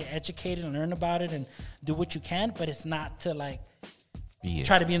to get educated and learn about it and do what you can, but it's not to like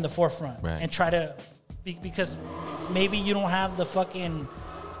try to be in the forefront and try to because maybe you don't have the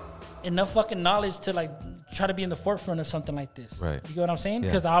enough fucking knowledge to like try to be in the forefront of something like this. Right. You get what I'm saying?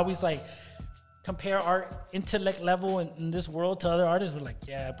 Because I always like compare our intellect level in this world to other artists. We're like,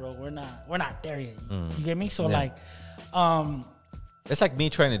 yeah, bro, we're not there yet. You get me? So like, it's like me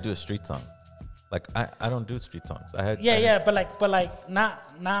trying to do a street song. Like I don't do street songs. But like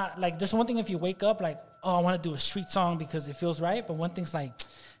not like there's one thing if you wake up like, oh, I want to do a street song because it feels right. But one thing's like,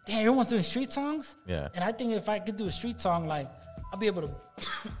 damn, everyone's doing street songs. Yeah. And I think if I could do a street song, like I'll be able to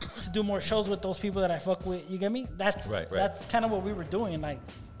do more shows with those people that I fuck with. You get me? That's That's kind of what we were doing. Like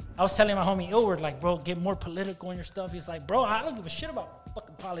I was telling my homie Ilward, like, bro, get more political in your stuff. He's like, bro, I don't give a shit about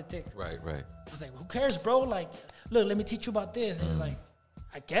fucking politics. Right. I was like, who cares, bro? Like, look, let me teach you about this. And he's like,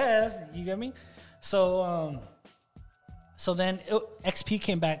 I guess. You get me? So then XP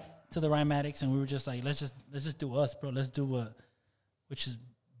came back to the Rhymatics, and we were just like, let's just do us, bro. Let's do which is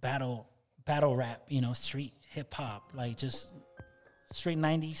battle rap, you know, street hip hop, like just straight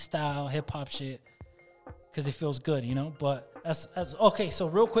 90s style hip hop shit, because it feels good, you know. But as okay, so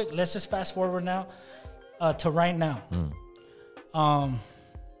real quick, let's just fast forward now to right now. I'm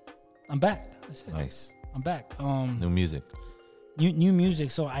back. Nice. I'm back. New music. New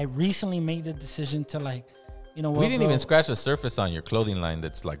music. So I recently made the decision to like, you know what, we didn't even scratch the surface on your clothing line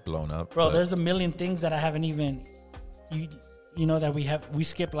that's like blown up. Bro, there's a million things that I haven't even you know that we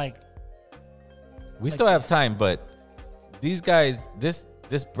skip like. We still have time, but these guys, this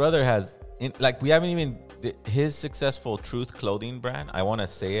brother has we haven't even his successful Truth clothing brand. I want to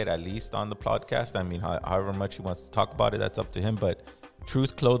say it at least on the podcast. I mean, however much he wants to talk about it, that's up to him. But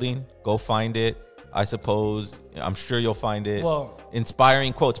Truth clothing, go find it. I suppose, I'm sure you'll find it. Well,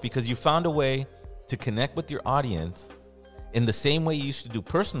 inspiring quotes, because you found a way to connect with your audience in the same way you used to do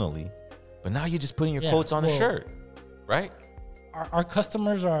personally, but now you're just putting your quotes on a shirt, right? Our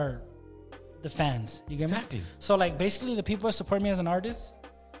customers are the fans. You get me? Exactly. So like basically the people that support me as an artist,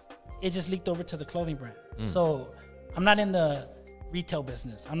 it just leaked over to the clothing brand. So I'm not in the retail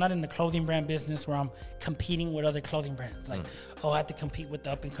business. I'm not in the clothing brand business where I'm competing with other clothing brands. Like, I have to compete with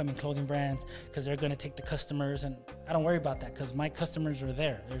the up-and-coming clothing brands because they're going to take the customers. And I don't worry about that because my customers are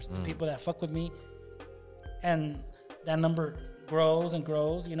there. There's the people that fuck with me. And that number grows and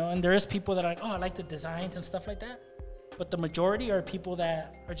grows, you know. And there is people that are like, oh, I like the designs and stuff like that. But the majority are people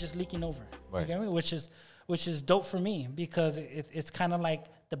that are just leaking over. Right. You get me? Which is dope for me because it's kind of like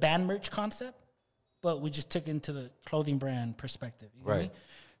the band merch concept. But we just took it into the clothing brand perspective. You know what I mean?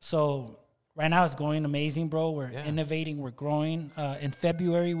 So right now it's going amazing, bro. We're innovating. We're growing. In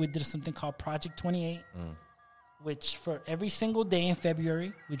February, we did something called Project 28, which for every single day in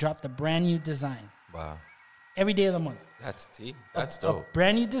February, we dropped a brand new design. Wow. Every day of the month. That's dope. A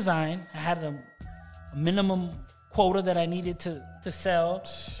brand new design. I had a minimum quota that I needed to sell.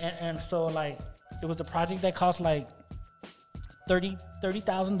 And so, like, it was a project that cost, like,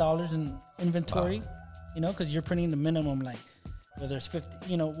 $30,000 in inventory, you know, because you're printing the minimum, like, whether it's 50,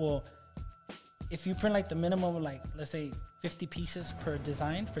 you know, well, if you print like the minimum of like, let's say 50 pieces per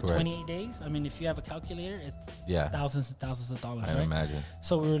design for 28 days, I mean, if you have a calculator, it's thousands and thousands of dollars, I imagine.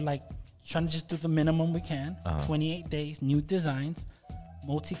 So we were like trying to just do the minimum we can, 28 days, new designs,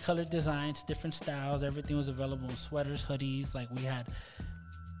 multicolored designs, different styles, everything was available, sweaters, hoodies, like we had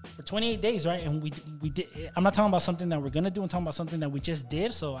for 28 days, right? And we did. I'm not talking about something that we're gonna do. I'm talking about something that we just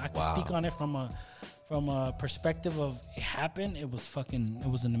did. So I can speak on it from a perspective of it happened. It was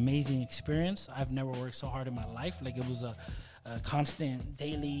an amazing experience. I've never worked so hard in my life. Like it was a constant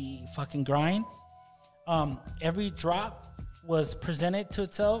daily fucking grind. Every drop was presented to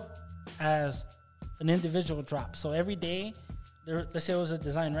itself as an individual drop. So every day, let's say it was a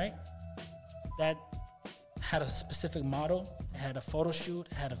design, right? That had a specific model. It had a photo shoot,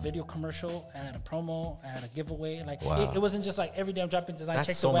 it had a video commercial, it had a promo, it had a giveaway. Like it wasn't just like every day I'm dropping design. That's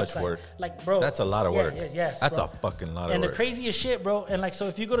check so the website. much work. Like, bro, that's a lot of work. Yes, that's bro. a fucking lot of and work. the craziest shit, bro. And like, so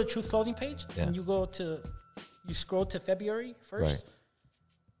if you go to Truth Clothing page and you scroll to February 1st,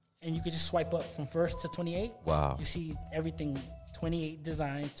 and you could just swipe up from 1st to 28. Wow. You see everything. 28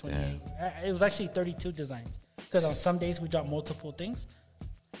 designs. 28. It was actually 32 designs because on some days we drop multiple things.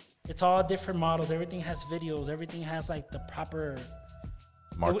 It's all different models. Everything has videos. Everything has like the proper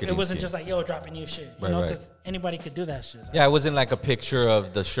marketing. It wasn't just like, yo, dropping new shit. You know, because anybody could do that shit. Right? Yeah, it wasn't like a picture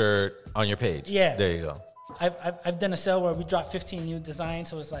of the shirt on your page. Yeah. There you go. I've done a sale where we dropped 15 new designs.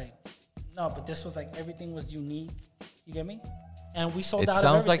 So it's like, no, but this was like everything was unique. You get me? And we sold out. It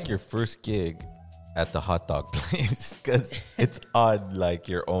sounds like your first gig at the hot dog place because it's on like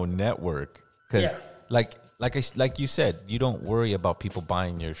your own network. Because like you said, you don't worry about people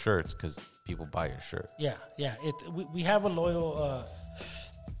buying your shirts because people buy your shirt. Yeah. We have a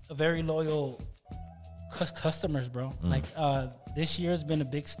very loyal customers, bro. Like this year has been a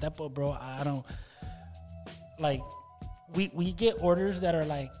big step up, bro. I don't like we get orders that are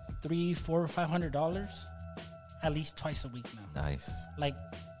like $300, $400, $500 at least twice a week now. Nice. Like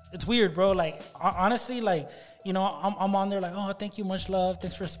it's weird, bro. Like honestly, like, you know, I'm on there like, oh, thank you, much love,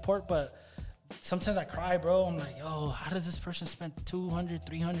 thanks for the support, but sometimes I cry, bro. I'm like, yo, how does this person spend $200,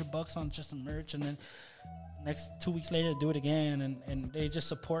 $300 on just a merch, and then next 2 weeks later do it again, and they just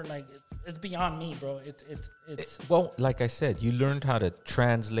support? Like it's beyond me, bro. It's well, like I said, you learned how to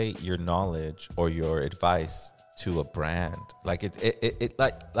translate your knowledge or your advice to a brand. Like it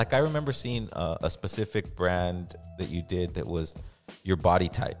like I remember seeing a specific brand that you did that was your body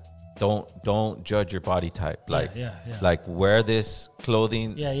type. Don't judge your body type. Like like wear this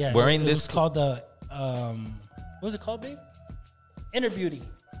clothing. Wearing this. It's called the what was it called, babe? Inner Beauty.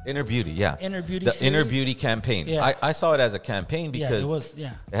 Inner Beauty, yeah. Inner Beauty. The series. Inner Beauty campaign. Yeah. I saw it as a campaign because it was,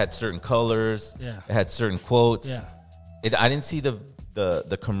 it had certain colors. Yeah. It had certain quotes. Yeah. I didn't see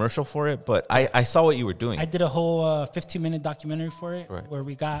the commercial for it, but I saw what you were doing. I did a whole 15-minute documentary for it, where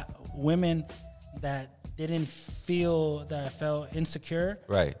we got women that didn't feel that felt insecure,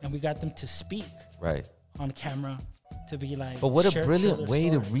 and we got them to speak, on camera, to be like. But what a brilliant way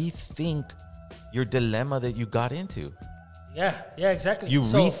to rethink your dilemma that you got into. Yeah, exactly. You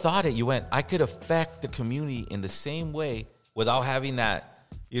rethought it. You went, I could affect the community in the same way without having that,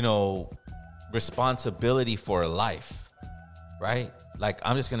 you know, responsibility for a life, right? Like,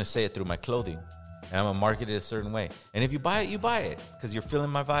 I'm just going to say it through my clothing, and I'm going to market it a certain way. And if you buy it, you buy it because you're feeling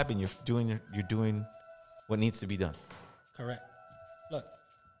my vibe and you're doing what needs to be done. Correct. Look.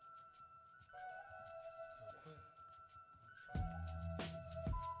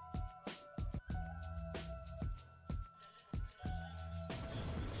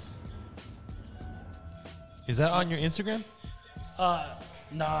 Is that on your Instagram?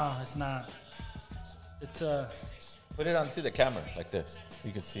 No, it's not. It's But Put it onto the camera like this so you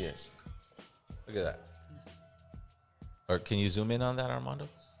can see it. Look at that. Or can you zoom in on that, Armando?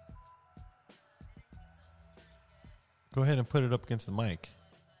 Go ahead and put it up against the mic.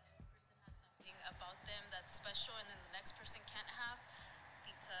 Something about them that's special and then the next person can't have,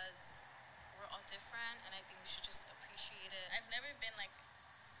 because we're all different, and I think we should just appreciate it. I've never been like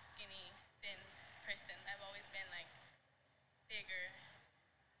skinny, thin person. I've always been like bigger,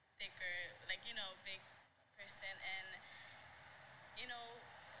 thicker, like, you know, big person. And, you know,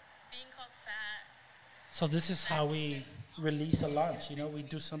 being called fat. So this is how we release a launch. You know, we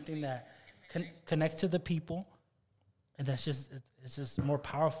do something that connects to the people. And that's just, it's just more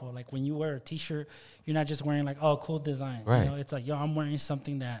powerful. Like when you wear a T-shirt, you're not just wearing like, oh, cool design. Right. You know, it's like, yo, I'm wearing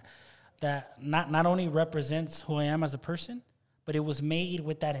something that not only represents who I am as a person, but it was made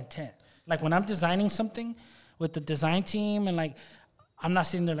with that intent. Like when I'm designing something with the design team, and like, I'm not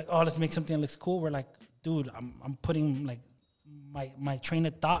sitting there like, oh, let's make something that looks cool. We're like, dude, I'm putting like my train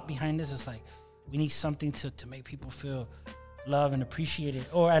of thought behind this. It's like, we need something to make people feel love and appreciated,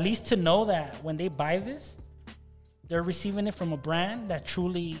 or at least to know that when they buy this, they're receiving it from a brand that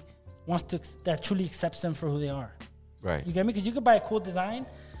truly accepts them for who they are. Right. You get me? Because you could buy a cool design,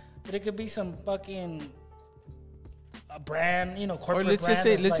 but it could be some fucking a brand, you know, corporate. Or let's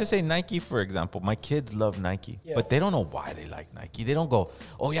brand just say Nike, for example. My kids love Nike, but they don't know why they like Nike. They don't go,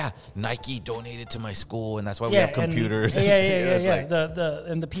 oh yeah, Nike donated to my school, and that's why we have computers. Yeah.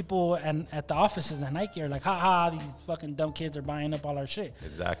 The people and at the offices at Nike are like, ha, these fucking dumb kids are buying up all our shit.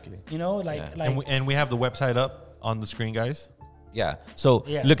 Exactly. You know, like and we have the website up on the screen, guys. Yeah. So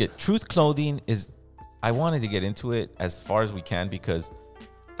look at Truth Clothing is. I wanted to get into it as far as we can because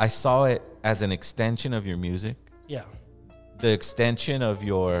I saw it as an extension of your music. Yeah. The extension of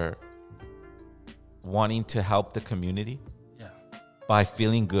your wanting to help the community. Yeah. By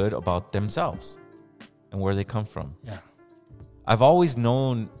feeling good about themselves and where they come from. Yeah. I've always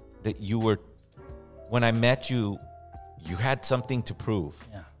known that you were, when I met you, you had something to prove.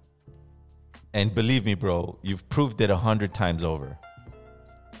 Yeah. And believe me, bro, you've proved it 100 times over.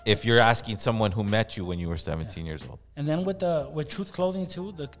 If you're asking someone who met you when you were 17 years old. And then with Truth Clothing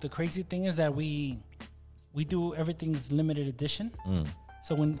too, the crazy thing is that we do everything's limited edition.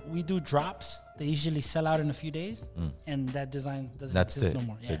 So when we do drops, they usually sell out in a few days, and that design doesn't exist no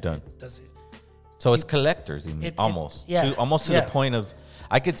more. They're done. Does it? So it's collectors, almost to the point of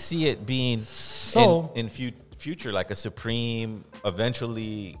I could see it being in future like a Supreme,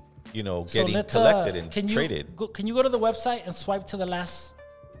 eventually, you know, getting collected and traded. Can you go to the website and swipe to the last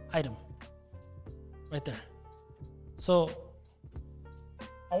item right there? So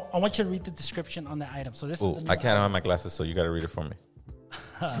I want you to read the description on that item. So this is I can't have my glasses, so you got to read it for me.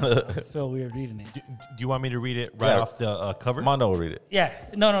 I feel weird reading it. Do you want me to read it off the cover? Mondo will read it. Yeah.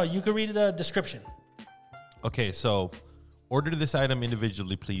 No, you can read the description. Okay, so order this item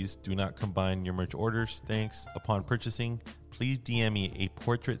individually, please. Do not combine your merch orders. Thanks. Upon purchasing, please DM me a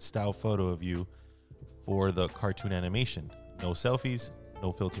portrait-style photo of you for the cartoon animation. No selfies,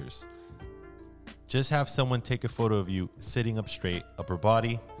 no filters. Just have someone take a photo of you sitting up straight, upper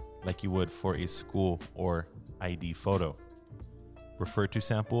body, like you would for a school or ID photo. Refer to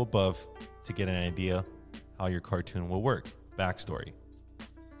sample above to get an idea how your cartoon will work. Backstory.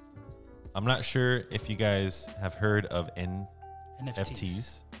 I'm not sure if you guys have heard of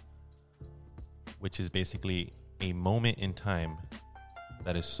NFTs, which is basically a moment in time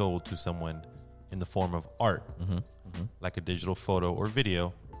that is sold to someone in the form of art, like a digital photo or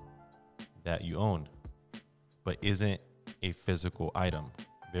video that you own, but isn't a physical item.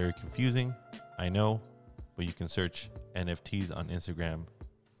 Very confusing, I know, but you can search NFTs on Instagram,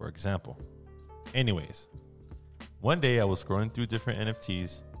 for example. Anyways, one day I was scrolling through different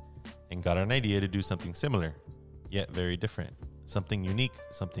NFTs and got an idea to do something similar, yet very different. Something unique,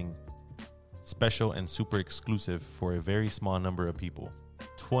 something special and super exclusive for a very small number of people,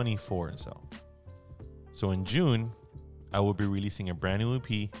 24 and so. So in June, I will be releasing a brand new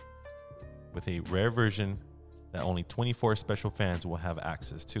EP with a rare version that only 24 special fans will have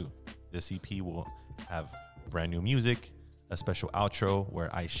access to. This EP will have brand new music, a special outro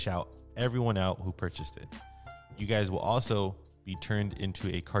where I shout everyone out who purchased it. You guys will also be turned into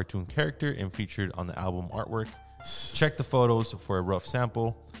a cartoon character and featured on the album artwork. Check the photos for a rough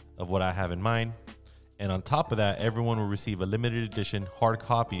sample of what I have in mind. And on top of that, everyone will receive a limited edition hard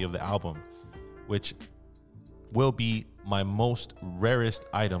copy of the album, which will be my most rarest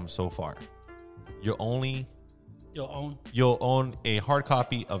item so far. You'll own a hard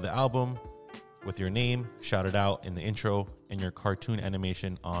copy of the album with your name shouted out in the intro and your cartoon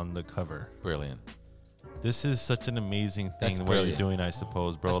animation on the cover. Brilliant. This is such an amazing thing That's what you're brilliant. doing, I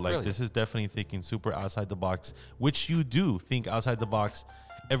suppose, bro. That's Like brilliant. this is definitely thinking super outside the box, which you do think outside the box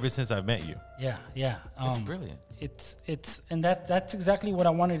ever since I've met you. Yeah. That's brilliant. It's and that's exactly what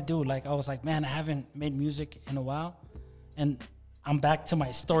I wanted to do. Like I was like, man, I haven't made music in a while, and I'm back to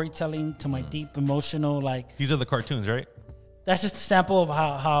my storytelling, to my deep emotional, like These are the cartoons, right? that's just a sample of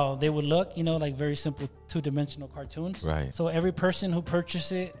how they would look, you know, like very simple 2-dimensional cartoons. Right. So every person who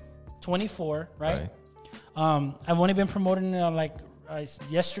purchased it, 24, right? I've only been promoting it on like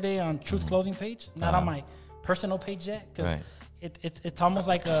yesterday on Truth Clothing page, not on my personal page yet, because it's almost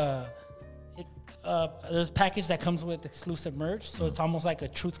like there's a package that comes with exclusive merch, so it's almost like a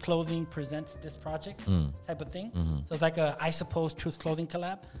Truth Clothing presents this project type of thing. So it's like a I suppose Truth Clothing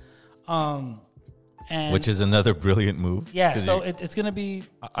collab. And Which is another brilliant move. yeah, so it's gonna be.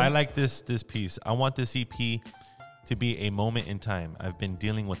 I like this piece. I want this EP to be a moment in time. I've been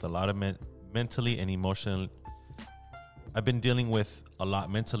dealing with a lot of mentally and emotionally. I've been dealing with a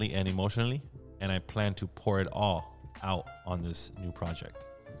lot mentally and emotionally, and I plan to pour it all out on this new project.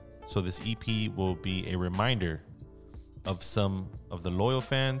 So this EP will be a reminder of some of the loyal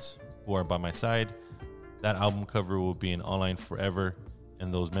fans who are by my side. That album cover will be in online forever,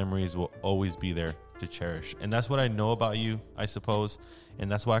 and those memories will always be there to cherish. And that's what I know about you, I suppose,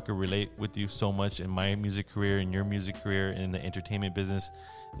 and that's why I could relate with you so much in my music career, in your music career, in the entertainment business,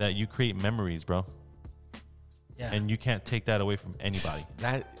 that you create memories, bro. Yeah. And you can't take that away from anybody.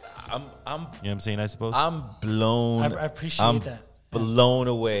 That I'm You know what I'm saying, I suppose? I'm blown. I appreciate I'm that. blown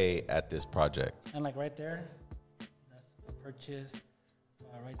away at this project. And like right there, that's a purchase.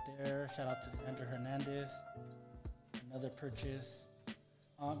 Right there, shout out to Sandra Hernandez. Another purchase.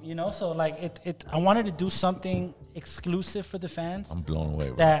 You know, so like I wanted to do something exclusive for the fans. I'm blown away,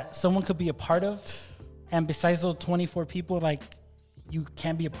 bro. That someone could be a part of. And besides those 24 people, like you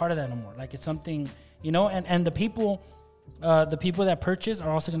can't be a part of that no more. Like it's something, you know, and the people that purchase are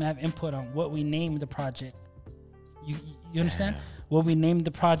also gonna have input on what we name the project. You understand? What we named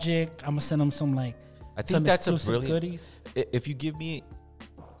the project. I'm gonna send them some like I think some that's a exclusive brilliant. goodies.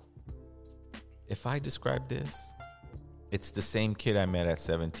 If I describe this, it's the same kid I met at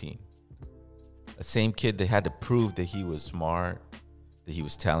 17. The same kid that had to prove that he was smart, that he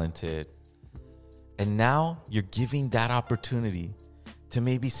was talented. And now you're giving that opportunity to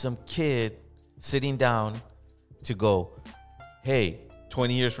maybe some kid sitting down to go, hey,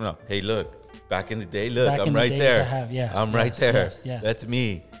 20 years from now, hey, look, back in the day, look, Back in I'm the right days there. I have, yes, I'm right yes, there. yes, yes. That's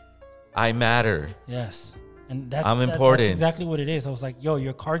me. I matter. Yes. And I'm important. That's exactly what it is. I was like, yo,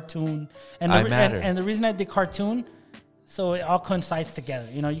 your cartoon. And I matter. And the reason I did cartoon, so it all coincides together.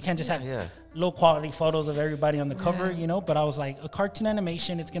 You know, you can't just have low quality photos of everybody on the cover, you know, but I was like, a cartoon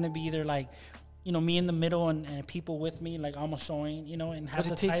animation, it's going to be either like, you know, me in the middle and people with me, like almost showing, you know, and have But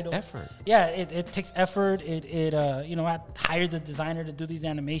the it takes title. effort. Yeah, it takes effort. You know, I hired the designer to do these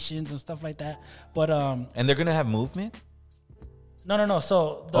animations and stuff like that. But And they're going to have movement? No.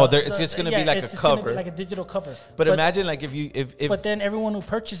 So it's just gonna be like it's a just gonna be cover. like a digital cover. But imagine like if But then everyone who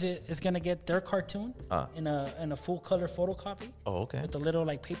purchases it is gonna get their cartoon Ah. in a full color photocopy. Oh, okay. With a little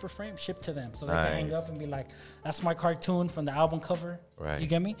like paper frame shipped to them, so they can hang Nice. up and be like, "That's my cartoon from the album cover." Right. You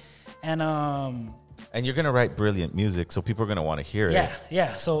get me? And and you're gonna write brilliant music, so people are gonna want to hear it.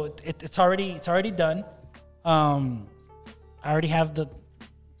 yeah. So it's already done. I already have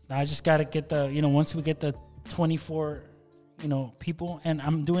I just gotta get once we get the 24. People, and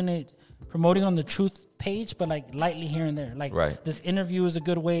I'm doing it, promoting on the Truth page, but like lightly here and there. Like Right. this interview is a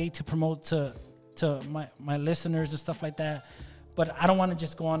good way to promote to my listeners and stuff like that. But I don't want to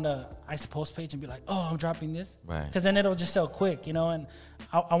just go on the I suppose page and be like, oh, I'm dropping this, Right. Because then it'll just sell quick, And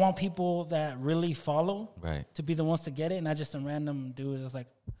I want people that really follow, Right. to be the ones to get it, not just some random dude that's like,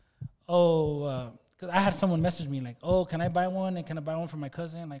 oh, because I had someone message me like, oh, can I buy one? And can I buy one for my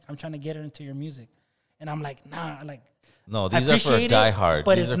cousin? Like, I'm trying to get her into your music, and I'm like, nah, like. No, I these are for appreciate it, diehards.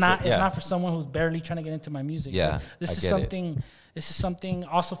 but These it's are not. for- It's yeah. not for someone who's barely trying to get into my music. Yeah, Like, this I is get it. something. This is something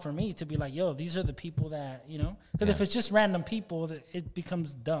also for me to be like, yo, these are the people that Because if it's just random people, it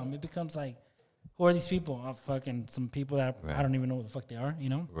becomes dumb. It becomes like, who are these people? Oh, fucking some people that Right. I don't even know who the fuck they are.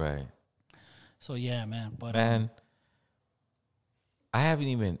 Right. So yeah, man. But Man,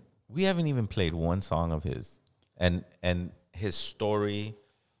 we haven't even played one song of his, and his story,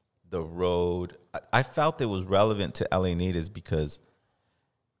 the road. I felt it was relevant to LA Natives because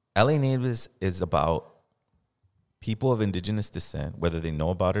LA Natives is about people of indigenous descent, whether they know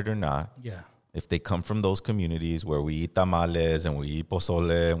about it or not. Yeah. If they come from those communities where we eat tamales and we eat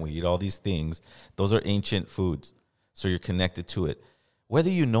pozole and we eat all these things, those are ancient foods. So you're connected to it. Whether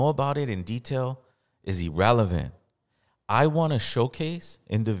you know about it in detail is irrelevant. I want to showcase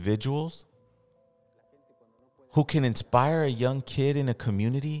individuals who can inspire a young kid in a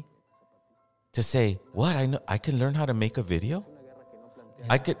community to say, what, I can learn how to make a video?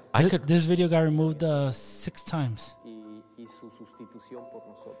 I could. This video got removed 6 times.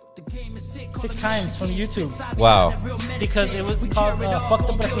 6 times from YouTube. Wow. Because it was called Fuck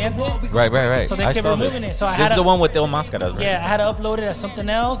the Presidente. Right. So they kept removing it. So I this had is the one with El Máscaras, right? Yeah, I had to upload it as something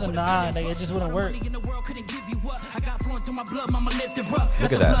else, and it just wouldn't work.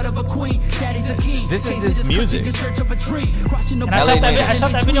 Look at that. This is his music. And I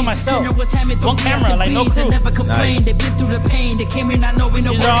shot that video myself. One camera, like no crew. Nice. These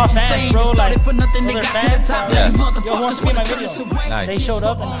are all fans, bro. Like, those are fans. Yeah. Yo, who wants to be in my video? Nice. They showed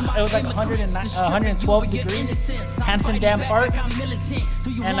up, and it was like 112 degrees. Hanson Dam Park.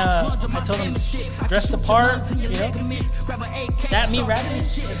 And I told them, dress the part, you know. That me rapping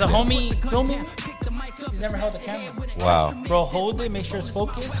is a homie filming. He's never held a camera. Wow. Bro, hold it, make sure it's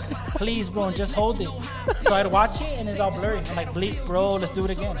focused. Please, bro, and just hold it. So I'd watch it, and it's all blurry. I'm like, bleep, bro, let's do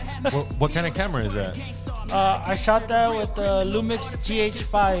it again. What kind of camera is that? I shot that with the Lumix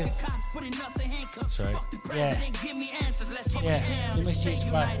GH5. That's right. Yeah, Lumix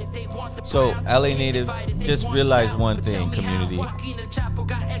GH5. So, LA natives, just realize one thing, community.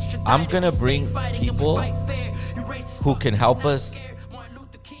 I'm going to bring people who can help us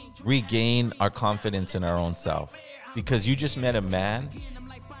regain our confidence in our own self. Because you just met a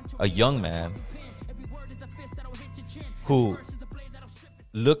young man, who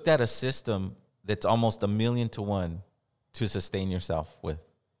looked at a system that's almost 1,000,000 to 1 to sustain yourself with.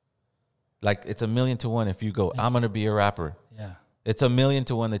 Like, it's 1,000,000 to 1 if you go, I'm going to be a rapper. Yeah. It's 1,000,000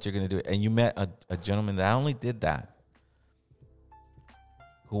 to 1 that you're going to do it. And you met a gentleman that only did that,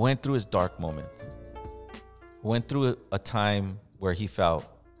 who went through his dark moments, who went through a time where he felt,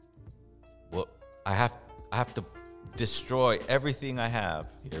 well, I have to destroy everything I have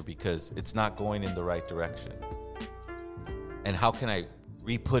here because it's not going in the right direction. And how can I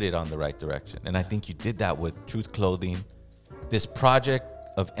re-put it on the right direction? And I think you did that with Truth Clothing. This project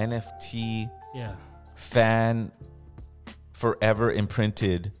of NFT fan forever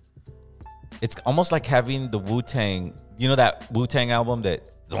imprinted. It's almost like having the Wu-Tang, you know, that Wu-Tang album that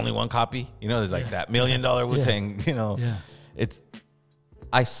there's only one copy? You know, there's like that $1 million Wu-Tang, you know. Yeah.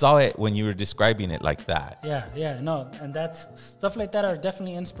 I saw it when you were describing it like that. Yeah, no, and that's stuff like that are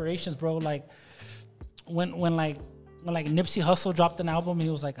definitely inspirations, bro. Like when Nipsey Hussle dropped an album, he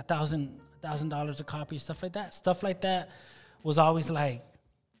was like $1,000 a copy, stuff like that. Stuff like that was always like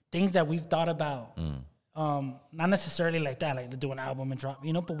things that we've thought about. Not necessarily like that, like to do an album and drop,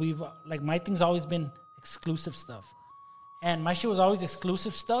 you know, but we've like my thing's always been exclusive stuff. And my shit was always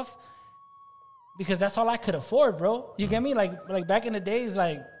exclusive stuff because that's all I could afford, bro. You get me? Like back in the days,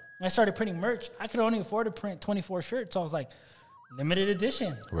 like when I started printing merch, I could only afford to print 24 shirts. So I was like, limited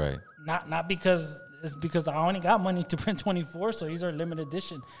edition. Right. Not because it's because I only got money to print 24, so these are limited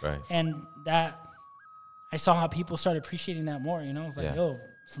edition. Right. And that I saw how people started appreciating that more, you know? It's like, yo,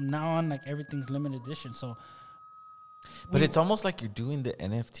 from now on, like everything's limited edition. So but it's almost like you're doing the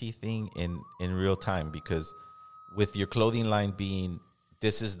NFT thing in real time, because with your clothing line being,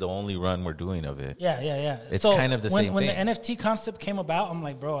 this is the only run we're doing of it. Yeah. It's so kind of the same thing. When the NFT concept came about, I'm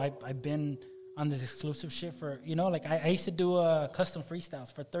like, bro, I've been on this exclusive shit for, you know, like I used to do custom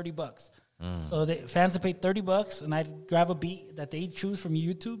freestyles for $30. So the fans would pay $30, and I'd grab a beat that they choose from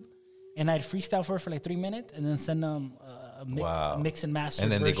YouTube, and I'd freestyle for like 3 minutes, and then send them a mix and master.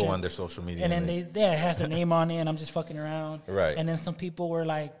 And then version. they go on their social media. And then it has a name on it, and I'm just fucking around. Right. And then some people were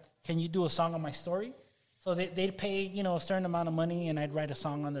like, can you do a song on my story? So they'd pay, you know, a certain amount of money, and I'd write a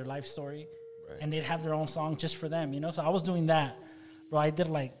song on their life story. Right. And they'd have their own song just for them, you know? So I was doing that. Bro, I did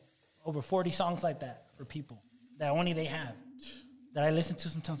like over 40 songs like that for people that only they have. That I listen to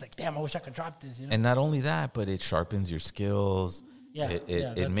sometimes, like, damn, I wish I could drop this, you know? And not only that, but it sharpens your skills. Yeah,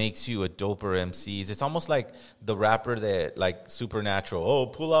 it makes you a doper MCs. It's almost like the rapper that, like, Supernatural. Oh,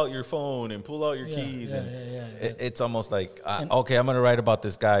 pull out your phone and pull out your keys. It's almost like, okay, I'm going to write about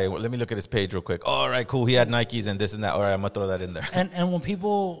this guy. Let me look at his page real quick. All right, cool. He had Nikes and this and that. All right, I'm going to throw that in there. And when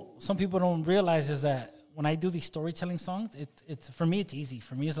some people don't realize is that when I do these storytelling songs, it's for me, it's easy.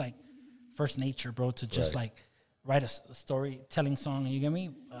 For me, it's like first nature, bro, to just like write a storytelling song. You get me?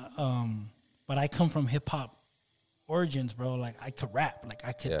 But I come from hip hop origins, bro. Like I could rap. Like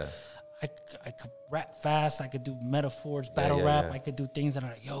I could rap fast. I could do metaphors, battle rap. I could do things that are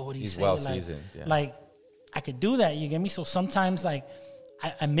like, yo, what do you say? He's well seasoned. Like I could do that. You get me? So sometimes like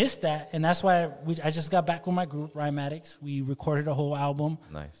I miss that, and that's why I just got back with my group Rhymatics. We recorded a whole album.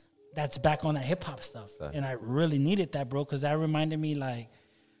 Nice. That's back on that hip hop stuff, and I really needed that, bro, because that reminded me like,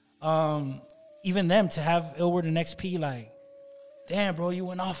 even them to have Illward and XP, like damn, bro, you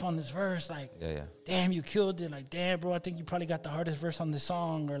went off on this verse. Like, Yeah. damn, you killed it. Like, damn, bro, I think you probably got the hardest verse on this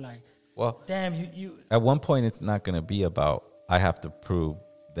song. Or like, Well, damn, you. at one point, it's not going to be about, I have to prove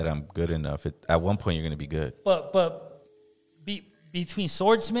that I'm good enough. At one point, you're going to be good. But between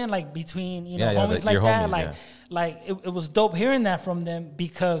swordsmen, like between Yeah, homies like your that, homies, like it was dope hearing that from them,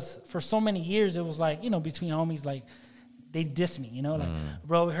 because for so many years it was like, between homies, like they diss me, like,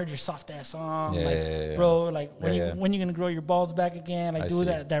 bro, we heard your soft ass song, bro, like when you gonna grow your balls back again, like do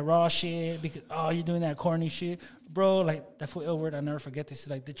that raw shit, because you're doing that corny shit, bro, like that fool ill word, I'll never forget this. Is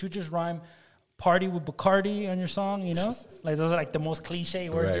like, did you just rhyme party with Bacardi on your song? Like those are like the most cliche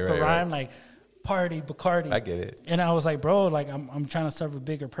words you could rhyme, like party Bacardi. I get it. And I was like, bro, like I'm trying to serve a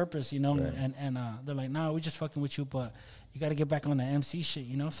bigger purpose, and they're like, nah, we just fucking with you, but you got to get back on the MC shit,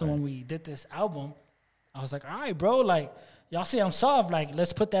 So when we did this album, I was like, all right, bro, like y'all say I'm soft, like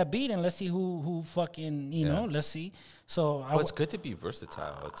let's put that beat and let's see who fucking let's see. So it's good to be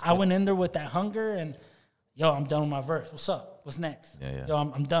versatile. I went in there with that hunger, and I'm done with my verse. What's up? What's next? Yo,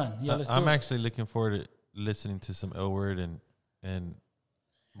 I'm done. Yo, let's do I'm it. actually looking forward to listening to some L Word and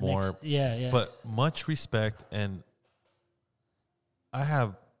more. Yeah. But much respect, and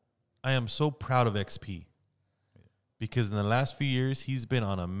I am so proud of XP, because in the last few years he's been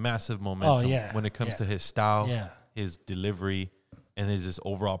on a massive momentum when it comes to his style, his delivery, and his just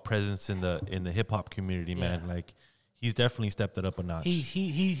overall presence in the hip hop community, man. Like he's definitely stepped it up a notch.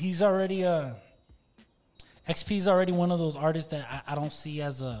 He's already XP's already one of those artists that I don't see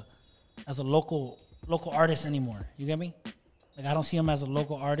as a local artist anymore. You get me? Like I don't see him as a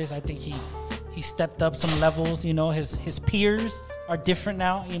local artist. I think he stepped up some levels. His peers are different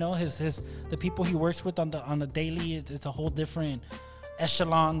now. The people he works with on the daily, it's a whole different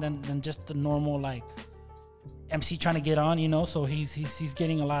echelon than just the normal like MC trying to get on. So he's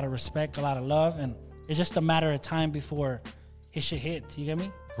getting a lot of respect, a lot of love, and it's just a matter of time before his shit hits. You get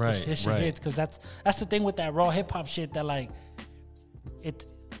me? Right. His shit hits, because that's the thing with that raw hip hop shit, that like it.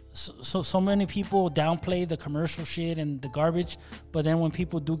 So many people downplay the commercial shit and the garbage, but then when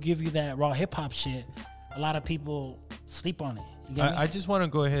people do give you that raw hip hop shit, a lot of people sleep on it. You get me? I just want to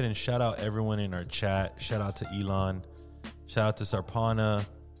go ahead and shout out everyone in our chat. Shout out to Elon. Shout out to Sarpana,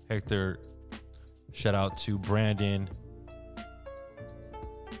 Hector. Shout out to Brandon,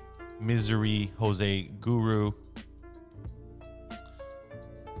 Misery, Jose, Guru.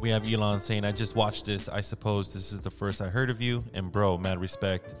 We have Elon saying, I just watched this. I suppose this is the first I heard of you. And bro, mad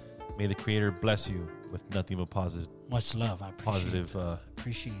respect. May the creator bless you with nothing but positive. Much love. I appreciate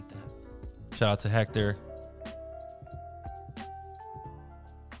appreciate that. Shout out to Hector.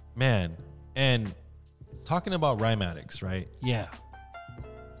 Man, and talking about rhyme addicts, right? Yeah.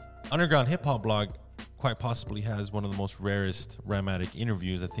 Underground Hip Hop Blog quite possibly has one of the most rarest rhyme addict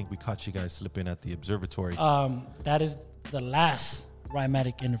interviews. I think we caught you guys slipping at the observatory. That is the last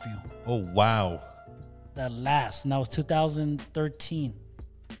Rhymatic interview. Oh, wow. The last. And that was 2013.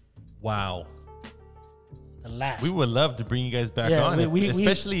 Wow. The last. We would love to bring you guys back on,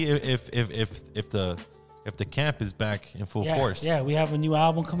 especially if the camp is back in full force. Yeah, we have a new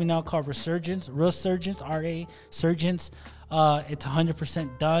album coming out called Resurgence, RA Surgence. It's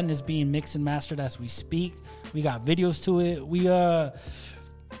 100% done. It's being mixed and mastered as we speak. We got videos to it. We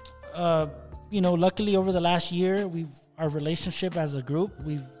luckily over the last year, our relationship as a group,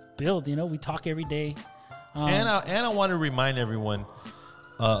 we've built, we talk every day. And I want to remind everyone,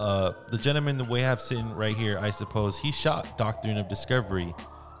 the gentleman that we have sitting right here, I suppose, he shot Doctrine of Discovery,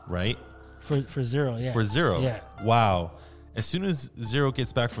 right? For Zero, yeah. For Zero. Yeah. Wow. As soon as Zero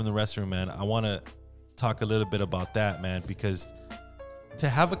gets back from the restroom, man, I want to talk a little bit about that, man, because to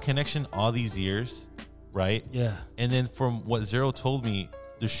have a connection all these years, right? Yeah. And then from what Zero told me,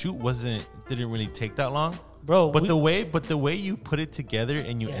 the shoot didn't really take that long. Bro, but the way you put it together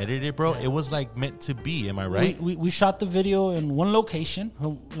and you edited it, bro, it was like meant to be. Am I right? We shot the video in one location,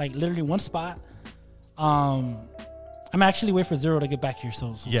 like literally one spot. I'm actually waiting for Zero to get back here,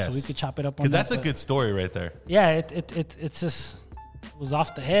 so we could chop it up on that. That's a good story right there. Yeah, it's just it was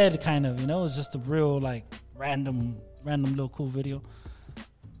off the head, kind of. It was just a real like random little cool video.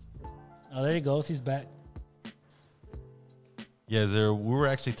 Oh, there he goes. He's back. Yeah, Zero, we were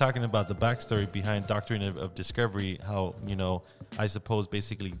actually talking about the backstory behind Doctrine of Discovery, how, I suppose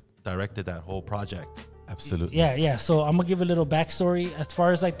basically directed that whole project. Absolutely. Yeah. So I'm going to give a little backstory. As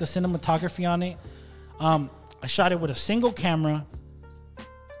far as like the cinematography on it, I shot it with a single camera.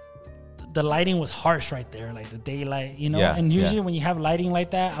 The lighting was harsh right there, like the daylight, and usually when you have lighting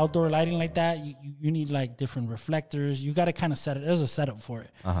like that, outdoor lighting like that, you need like different reflectors. You got to kind of set it. There's a setup for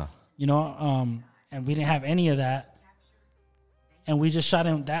it, and we didn't have any of that. And we just shot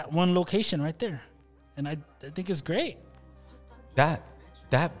in that one location right there. And I think it's great. That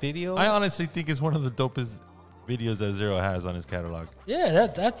video. I honestly think it's one of the dopest videos that Zero has on his catalog. Yeah,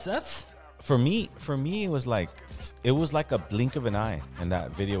 that's for me, it was like a blink of an eye, and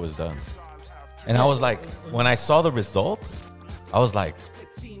that video was done. And I was like, when I saw the results, I was like,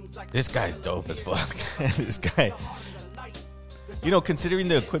 this guy's dope as fuck. This guy, you know, considering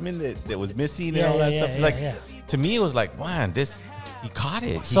the equipment that was missing and all that stuff, to me, it was like, man, he caught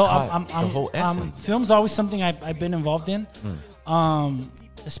it. He caught the whole essence. Film's always something I've been involved in.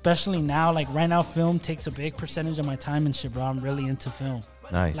 Especially now, like right now, film takes a big percentage of my time and shit, bro. I'm really into film.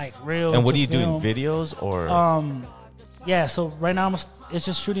 Nice. Like real. And what are you film. doing? Videos or? Yeah. So right now, it's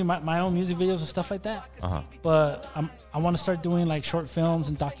just shooting my own music videos and stuff like that. But I want to start doing like short films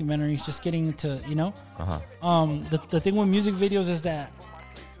and documentaries, just getting into, you know. The thing with music videos is that,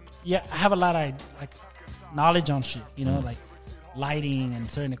 I have a lot of like knowledge on shit, you know, like lighting and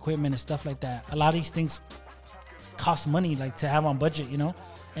certain equipment and stuff like that. A lot of these things cost money, like to have on budget, you know,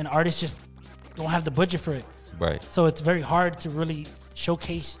 and artists just don't have the budget for it. Right. So it's very hard to really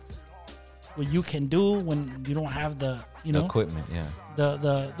showcase what you can do when you don't have the, you know, equipment. Yeah.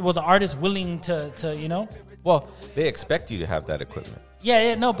 The artist willing to you know. Well, they expect you to have that equipment.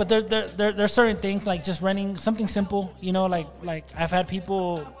 Yeah, no, but there's certain things like just renting something simple, you know, like I've had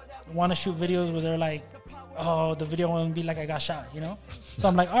people want to shoot videos where they're like, oh, the video won't be like I got shot, you know. So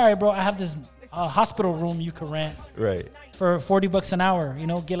I'm like, all right, bro, I have this hospital room you could rent for $40 an hour, you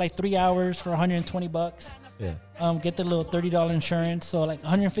know, get like 3 hours for $120. Yeah. Get the little $30 insurance, so like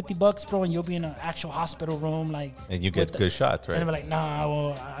 $150, bro, and you'll be in an actual hospital room, like. And you get good shots, right? And they're like, nah,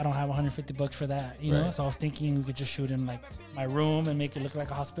 well, I don't have $150 for that, you know. So I was thinking we could just shoot in like my room and make it look like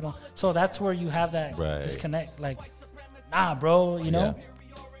a hospital. So that's where you have that disconnect, like, nah, bro, you know.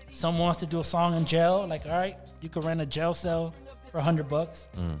 Someone wants to do a song in jail, like, all right, you could rent a jail cell for $100.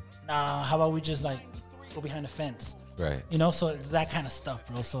 Nah, how about we just like go behind the fence, right? You know, so that kind of stuff,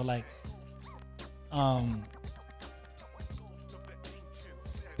 bro. So like,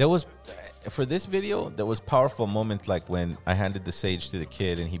 there was for this video, there was powerful moments like when I handed the sage to the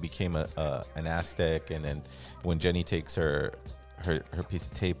kid and he became an Aztec, and then when Jenny takes her piece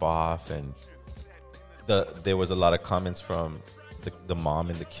of tape off, and there was a lot of comments from the mom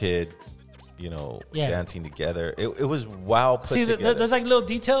and the kid, you know, dancing together. It was put together. There's like little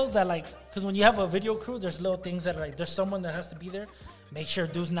details that like, because when you have a video crew, there's little things that like, there's someone that has to be there. Make sure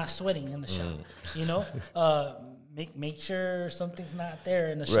dude's not sweating in the shot, you know. Make sure something's not there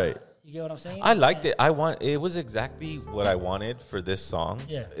in the shot. Right. You get what I'm saying? I liked it. It was exactly what I wanted for this song.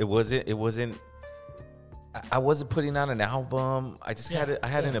 Yeah. It wasn't. I wasn't putting out an album. I just had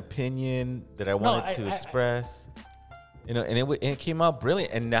an opinion that I wanted to express. You know, and it came out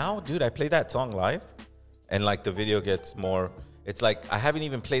brilliant. And now, dude, I play that song live, and like the video gets more. It's like I haven't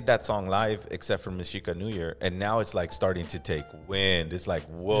even played that song live except for Mexica New Year, and now it's like starting to take wind. It's like,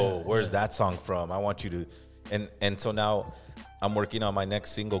 whoa, where's that song from? I want you to, and so now I'm working on my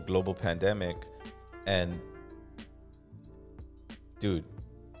next single, Global Pandemic, and dude,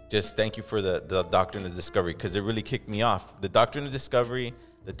 just thank you for the Doctrine of Discovery, because it really kicked me off. The Doctrine of Discovery,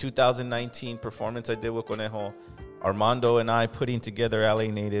 the 2019 performance I did with Conejo, Armando and I putting together LA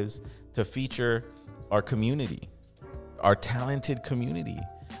natives to feature our community, our talented community.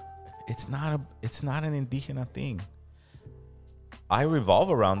 It's not an indigena thing. I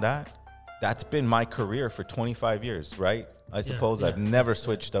revolve around that. That's been my career for 25 years, right? I suppose I've never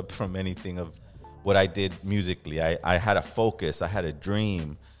switched up from anything of what I did musically. I had a focus. I had a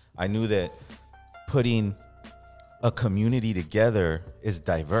dream. I knew that putting a community together is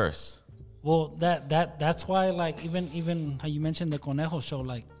diverse. Well, that's why, like, even how you mentioned the Conejo show,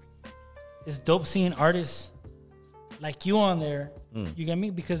 like, it's dope seeing artists like you on there. You get me?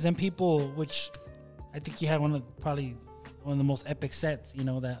 Because then people, which I think you had probably one of the most epic sets, you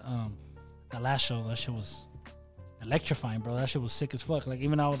know, that last show. That shit was electrifying, bro. That shit was sick as fuck. Like,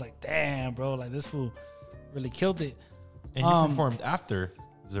 even I was like, damn, bro, like, this fool really killed it. And you performed after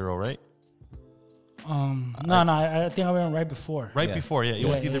Zero, right? I think I went right before. Before, yeah. You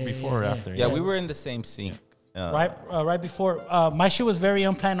went either before or after. Yeah, we were in the same scene. Right before. My shit was very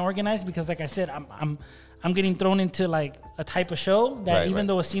unplanned, organized, because, like I said, I'm getting thrown into like a type of show that even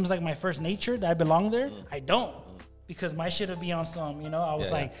though it seems like my first nature that I belong there, I don't, because my shit would be on some, you know. I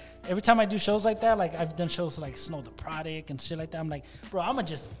was like, every time I do shows like that, like I've done shows like Snow the Product and shit like that, I'm like, bro, I'm gonna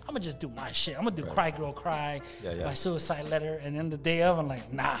just do my shit. I'm gonna do Cry Girl Cry, my Suicide Letter, and then the day of, I'm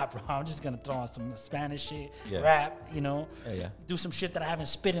like, nah, bro, I'm just gonna throw on some Spanish shit, rap, you know, do some shit that I haven't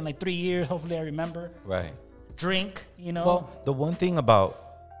spit in like 3 years. Hopefully I remember. Right. Drink, you know. Well, the one thing about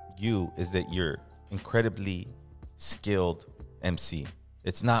you is that you're incredibly skilled MC.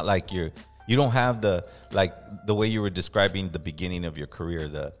 It's not like you You don't have the way you were describing the beginning of your career,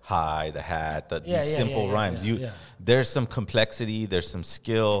 the high, the hat, these simple rhymes. There's some complexity, there's some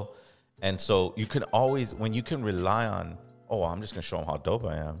skill. And so you can always, when you can rely on, oh, I'm just going to show them how dope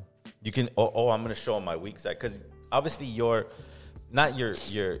I am. You can, I'm going to show them my weak side. Because obviously you're not your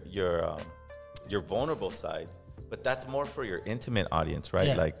vulnerable side, but that's more for your intimate audience, right?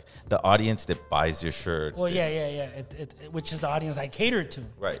 Yeah. Like the audience that buys your shirts. Well, which is the audience I cater to.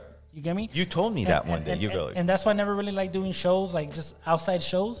 Right. You get me? You told me that one day. And that's why I never really like doing shows, like just outside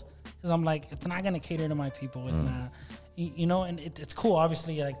shows. Because I'm like, it's not going to cater to my people. It's not, you know, and it's cool.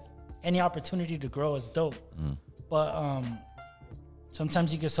 Obviously, like any opportunity to grow is dope. But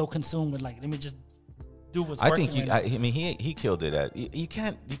sometimes you get so consumed with like, let me just do what's working. I think he killed it you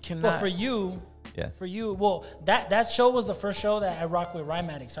cannot. But for you, well, that show was the first show that I rocked with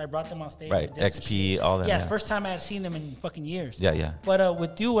Rhymatic. So I brought them on stage. Right, XP, all that. Yeah, first time I had seen them in fucking years. Yeah. But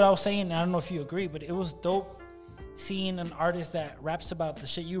with you, what I was saying, I don't know if you agree, but it was dope seeing an artist that raps about the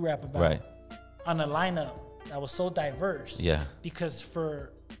shit you rap about on a lineup that was so diverse. Yeah. Because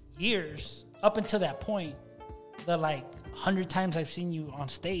for years, up until that point, the like 100 times I've seen you on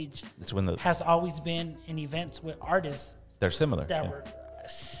stage has always been in events with artists they're similar that were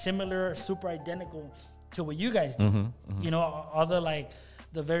similar, super identical to what you guys do. You know, all the like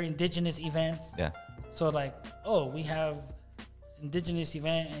the very indigenous events. Yeah. So like, oh, we have indigenous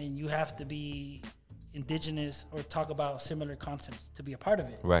event and you have to be indigenous or talk about similar concepts to be a part of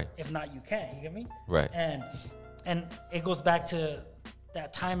it. Right. If not, you can't. You get me? Right. And it goes back to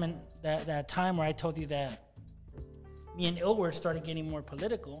that time and that time where I told you that me and Illward started getting more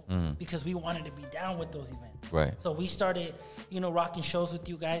political because we wanted to be down with those events. Right. So we started, you know, rocking shows with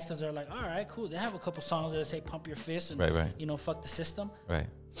you guys because they're like, all right, cool. They have a couple songs that say pump your fist and, you know, fuck the system. Right.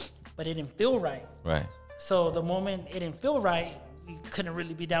 But it didn't feel right. Right. So the moment it didn't feel right, we couldn't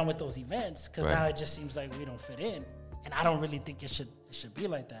really be down with those events because now it just seems like we don't fit in. And I don't really think it should be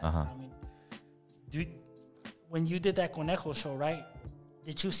like that. I mean, dude, when you did that Conejo show, right?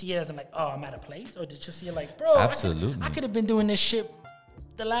 Did you see it as like, oh, I'm at a place? Or did you see it like, bro, absolutely, I could have been doing this shit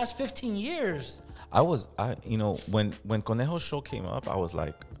the last 15 years. You know, when Conejo's show came up, I was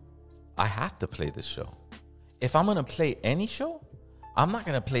like, I have to play this show. If I'm going to play any show, I'm not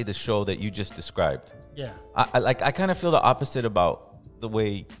going to play the show that you just described. Yeah. I kind of feel the opposite about the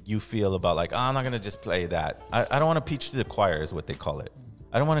way you feel about like, oh, I'm not going to just play that. I don't want to preach to the choir is what they call it.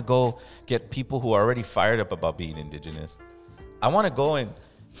 I don't want to go get people who are already fired up about being indigenous. I want to go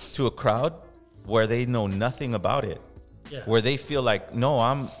into a crowd where they know nothing about it, where they feel like, no,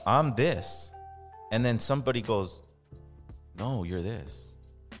 I'm this. And then somebody goes, no, you're this.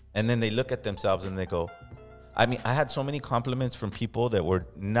 And then they look at themselves and they go, I mean, I had so many compliments from people that were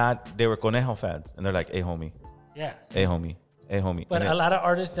they were Conejo fans. And they're like, hey, homie. Yeah. Hey, homie. Hey, homie. But a lot of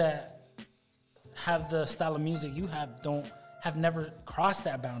artists that have the style of music you have never crossed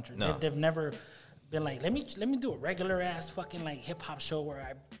that boundary. No. They've never been like, let me do a regular ass fucking like hip hop show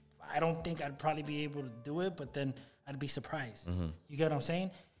where I don't think I'd probably be able to do it, but then I'd be surprised. You get what I'm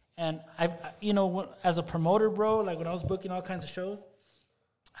saying? And I you know, as a promoter, bro, like when I was booking all kinds of shows,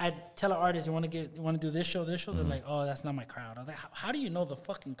 I'd tell an artist, you want to do this show? They're like, oh, that's not my crowd. I was like, how do you know the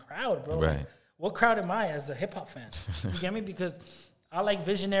fucking crowd, bro? Right. Like, what crowd am I as a hip hop fan? You get me? Because I like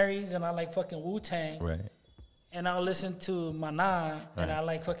Visionaries and I like fucking Wu-Tang. Right. And I'll listen to Maná, and I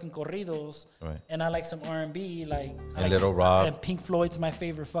like fucking corridos, and I like some R&B, and Little Rob. And Pink Floyd's my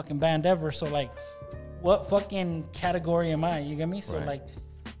favorite fucking band ever. So like, what fucking category am I? You get me? So like,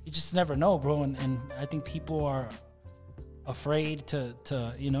 you just never know, bro. And I think people are afraid to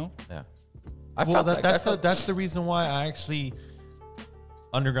you know. Yeah. That's the reason why I actually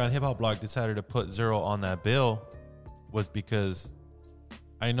Underground Hip Hop Blog decided to put Zero on that bill, was because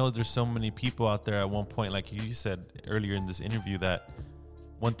I know there's so many people out there at one point, like you said earlier in this interview, that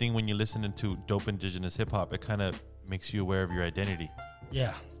one thing when you listen to dope indigenous hip hop, it kind of makes you aware of your identity.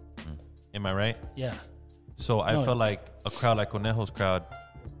 Yeah. Am I right? Yeah. So I felt like a crowd like Conejo's crowd,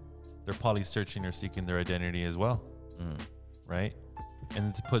 they're probably searching or seeking their identity as well. Right?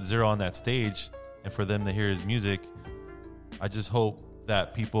 And to put Zero on that stage and for them to hear his music, I just hope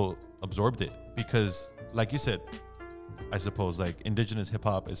that people absorbed it. Because like you said, I suppose like indigenous hip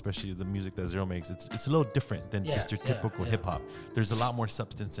hop, especially the music that Zero makes, it's a little different than just your typical hip hop. There's a lot more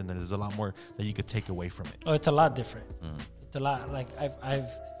substance in there. There's a lot more that you could take away from it. Oh, it's a lot different. It's a lot. Like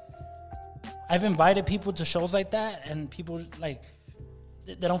I've invited people to shows like that, and people like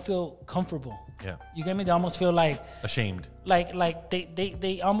they don't feel comfortable. Yeah, you get me? They almost feel like ashamed. Like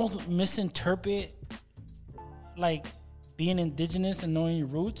they almost misinterpret like being indigenous and knowing your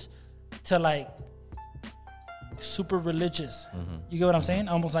roots to like super religious. You get what I'm saying?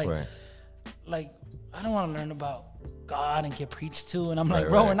 Almost like like, I don't want to learn about God and get preached to. And I'm like, Right,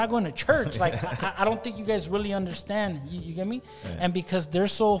 bro, right. we're not going to church. Like, I don't think you guys really understand. You get me? Yeah. And because they're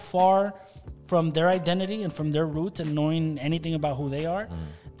so far from their identity and from their roots and knowing anything about who they are,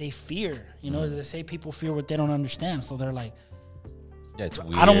 they fear. You know, they say people fear what they don't understand. So they're like, Yeah, it's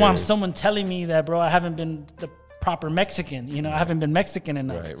weird. I don't want someone telling me that, bro, I haven't been the proper Mexican. You know, I haven't been Mexican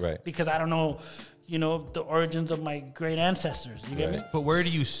enough. Right. Because I don't know, you know, the origins of my great ancestors. You get me? But where do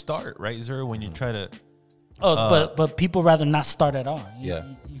you start, right, Zero, when you try to... But people rather not start at all. You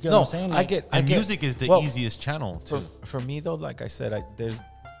get what I'm saying? Like, And music is the easiest channel, too. For me, though, like I said,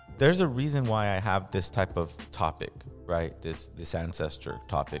 there's a reason why I have this type of topic, right? This ancestor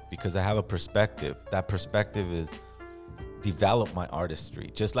topic, because I have a perspective. That perspective is develop my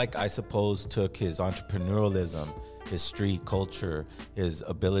artistry. Just like I suppose took his entrepreneurialism, his street culture, his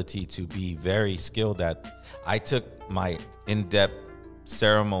ability to be very skilled at. I took my in-depth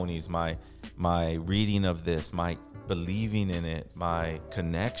ceremonies, my reading of this, my believing in it, my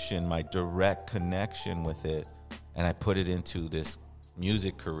connection, my direct connection with it, and I put it into this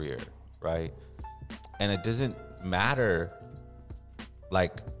music career, right? And it doesn't matter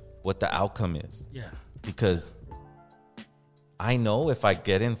like what the outcome is. Yeah. Because I know if I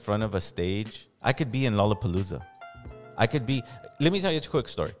get in front of a stage, I could be in Lollapalooza. Let me tell you a quick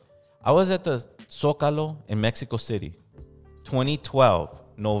story. I was at the Zócalo in Mexico City, 2012,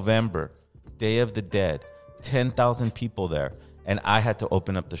 November, Day of the Dead, 10,000 people there, and I had to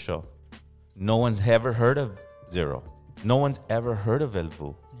open up the show. No one's ever heard of Zero. No one's ever heard of El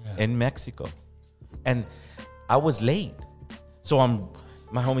Vu in Mexico. And I was late. So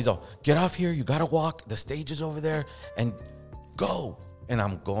my homies all, get off here, you gotta walk, the stage is over there, and go. And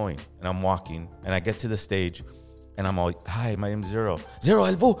I'm going, and I'm walking, and I get to the stage, and I'm all, hi, my name's Zero. Zero,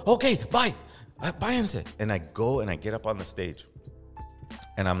 El Vu, okay, bye. Váyanse. And I go, and I get up on the stage,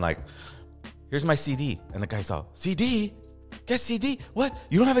 and I'm like, here's my CD. And the guy's all, CD? Get CD? What?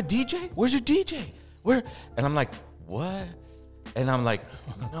 You don't have a DJ? Where's your DJ? Where? And I'm like, what? And I'm like,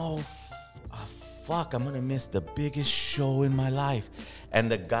 no, fuck, I'm gonna miss the biggest show in my life.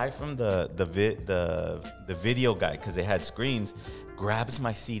 And the guy from the video guy, because they had screens, grabs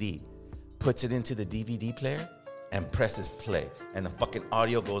my CD, puts it into the DVD player, and presses play. And the fucking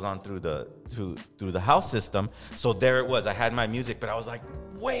audio goes on through the house system. So there it was. I had my music, but I was like,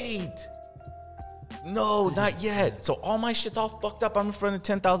 wait. No, not yet. So all my shit's all fucked up. I'm in front of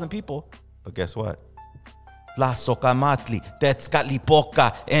 10,000 people. But guess what? Tlazocamatli,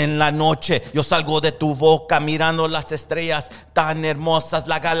 Tetzcatlipoca, en la noche yo salgo de tu boca mirando las estrellas tan hermosas,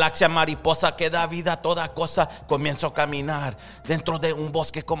 la galaxia mariposa que da vida a toda cosa. Comienzo a caminar dentro de un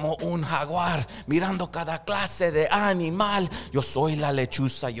bosque como un jaguar, mirando cada clase de animal. Yo soy la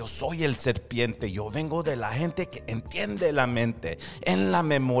lechuza, yo soy el serpiente, yo vengo de la gente que entiende la mente. En la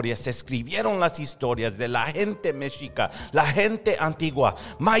memoria se escribieron las historias de la gente mexica, la gente antigua.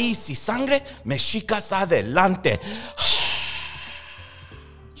 Maíz y sangre, mexicas adelante. I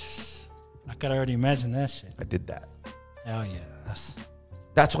could already imagine that shit. I did that. Hell yeah.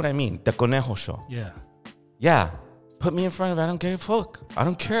 That's what I mean. The Conejo Show. Yeah. Yeah. Put me in front of it. I don't give a fuck. I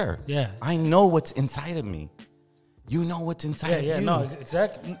don't care. Yeah. I know what's inside of me. You know what's inside of you. Yeah, no,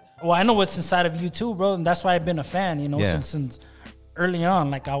 exactly. Well, I know what's inside of you too, bro. And that's why I've been a fan, you know, since early on.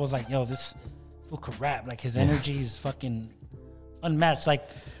 Like, I was like, yo, this fool could rap. Like, his energy is fucking unmatched. Like,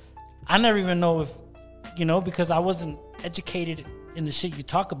 I never even know if, you know, because I wasn't educated in the shit you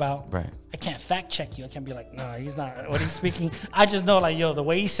talk about. Right. I can't fact check you. I can't be like, no, he's not what he's speaking. I just know, like, yo, the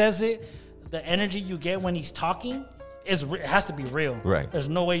way he says it, the energy you get when he's talking, it has to be real. Right. There's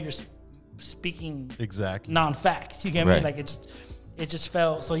no way you're speaking exactly non-facts. You get Right. me? Like, it just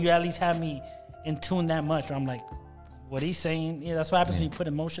felt, so you at least have me in tune that much where I'm like, what he's saying, yeah, that's what happens when you put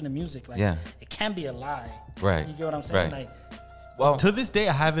emotion in music. Like, it can be a lie. Right. You get what I'm saying? Right. Like, well, to this day,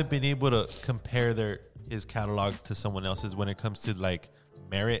 I haven't been able to compare his catalog to someone else's when it comes to like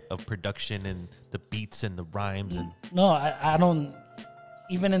merit of production and the beats and the rhymes. And no, I don't.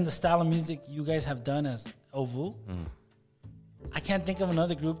 Even in the style of music you guys have done as El Vu, I can't think of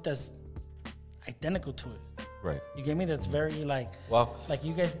another group that's identical to it. Right. You get me? That's very like, well, like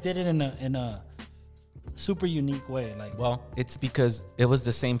you guys did it in a super unique way. Like, well, it's because it was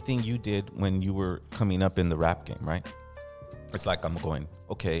the same thing you did when you were coming up in the rap game, right? It's like, I'm going,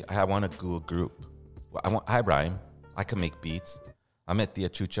 okay, I want to do a group. I rhyme. I can make beats. I'm at the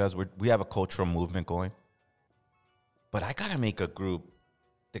Achuchas. We have a cultural movement going. But I got to make a group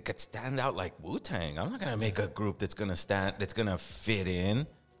that could stand out like Wu-Tang. I'm not going to make a group that's going to fit in.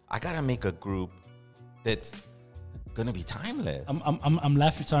 I got to make a group that's going to be timeless. I'm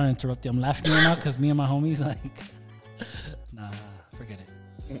laughing. Sorry to interrupt you. I'm laughing right now because me and my homies, like, nah, forget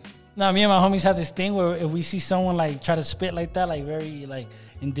it. No, me and my homies have this thing where if we see someone like try to spit like that, like very like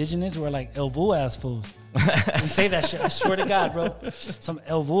indigenous, we're like El Vu ass fools. We say that shit. I swear to God, bro. Some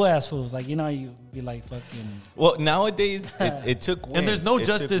El Vu ass fools. Like, you know, you be like fucking. Well, nowadays it took win. And there's no It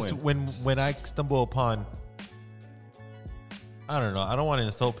justice took win. when I stumble upon, I don't know, I don't want to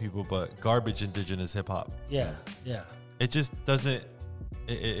insult people, but garbage indigenous hip hop. Yeah, yeah. It just doesn't.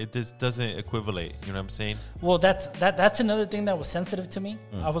 It just doesn't equivalate. You know what I'm saying? Well, that's another thing that was sensitive to me.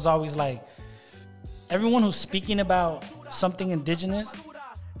 I was always like, everyone who's speaking about something indigenous,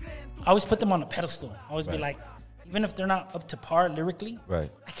 I always put them on a pedestal. I always be like, even if they're not up to par lyrically,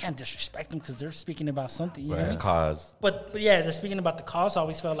 right? I can't disrespect them because they're speaking about something. You know Right. what I mean? Cause. But yeah, they're speaking about the cause. I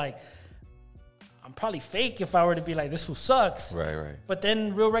always felt like I'm probably fake if I were to be like, this fool sucks. Right, right. But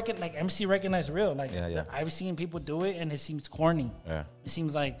then like MC recognize real. Like, Yeah. I've seen people do it and it seems corny. Yeah. It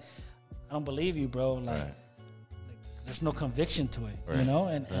seems like, I don't believe you, bro. Like there's no conviction to it, you Right. know?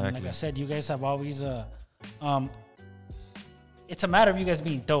 And like Exactly. I said, you guys have always, it's a matter of you guys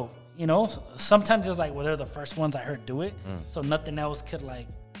being dope, you know? Sometimes it's like, well, they're the first ones I heard do it, so nothing else could like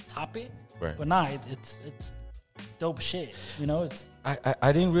top it. Right. But nah, it's dope shit, you know? It's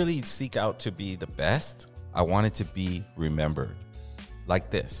I didn't really seek out to be the best. I wanted to be remembered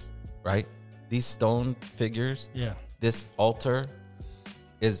like this, right? These stone figures, Yeah. this altar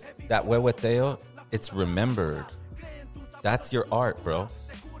is that huehueteo. It's remembered. That's your art, bro.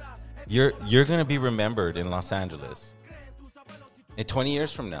 You're gonna be remembered in Los Angeles in 20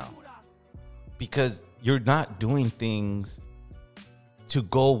 years from now because you're not doing things to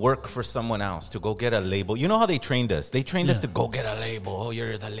go work for someone else, to go get a label. You know how they trained us? They trained us to go get a label. Oh,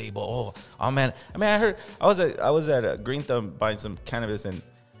 you're the label. Oh man. I mean, I was at Green Thumb buying some cannabis, and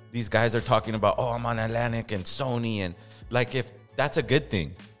these guys are talking about, oh, I'm on Atlantic and Sony, and like if that's a good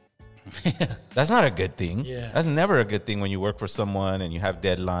thing. That's not a good thing. Yeah. That's never a good thing when you work for someone and you have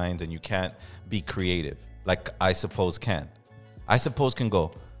deadlines and you can't be creative. Like I suppose can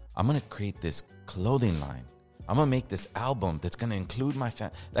go, I'm gonna create this clothing line. I'm gonna make this album that's gonna include my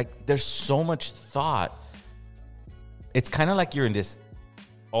family. Like there's so much thought. It's kind of like you're in this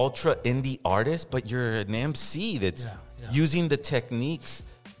ultra indie artist, but you're an MC that's using the techniques.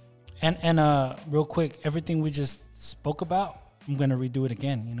 And real quick, everything we just spoke about, I'm gonna redo it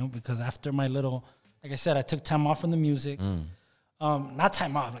again, you know, because after my little, like I said, I took time off from the music. Not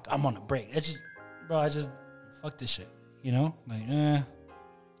time off, like I'm on a break. I just fuck this shit, you know, like I'm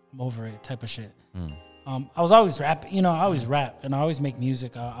over it type of shit. I was always rapping, you know, I always rap and I always make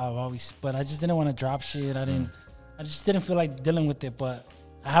music. But I just didn't want to drop shit. I just didn't feel like dealing with it. But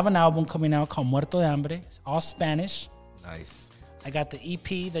I have an album coming out called Muerto de Hambre. It's all Spanish. Nice. I got the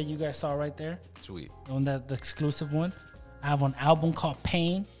EP that you guys saw right there. Sweet. The exclusive one. I have an album called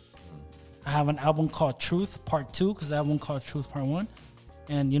Pain. I have an album called Truth Part 2 because I have one called Truth Part 1.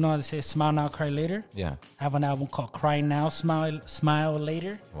 And you know how they say smile now, cry later? Yeah. I have an album called Cry Now, Smile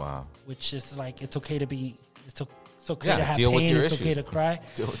Later. Wow. Which is like, it's okay to have deal pain, with your it's issues. okay to cry.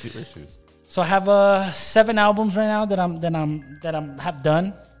 Deal with your issues. So I have 7 albums right now that I'm have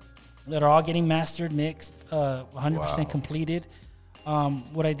done, that are all getting mastered, mixed, 100% completed.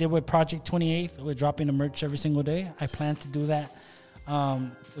 What I did with Project 28, we're dropping the merch every single day. I plan to do that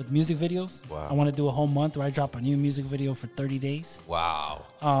with music videos. Wow. I want to do a whole month where I drop a new music video for 30 days. Wow.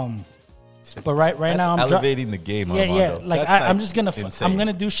 But right That's now I'm elevating the game. Yeah, Armando. Like That's I'm just gonna insane. I'm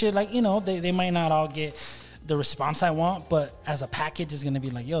gonna do shit like, you know, they might not all get the response I want, but as a package, it's gonna be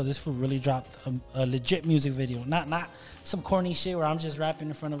like, yo, this fool really dropped a legit music video, not some corny shit where I'm just rapping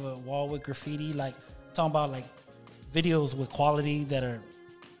in front of a wall with graffiti. Like talking about like videos with quality that are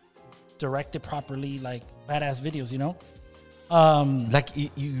directed properly, like badass videos, you know. Like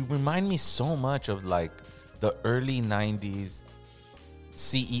you remind me so much of like the early 90s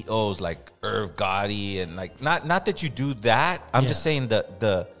CEOs like Irv Gotti and like not that you do that. I'm just saying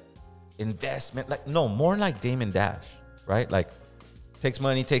the investment, like no, more like Damon Dash, right? Like takes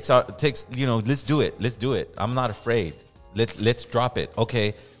money, takes you know, let's do it. I'm not afraid. Let's drop it.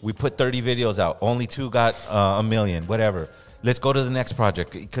 Okay, we put 30 videos out. Only 2 got 1 million, whatever. Let's go to the next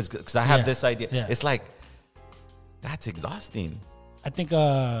project because I have this idea. Yeah. It's like that's exhausting. I think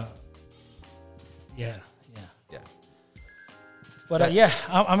yeah. But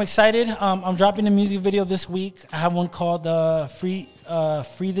I'm excited. I'm dropping a music video this week. I have one called "Free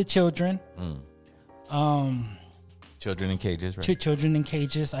the Children." Children in cages, right? Children in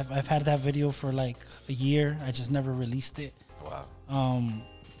cages. I've had that video for like a year. I just never released it. Wow.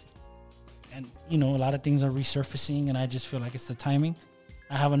 And you know, a lot of things are resurfacing, and I just feel like it's the timing.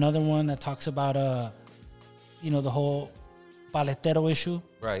 I have another one that talks about you know, the whole paletero issue.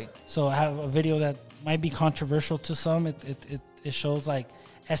 Right. So I have a video that might be controversial to some. It shows like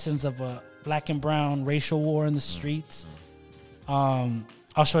essence of a black and brown racial war in the streets.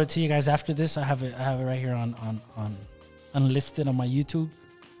 I'll show it to you guys after this. I have it right here on unlisted on my YouTube.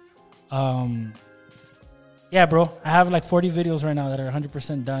 Yeah, bro. I have like 40 videos right now that are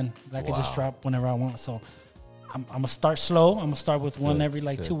 100% done that I can just drop whenever I want. So I'm gonna start slow. I'm gonna start with one every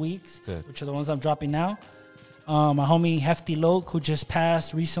 2 weeks, which are the ones I'm dropping now. My homie Hefty Loke, who just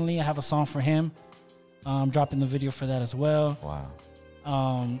passed recently, I have a song for him. I'm dropping the video for that as well. Wow.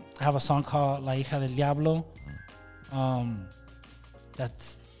 I have a song called La Hija del Diablo. That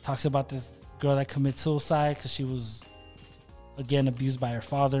talks about this girl that commits suicide because she was, again, abused by her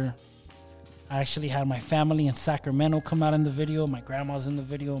father. I actually had my family in Sacramento come out in the video. My grandma's in the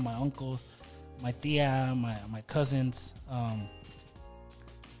video, my uncles, my tia, my cousins. I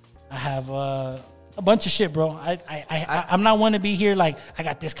have a bunch of shit, bro. I'm not one to be here like I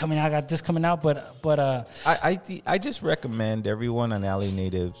got this coming out, but I just recommend everyone on LA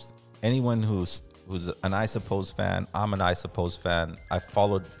Natives, anyone who's an I Suppose fan. I'm an I Suppose fan. I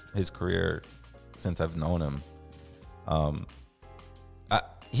followed his career since I've known him.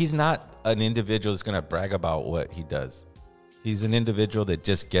 He's not an individual that's going to brag about what he does. He's an individual that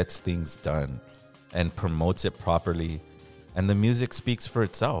just gets things done and promotes it properly. And the music speaks for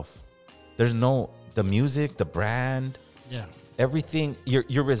itself. The music, the brand, everything.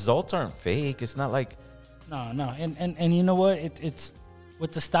 Your results aren't fake. It's not like... No. And you know what? It's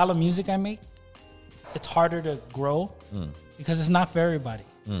with the style of music I make, it's harder to grow because it's not for everybody.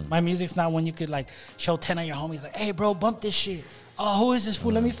 My music's not one you could like show 10 of your homies like, hey, bro, bump this shit. Oh, who is this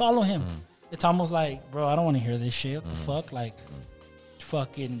fool? Let me follow him. It's almost like, bro, I don't want to hear this shit. What the fuck? Like,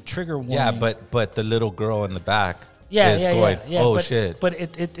 fucking trigger warning. Yeah, but the little girl in the back is going, oh, shit. But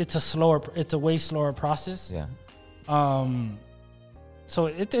it's a way slower process. Yeah. So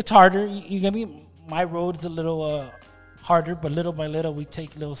it's harder. You get me? My road's a little harder, but little by little, we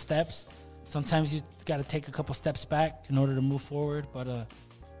take little steps. Sometimes you got to take a couple steps back in order to move forward, but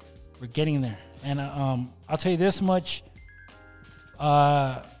we're getting there. And I'll tell you this much.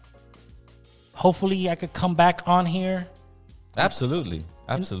 Hopefully I could come back on here. Absolutely.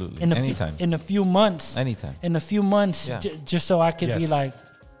 Anytime. In a few months. Anytime. In a few months, just so I could be like,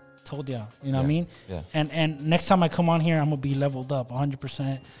 told y'all. You know what I mean? Yeah. And next time I come on here, I'm gonna be leveled up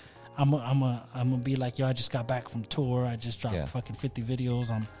 100%. I'm gonna be like, yo, I just got back from tour. I just dropped fucking 50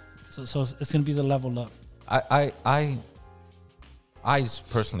 videos. So it's gonna be the level up. I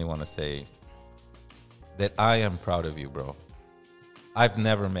personally want to say that I am proud of you, bro. I've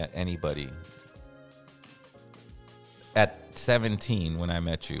never met anybody at 17 when I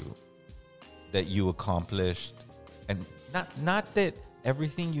met you that you accomplished, and not that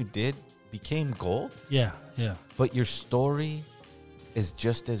everything you did became gold. Yeah. But your story is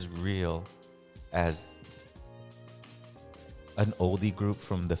just as real as an oldie group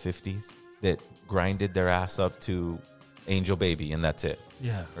from the 50s that grinded their ass up to Angel Baby and that's it.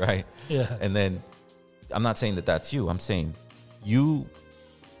 Yeah. Right? Yeah. And then I'm not saying that that's you. I'm saying you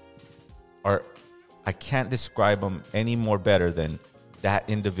are, I can't describe them any more better than that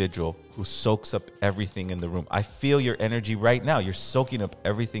individual who soaks up everything in the room. I feel your energy right now. You're soaking up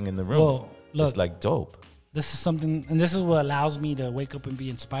everything in the room. Well, look, it's like dope. This is something, and this is what allows me to wake up and be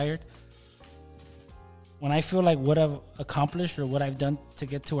inspired. When I feel like what I've accomplished or what I've done to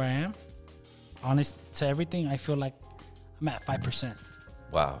get to where I am, honest to everything, I feel like I'm at 5%.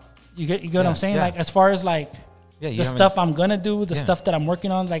 Wow. You get what I'm saying? Like, as far as like the stuff I'm gonna do, the stuff that I'm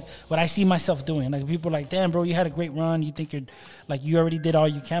working on, like what I see myself doing. Like people are like, damn, bro, you had a great run. You think you're like, you already did all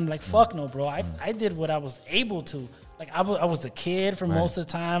you can. I'm like, fuck no, bro. I did what I was able to. Like I was a kid for most of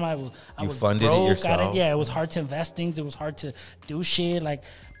the time. I was funded broke. it yourself. It was hard to invest things. It was hard to do shit. Like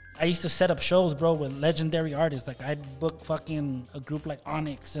I used to set up shows, bro, with legendary artists. Like I'd book fucking a group like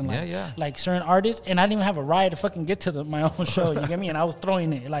Onyx and like certain artists, and I didn't even have a ride to fucking get to my own show. You get me? And I was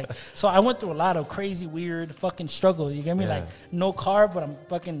throwing it. Like so, I went through a lot of crazy, weird fucking struggle. You get me? Like no car, but I'm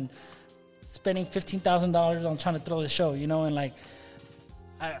fucking spending $15,000 on trying to throw the show. You know, and like.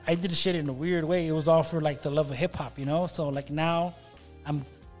 I did the shit in a weird way. It was all for like the love of hip hop, you know. So like now,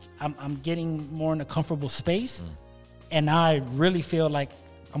 I'm getting more in a comfortable space, and now I really feel like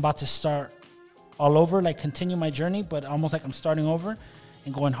I'm about to start all over, like continue my journey, but almost like I'm starting over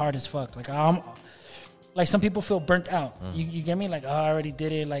and going hard as fuck. Like like some people feel burnt out. You get me? Like I already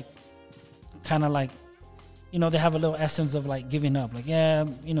did it. Like kind of like, you know, they have a little essence of like giving up. Like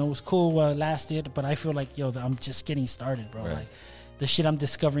you know, it was cool while it lasted, but I feel like I'm just getting started, bro. Right. Like. The shit I'm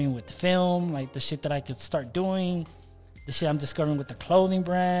discovering with film, like the shit that I could start doing, the shit I'm discovering with the clothing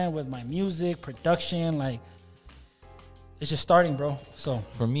brand, with my music, production, like it's just starting, bro. So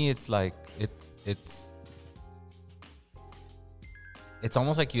for me, it's like it's it's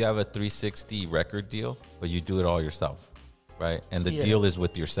almost like you have a 360 record deal, but you do it all yourself, right? And the deal is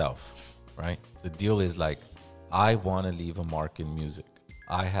with yourself, right? The deal is like, I want to leave a mark in music.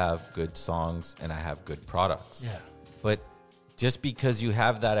 I have good songs and I have good products. Yeah. But just because you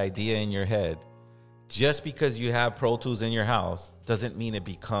have that idea in your head, just because you have Pro Tools in your house, doesn't mean it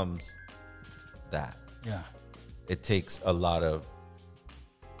becomes that. Yeah. It takes a lot of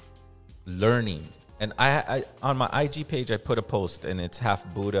learning. And I on my IG page, I put a post, and it's half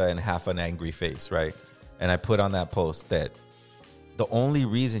Buddha and half an angry face, right? And I put on that post that the only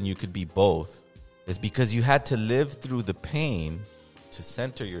reason you could be both is because you had to live through the pain to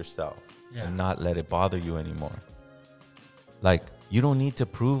center yourself and not let it bother you anymore. Like, you don't need to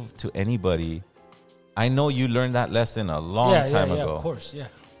prove to anybody. I know you learned that lesson a long time ago. Of course, yeah.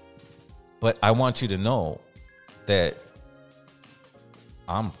 But I want you to know that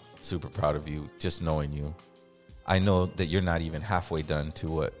I'm super proud of you, just knowing you. I know that you're not even halfway done to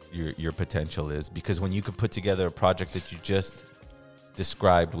what your potential is, because when you could put together a project that you just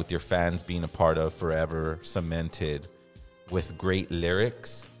described with your fans being a part of forever, cemented, with great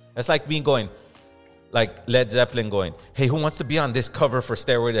lyrics, that's like me going, like Led Zeppelin going, hey, who wants to be on this cover for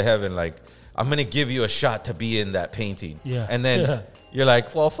Stairway to Heaven? Like, I'm going to give you a shot to be in that painting. Yeah. And then you're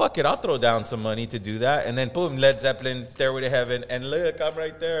like, well, fuck it, I'll throw down some money to do that. And then boom, Led Zeppelin, Stairway to Heaven, and look, I'm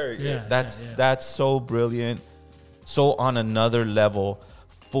right there. That's so brilliant. So on another level,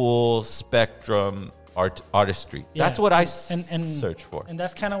 full spectrum artistry. Yeah. That's what I and search for. And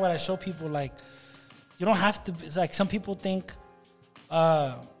that's kind of what I show people. Like, you don't have to, it's like some people think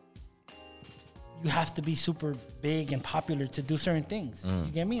you have to be super big and popular to do certain things.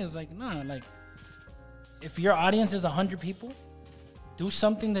 You get me? It's like, nah, like, if your audience is 100 people, do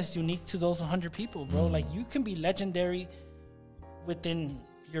something that's unique to those 100 people, bro. Like, you can be legendary within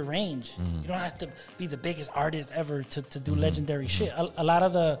your range. You don't have to be the biggest artist ever to do legendary shit. A lot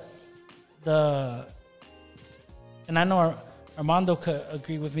of the and I know Armando could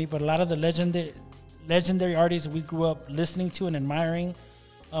agree with me, but a lot of the legendary artists we grew up listening to and admiring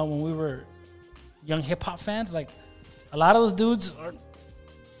when we were young hip hop fans, like, a lot of those dudes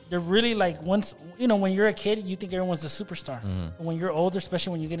they're really like, once, you know, when you're a kid, you think everyone's a superstar. But when you're older,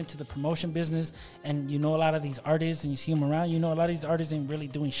 especially when you get into the promotion business and you know a lot of these artists and you see them around, you know a lot of these artists ain't really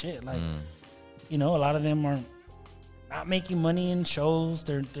doing shit. Like, you know, a lot of them are not making money in shows.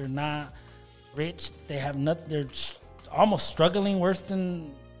 They're not rich. They have nothing. They're almost struggling worse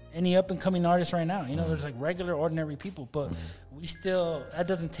than any up and coming artist right now. You know, there's like regular, ordinary people, but we still, that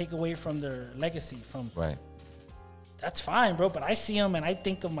doesn't take away from their legacy. That's fine, bro. But I see them and I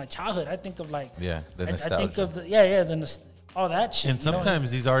think of my childhood. I think of like, the nostalgia. I think of all that shit. And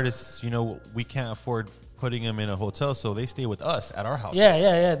sometimes these artists, you know, we can't afford putting them in a hotel, so they stay with us at our houses.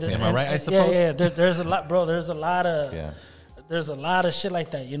 Yeah. Am I right? I suppose. Yeah. There's a lot, bro. There's a lot of shit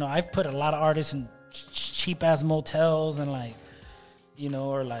like that. You know, I've put a lot of artists in cheap ass motels and like, you know,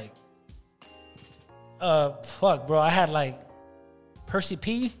 or like, fuck, bro. I had like Percy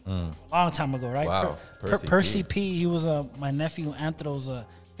P a long time ago, right? Wow, Percy P. He was my nephew Anthro's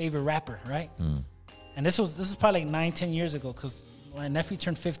favorite rapper, right? And this is probably like 9-10 years ago, because my nephew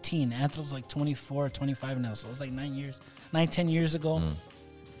turned 15. Anthro's like 24, 25 now, so it was like 9-10 years ago.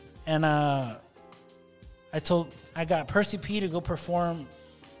 And I got Percy P to go perform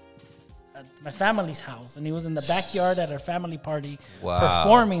at my family's house, and he was in the backyard at our family party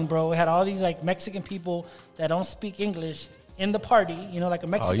performing, bro. We had all these like Mexican people that don't speak English in the party, you know, like a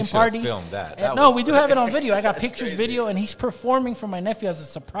Mexican party. Filmed that. No, we do have it on video. I got pictures, video, and he's performing for my nephew as a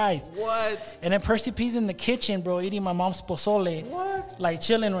surprise. What? And then Percy P's in the kitchen, bro, eating my mom's pozole. What? Like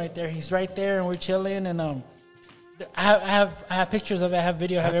chilling right there. He's right there, and we're chilling. And I have pictures of it. I have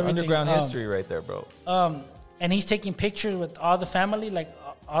video. I have That's everything. underground history right there, bro. And he's taking pictures with all the family, like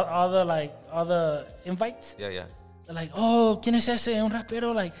all the invites. Yeah. They're like, oh, ¿quién es ese? Un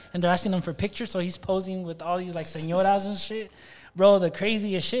rapero? Like, and they're asking him for pictures, so he's posing with all these like señoras and shit. Bro, the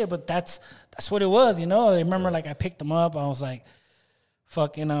craziest shit, but that's what it was, you know? I remember like I picked him up, I was like,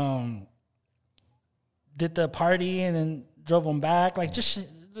 fucking did the party and then drove him back. Like, just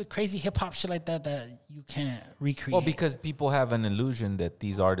shit, the crazy hip hop shit like that you can't recreate. Well, because people have an illusion that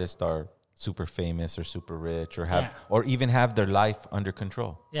these artists are super famous or super rich or have or even have their life under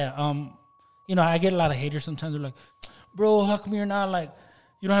control. Yeah, you know, I get a lot of haters sometimes. They're like, bro, how come you're not like,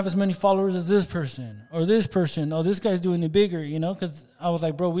 you don't have as many followers as this person or this person? Oh, this guy's doing it bigger, you know? Because I was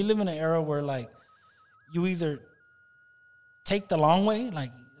like, bro, we live in an era where like you either take the long way,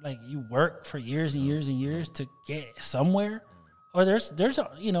 like you work for years and years and years to get somewhere, or there's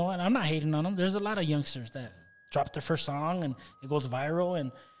you know, and I'm not hating on them. There's a lot of youngsters that drop their first song and it goes viral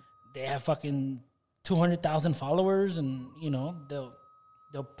and they have fucking 200,000 followers, and you know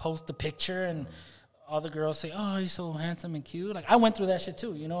they'll post the picture and all the girls say, "Oh, he's so handsome and cute." Like I went through that shit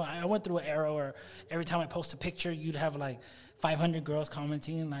too. You know, I went through an era where every time I post a picture, you'd have like 500 girls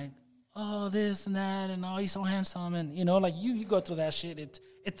commenting like, "Oh, this and that," and "Oh, he's so handsome," and you know, like you go through that shit.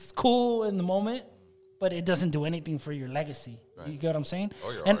 It's cool in the moment, but it doesn't do anything for your legacy. Right. You get what I'm saying?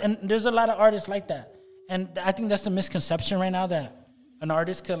 And there's a lot of artists like that, and I think that's the misconception right now that an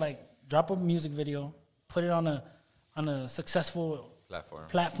artist could like drop a music video, put it on a successful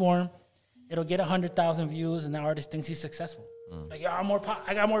platform. It'll get 100,000 views, and the artist thinks he's successful. Like, yeah,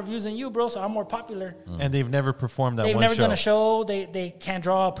 I got more views than you, bro, so I'm more popular. And they've never performed that. They've one never show. done a show. They can't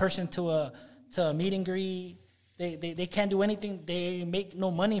draw a person to a meet and greet. They can't do anything. They make no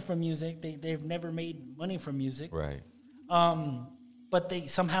money from music. They've never made money from music. Right. But they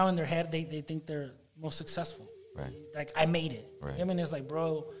somehow in their head they think they're most successful. Right. Like I made it. Right. I mean, it's like,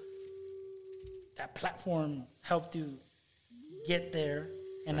 bro, that platform helped you get there.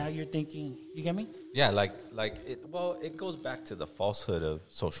 And now you're thinking, you get me? Yeah, like it. Well, it goes back to the falsehood of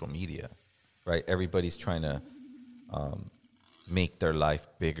social media, right? Everybody's trying to make their life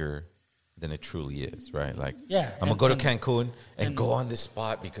bigger than it truly is, right? Like, yeah, I'm gonna go to Cancun and go on this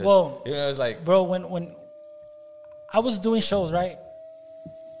spot because you know, it's like, bro, when I was doing shows, right?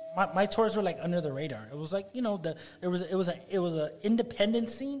 My tours were like under the radar. It was like, you know, it was a independent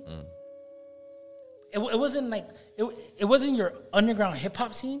scene. It wasn't like it wasn't your underground hip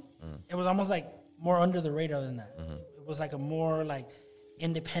hop scene. It was almost like more under the radar than that. It was like a more like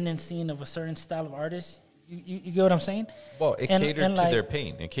independent scene of a certain style of artist. You get what I'm saying? Well, it catered to their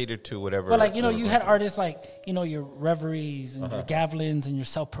pain. It catered to whatever. But like, you know, you had artists like, you know, your Reveries and your Gavlins and your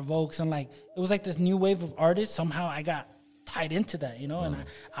Self Provokes, and like it was like this new wave of artists. Somehow I got tied into that, you know, and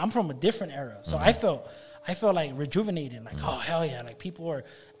I'm from a different era, so I felt like rejuvenated. Like, oh hell yeah! Like people were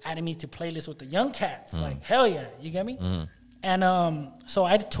adding me to playlists with the young cats. Like hell yeah, you get me? And so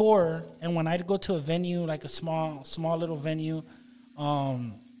I'd tour, and when I'd go to a venue, like a small little venue,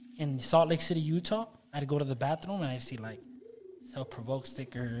 in Salt Lake City, Utah, I'd go to the bathroom and I'd see like Self-Provoked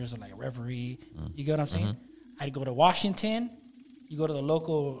stickers or like Reverie. You get what I'm saying? I'd go to Washington. You go to the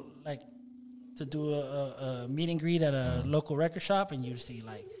local, like, to do a meet and greet at a local record shop, and you'd see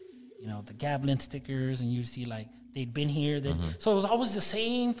like, you know, the Gavlin stickers, and you'd see like they'd been here. So it was always the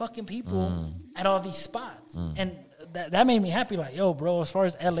same fucking people at all these spots. And that made me happy. Like, yo, bro, as far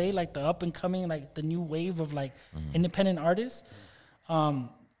as LA, like the up and coming, like the new wave of like independent artists,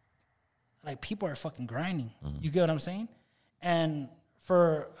 like people are fucking grinding. You get what I'm saying? And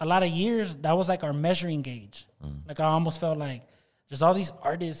for a lot of years, that was like our measuring gauge. Like I almost felt like there's all these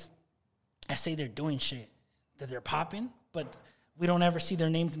artists that say they're doing shit, that they're popping, but we don't ever see their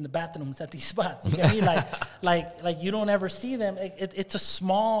names in the bathrooms at these spots. You get me? Like you don't ever see them. It's a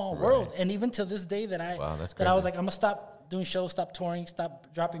small world. And even to this day that I was like, I'm gonna stop doing shows, stop touring,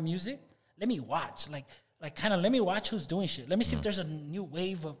 stop dropping music. Let me watch. Like kind of let me watch who's doing shit. Let me see if there's a new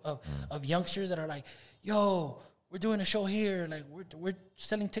wave of youngsters that are like, yo, we're doing a show here. Like we're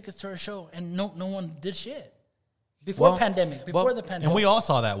selling tickets to our show, and no one did shit before the pandemic. And we all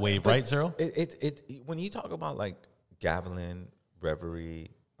saw that wave, right, Cyril? It when you talk about like Gavlin, Reverie,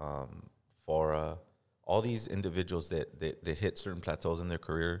 Fora, all these individuals that hit certain plateaus in their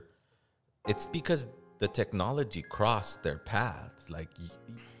career, it's because the technology crossed their paths. Like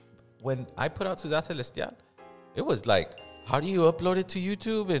when I put out Ciudad Celestial, it was like, how do you upload it to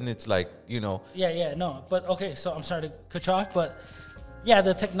YouTube? And it's like, you know. Yeah, no. But okay, so I'm sorry to cut you off, but yeah,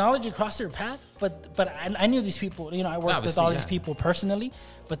 the technology crossed their path. But I knew these people, you know, I worked with all these people personally,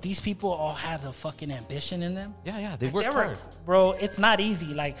 but these people all had a fucking ambition in them. Yeah, they worked hard. Bro, it's not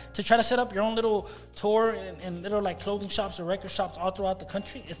easy. Like to try to set up your own little tour in little like clothing shops or record shops all throughout the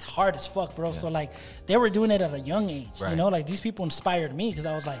country, it's hard as fuck, bro. Yeah. So like they were doing it at a young age, you know, like these people inspired me because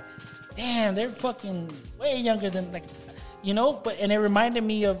I was like, damn, they're fucking way younger than like, you know, and it reminded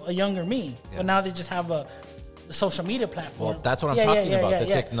me of a younger me, but now they just have the social media platform. Well, that's what I'm talking about. The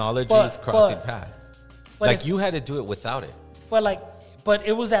technology is crossing paths. Like you had to do it without it. But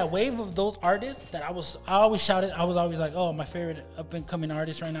it was that wave of those artists that I always shouted. I was always like, oh, my favorite up and coming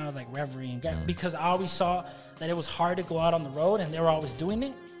artist right now is like Reverie and Gavlin, because I always saw that it was hard to go out on the road and they were always doing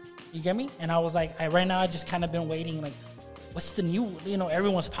it. You get me? And I was like, right now I just kind of been waiting, like, what's the new, you know,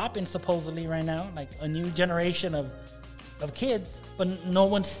 everyone's popping supposedly right now, like a new generation of kids, but no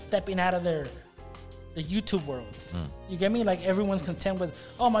one's stepping out of the YouTube world. You get me? Like everyone's content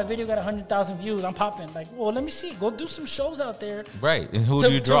with, oh, my video got 100,000 views, I'm popping. Like, well, let me see. Go do some shows out there. Right. And who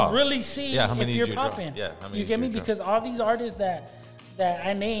do you draw? To really see if you're popping. Yeah, you get me? Because all these artists that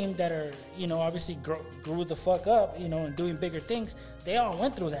I named that are, you know, obviously grew the fuck up, you know, and doing bigger things, they all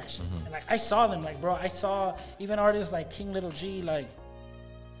went through that shit. And like I saw them, like, bro, I saw even artists like King Little G, like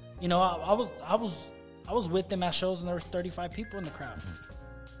You know, I was with them at shows and there was 35 people in the crowd.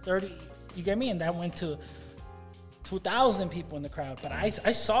 30, you get me? And that went to 2,000 people in the crowd. But I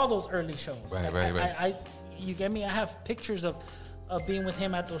saw those early shows. Right. You get me? I have pictures of being with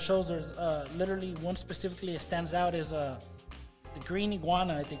him at those shows. There's literally one specifically that stands out is the green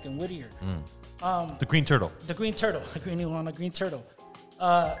iguana, I think, in Whittier. The green turtle. The green turtle. The green iguana, green turtle.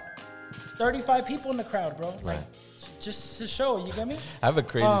 35 people in the crowd, bro. Like, just to show, you get me? I have a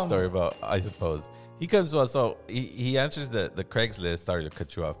crazy story about, I suppose. He comes to us, so he answers the Craigslist. Sorry to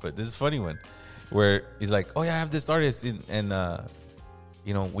cut you off, but this is a funny one where he's like, oh, yeah, I have this artist and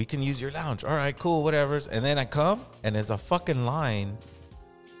you know, we can use your lounge. All right, cool, whatever. And then I come and there's a fucking line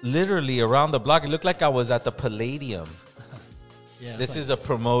literally around the block. It looked like I was at the Palladium. Yeah, this is a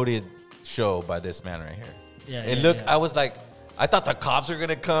promoted show by this man right here. Yeah, I was like, I thought the cops were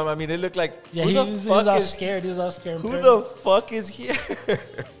gonna come. I mean, it looked like he was all scared. He was all scared. Who the fuck is here?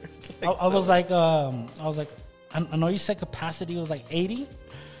 I was like, I know you said capacity was like 80.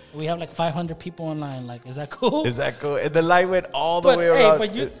 We have like 500 people in line. Like, is that cool? Is that cool? And the line went all the way around.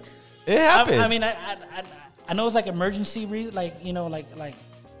 But it happened. I mean, I know it's like emergency reason, like, you know, like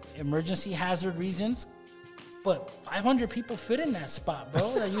emergency hazard reasons. But 500 people fit in that spot,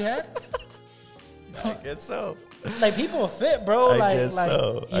 bro. That you had. I guess so. Like, people fit, bro. I guess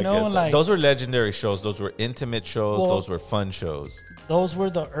so. You know, like, those were legendary shows. Those were intimate shows. Those were fun shows. Those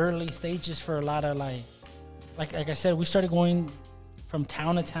were the early stages for a lot of like I said, we started going from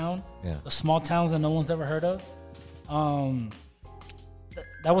town to town. Yeah. The small towns that no one's ever heard of.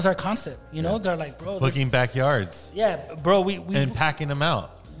 That was our concept. You know, they're like, bro, booking backyards. Yeah, bro. We and packing them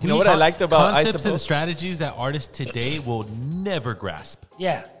out. You know what I liked about concepts and strategies that artists today will never grasp.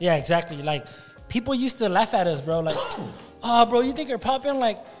 Yeah, exactly. Like, people used to laugh at us, bro. Like, oh, bro, you think you're popping?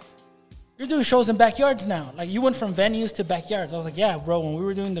 Like, you're doing shows in backyards now. Like, you went from venues to backyards. I was like, yeah, bro. When we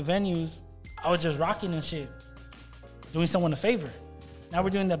were doing the venues, I was just rocking and shit, doing someone a favor. Now we're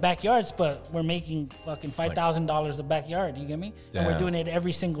doing the backyards, but we're making fucking $5,000 a backyard. You get me? Damn. And we're doing it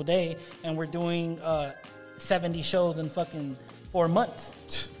every single day, and we're doing 70 shows in fucking 4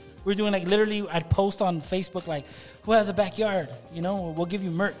 months. We're doing, like, literally, I'd post on Facebook, like, who has a backyard? You know, we'll give you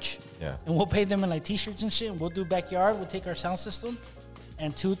merch. Yeah. And we'll pay them in, like, T-shirts and shit. And we'll do backyard. We'll take our sound system,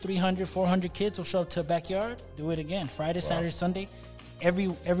 and 200, 300, 400 kids will show up to a backyard. Do it again. Friday, Saturday, Sunday. Every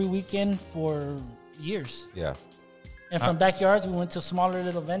weekend for years. Yeah. And from backyards, we went to smaller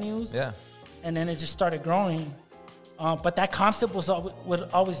little venues. Yeah. And then it just started growing. But that concept was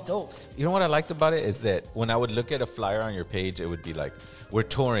always dope. You know what I liked about it is that when I would look at a flyer on your page, it would be like, we're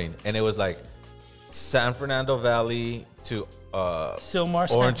touring. And it was like San Fernando Valley to Sylmar,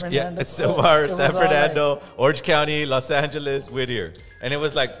 Orange. San Fernando. Yeah, it's Sylmar, It San was all Fernando, Orange County, Los Angeles, Whittier. And it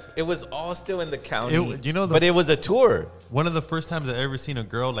was like, it was all still in the county. But it was a tour. One of the first times I ever seen a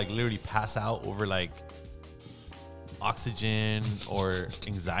girl like literally pass out over like oxygen or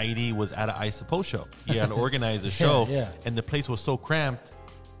anxiety was at an I Suppose show. He had organized a show, and the place was so cramped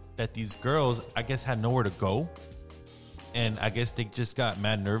that these girls, I guess, had nowhere to go. And I guess they just got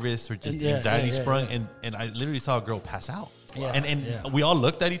mad nervous or just the anxiety sprung. And I literally saw a girl pass out. Yeah, and we all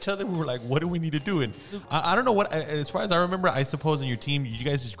looked at each other. We were like, what do we need to do? And I don't know what, as far as I remember, I suppose in your team, you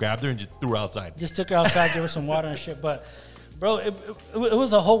guys just grabbed her and just threw her outside. Just took her outside, gave her some water and shit. But, bro, it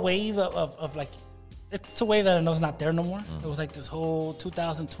was a whole wave of like, it's a wave that I know is not there no more. It was like this whole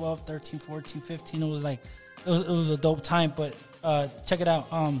 2012, 13, 14, 15. It was like, it was a dope time. But check it out.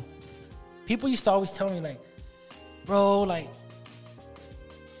 People used to always tell me, like, bro, like,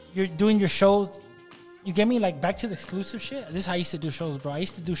 you're doing your shows. You get me? Like, back to the exclusive shit. This is how I used to do shows, bro. I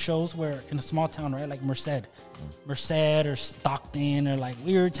used to do shows where in a small town, right? Like Merced or Stockton or like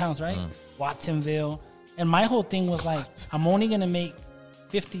weird towns, right? Watsonville. And my whole thing was like, I'm only going to make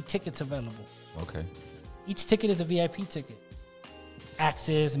 50 tickets available. Okay. Each ticket is a VIP ticket.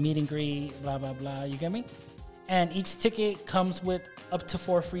 Access, meet and greet, blah, blah, blah. You get me? And each ticket comes with up to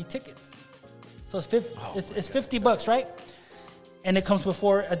 4 free tickets. So it's $50, right? And it comes with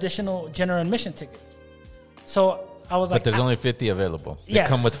 4 additional general admission tickets. So I was like, but there's only 50 available. They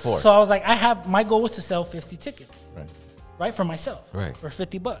come with 4. So I was like, my goal was to sell 50 tickets. Right, for myself. Right. For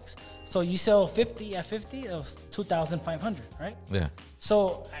 $50. So you sell 50 at 50, it was 2,500, right? Yeah.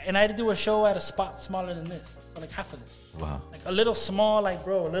 So, and I had to do a show at a spot smaller than this. So like half of this. Wow. Like a little small, like,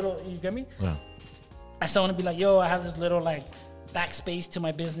 bro, a little, you get me? Yeah. I still want to be like, yo, I have this little like backspace to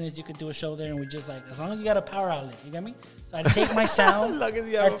my business. You could do a show there, and we just like, as long as you got a power outlet, you get me? So I'd take my sound. As long as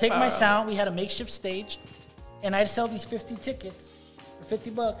you have sound. We had a makeshift stage, and I'd sell these 50 tickets for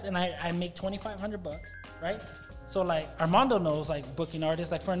 $50, and I make $2,500, right? So like Armando knows, like, booking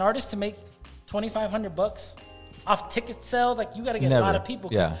artists, like for an artist to make $2,500 off ticket sales. Like you got to get a Never. lot of people.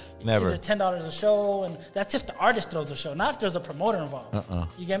 Yeah, never. Either $10 a show, and that's if the artist throws a show, not if there's a promoter involved.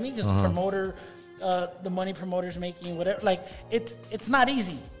 You get me? Because promoter, the money promoter's making, whatever. Like it's not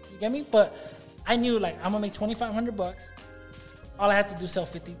easy. You get me? But I knew like I'm gonna make $2,500. All I have to do is sell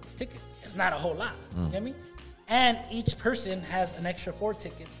 50 tickets. It's not a whole lot. You get me? And each person has an extra 4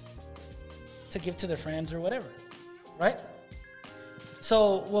 tickets to give to their friends or whatever, right?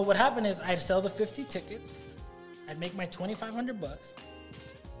 So what would happen is I'd sell the 50 tickets. I'd make my $2,500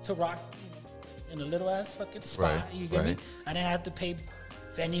 to rock in a little ass fucking spot. Right, You get me? right. I didn't have to pay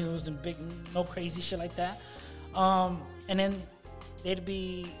venues and big, no crazy shit like that. And then they'd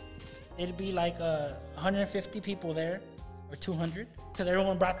be like 150 people there, or 200, because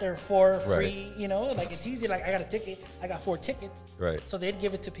everyone brought their 4 free. Right. You know, like it's easy. Like I got a ticket, I got 4 tickets. Right. So they'd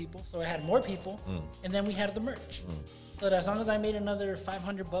give it to people. So I had more people, and then we had the merch. So that as long as I made another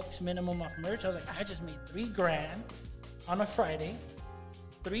 $500 minimum off merch, I was like, I just made $3,000 on a Friday,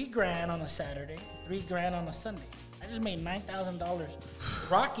 $3,000 on a Saturday, $3,000 on a Sunday. I just made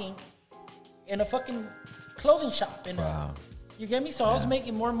 $9,000 rocking in a fucking clothing shop. Wow. You get me? So I was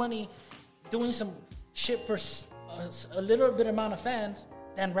making more money doing some shit for a little bit amount of fans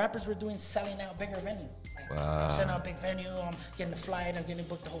than rappers were doing selling out bigger venues. Like, Wow. I'm selling out a big venue, I'm getting the flight, I'm getting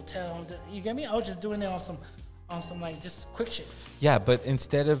booked the hotel. You get me? I was just doing it on some like just quick shit. Yeah, but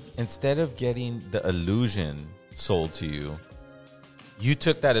instead of getting the illusion sold to you, you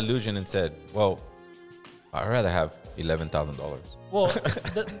took that illusion and said, "Well, I'd rather have $11,000." Well,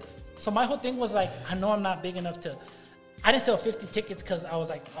 so my whole thing was like, I know I'm not big enough to. I didn't sell 50 tickets because I was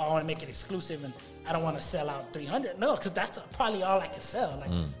like, oh, I want to make it exclusive and I don't want to sell out 300. No, because that's probably all I could sell. Like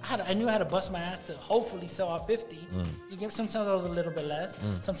I knew I had to bust my ass to hopefully sell out 50. You get sometimes I was a little bit less.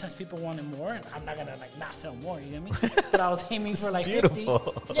 Sometimes people wanted more, and I'm not gonna like not sell more. You get me? But I was aiming for like beautiful.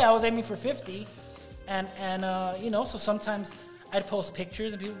 50. Yeah, I was aiming for 50, and you know, so sometimes I'd post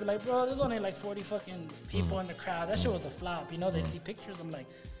pictures and people would be like, bro, there's only like 40 fucking people in the crowd. That shit was a flop. You know, they see pictures. I'm like,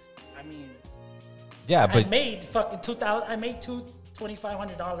 I mean. Yeah, but I made fucking $2,000. I made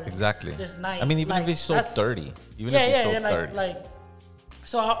 $2,500 exactly this night. I mean, even like, if he sold 30, even yeah, if he yeah, sold yeah, 30, like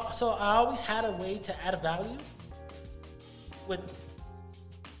so I always had a way to add value with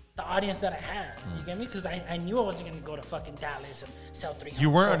the audience that I had. You get me? Because I knew I wasn't gonna go to fucking Dallas and sell 300. You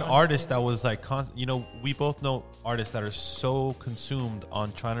weren't an 400. artist that was like, you know, we both know artists that are so consumed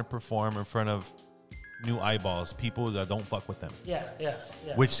on trying to perform in front of new eyeballs, people that don't fuck with them. Yeah.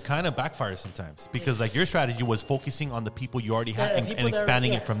 Which kind of backfires sometimes because like your strategy was focusing on the people you already had and people that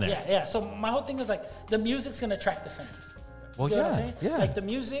expanding it from there. Yeah. So my whole thing is like the music's gonna attract the fans. Well, You know what I'm yeah, saying? yeah. Like the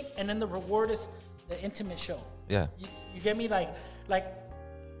music, and then the reward is the intimate show. Yeah. You get me? Like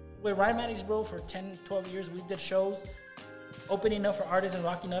with Rhymatics, bro, for 10, 12 years, we did shows opening up for artists and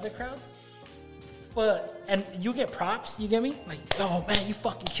rocking other crowds. And you get props, you get me? Like, oh man, you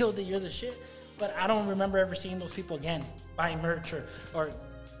fucking killed it, you're the shit. But I don't remember ever seeing those people again buying merch or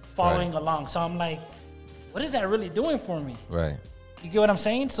following along. So I'm like, what is that really doing for me? right? You get what I'm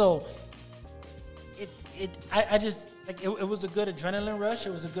saying? So I just like it was a good adrenaline rush.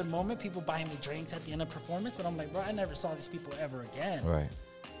 It was a good moment. People buying me drinks at the end of performance, but I'm like, bro, I never saw these people ever again. Right.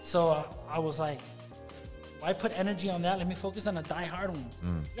 So I was like, why put energy on that? Let me focus on the die-hard ones.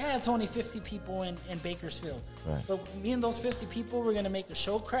 Yeah, it's only 50 people in Bakersfield. Right. But me and those 50 people, we're going to make a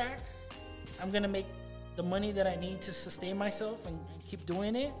show crack. I'm going to make the money that I need to sustain myself and keep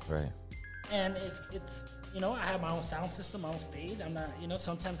doing it. Right. And it's, you know, I have my own sound system, my own stage. I'm not, you know,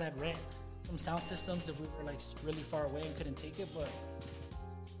 sometimes I'd rent some sound systems if we were like really far away and couldn't take it. But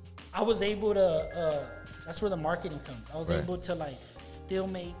I was able to, that's where the marketing comes. I was able to like still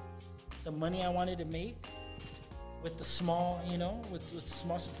make the money I wanted to make with the small, you know, with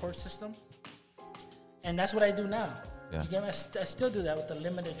small support system. And that's what I do now. Yeah. You get me? I still do that with the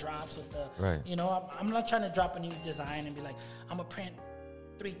limited drops, with the, Right. you know, I'm not trying to drop a new design and be like, I'm going to print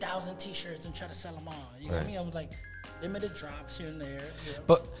 3,000 t-shirts and try to sell them all. You get Right. me? I'm like, limited drops here and there. You know?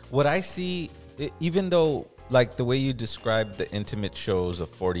 But what I see, even though like the way you describe the intimate shows of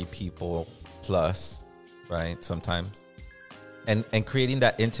 40 people plus, right? Sometimes, and creating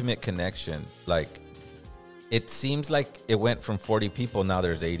that intimate connection, like it seems like it went from 40 people. Now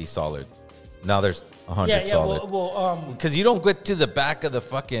there's 80 solid. Now there's 100 solid. Because you don't get to the back of the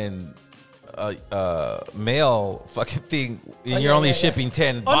fucking mail fucking thing, and you're only shipping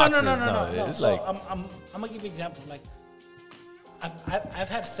 10 boxes. No. It's So like I'm gonna give you an example. Like I've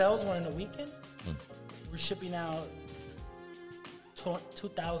had sales where in a weekend we're shipping out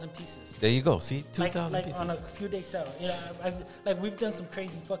 2,000 pieces. there you go. See, 2,000 like pieces. on a few day sale. You know, like we've done some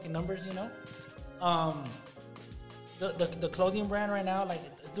crazy fucking numbers. You know, the clothing brand right now, like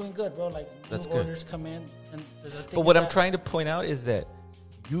it's doing good, bro. Like That's new good. orders come in, and the thing But what is I'm that- trying to point out is that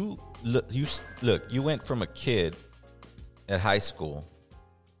you went from a kid at high school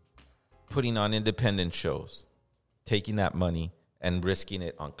putting on independent shows, taking that money and risking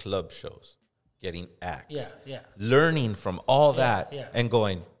it on club shows, getting acts, learning from all that, and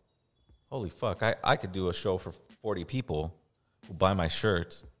going, holy fuck, I could do a show for 40 people who buy my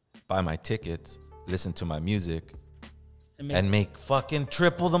shirts, buy my tickets, listen to my music, and make fucking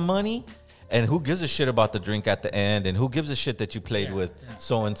triple the money. And who gives a shit about the drink at the end? And who gives a shit that you played with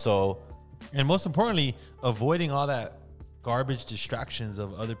so-and-so? And most importantly, avoiding all that garbage distractions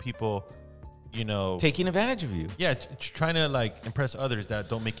of other people, you know, taking advantage of you. Yeah, trying to like impress others that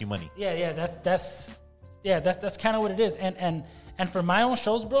don't make you money. Yeah, that's kind of what it is. And for my own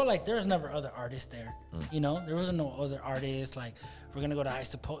shows, bro, like there's never other artists there. You know, there wasn't no other artists. Like we're gonna go to I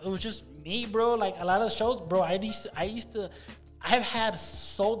Suppose. It was just me, bro. Like a lot of the shows, bro. I have had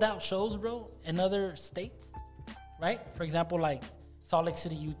sold out shows, bro, in other states, right? For example, like Salt Lake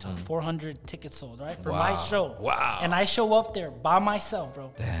City, Utah, 400 tickets sold, right? For my show. Wow. And I show up there by myself,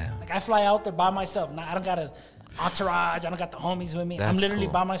 bro. Damn. Like I fly out there by myself. Now I don't got a entourage. I don't got the homies with me. That's I'm literally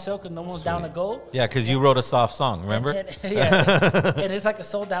cool. by myself because no one's down to go. Yeah, because you wrote a soft song, remember? And it's like a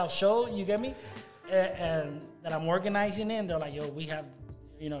sold out show. You get me? And that I'm organizing in. They're like, yo, we have,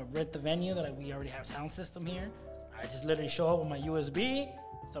 you know, rent the venue. They're like, we already have sound system here. I just literally show up with my USB,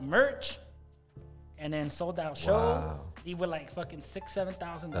 some merch, and then sold out show. Wow. Leave with like fucking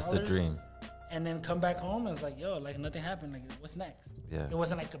 $6,000-$7,000. That's the dream. And then come back home and it's like, yo, like nothing happened. Like, what's next? Yeah. It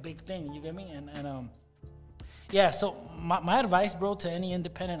wasn't like a big thing. You get me? And yeah. So my advice, bro, to any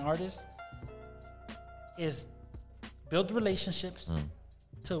independent artist is build relationships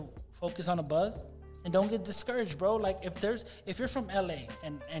to focus on a buzz, and don't get discouraged, bro. Like if you're from LA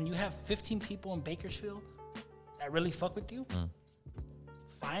and you have 15 people in Bakersfield that really fuck with you,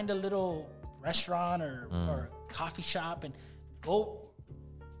 find a little restaurant or coffee shop and go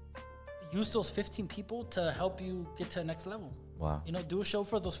use those 15 people to help you get to the next level. Wow. You know, do a show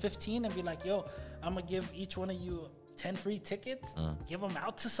for those 15 and be like, yo, I'm going to give each one of you 10 free tickets, give them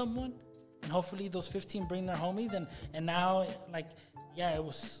out to someone, and hopefully those 15 bring their homies. And now, like, yeah, it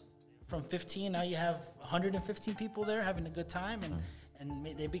was from 15, now you have 115 people there having a good time, and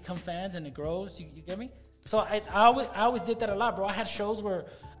they become fans, and it grows. You get me? So I always did that a lot, bro. I had shows where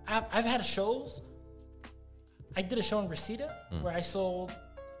I've had shows. I did a show in Reseda where I sold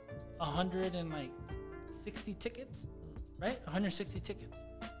 160 tickets, right? 160 tickets.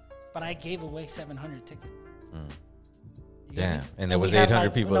 But I gave away 700 tickets. Damn. And there was we had 800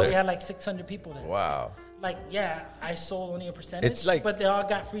 like, people no, there. we had like 600 people there. Wow. Like, yeah, I sold only a percentage. It's like but they all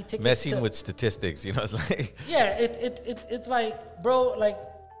got free tickets. messing with statistics, you know? It's like yeah, it's like, bro, like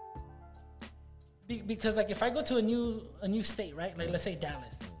because like if I go to a new state, right? Like let's say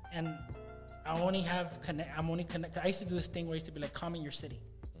Dallas, and I only have I'm only connect. I used to do this thing where I used to be like, calming your city,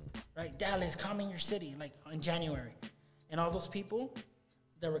 right? Dallas, calming your city, like in January, and all those people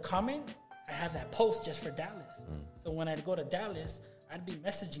that were coming, I have that post just for Dallas. So when I'd go to Dallas, I'd be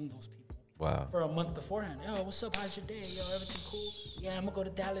messaging those people. Wow. For a month beforehand. Yo, what's up? How's your day? Yo, everything cool? Yeah, I'm gonna go to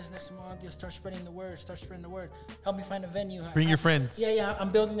Dallas next month. You'll start spreading the word. Help me find a venue. Bring your friends. Yeah, I'm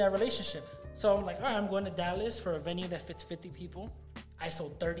building that relationship. So I'm like, all right, I'm going to Dallas for a venue that fits 50 people. I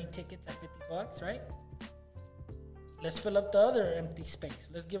sold 30 tickets at $50, right? Let's fill up the other empty space.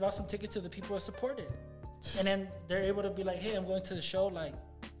 Let's give out some tickets to the people that support it. And then they're able to be like, hey, I'm going to the show. Like,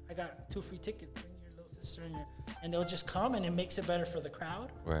 I got 2 free tickets. Bring your little sister and they'll just come, and it makes it better for the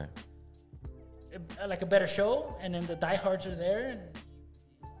crowd. Right. Like a better show, and then the diehards are there, and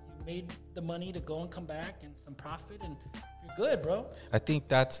you made the money to go and come back and some profit, and you're good, bro. I think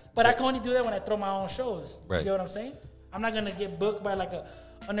that's... But I can only do that when I throw my own shows. Right. You get what I'm saying? I'm not going to get booked by like a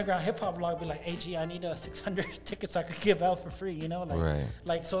underground hip-hop blog, be like, hey, G, I need 600 tickets I could give out for free, you know? Like, right.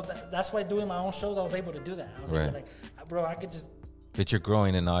 Like, so that's why doing my own shows, I was able to do that. I was able to like, bro, I could just... But you're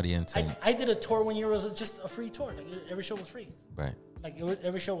growing an audience. And I did a tour 1 year, it was just a free tour. Like, every show was free. Right. Like,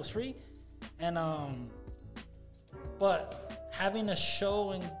 every show was free. And, but having a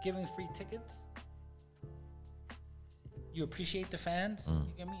show and giving free tickets, you appreciate the fans, you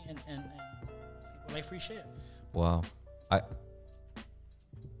get me? And people like free shit. Wow. I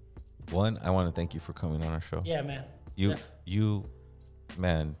want to thank you for coming on our show. Yeah, man.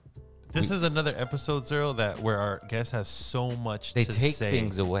 Man. This is another episode, Zero, where our guest has so much to say. They take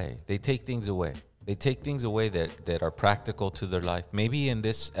things away. They take things away that are practical to their life. Maybe in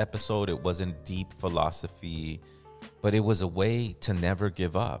this episode, it wasn't deep philosophy, but it was a way to never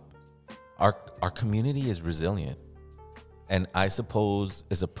give up. Our community is resilient. And I suppose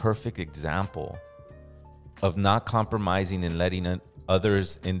is a perfect example of not compromising and letting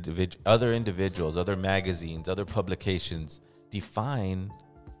other individuals, other magazines, other publications define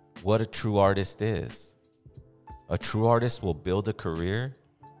what a true artist is. A true artist will build a career,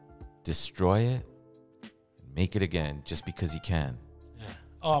 destroy it, make it again just because he can. Yeah.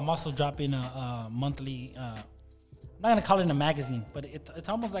 Oh, I'm also dropping a monthly. I'm not gonna call it a magazine, but it's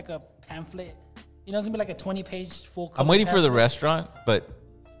almost like a pamphlet. You know, it's gonna be like a 20-page full. I'm waiting for the restaurant, but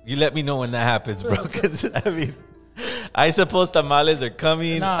you let me know when that happens, bro. Because I mean, I suppose tamales are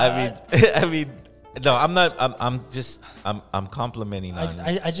coming. Nah, I mean, no, I'm not. I'm complimenting on.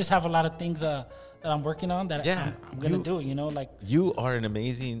 I just have a lot of things that I'm working on that I'm gonna do. You know, like you are an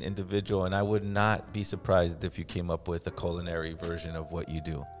amazing individual, and I would not be surprised if you came up with a culinary version of what you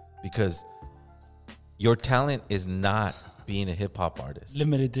do, because your talent is not being a hip hop artist.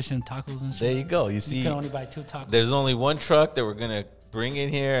 Limited edition tacos and shit. There you go. You see, you can only buy 2 tacos. There's only one truck that we're gonna bring in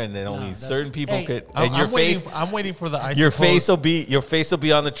here, and then only certain people could. And I'm waiting for the. Your face will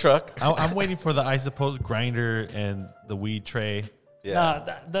be on the truck. I'm waiting for the, I suppose, grinder and the weed tray.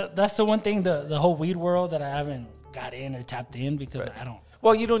 Yeah, that's the one thing, the whole weed world that I haven't got in or tapped in because I don't.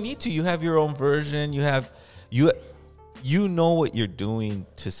 Well, you don't need to. You have your own version. You know what you're doing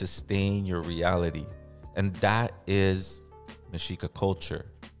to sustain your reality, and that is Mexica culture.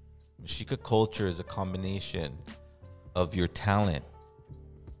 Mexica culture is a combination of your talent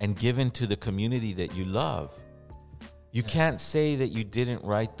and given to the community that you love. You can't say that you didn't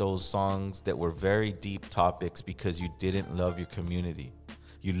write those songs that were very deep topics because you didn't love your community.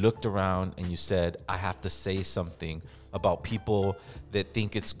 You looked around and you said, I have to say something about people that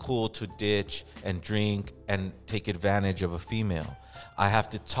think it's cool to ditch and drink and take advantage of a female. I have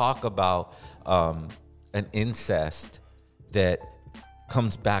to talk about an incest that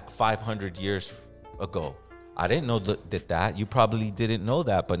comes back 500 years ago. I didn't know that. You probably didn't know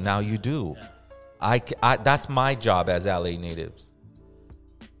that, but now you do. Yeah. That's my job as LA Natives.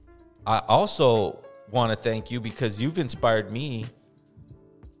 I also want to thank you because you've inspired me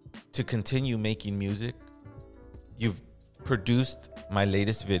to continue making music. You've produced my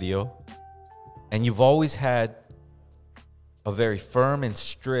latest video, and you've always had a very firm and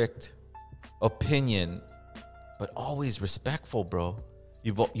strict opinion, but always respectful, bro.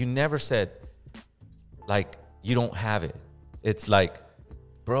 You never said, like, you don't have it. It's like,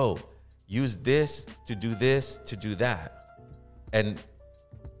 bro, use this, to do that. And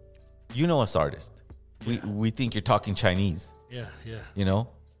you know us artists. We think you're talking Chinese. Yeah. You know?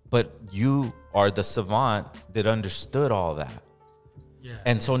 But you are the savant that understood all that. Yeah.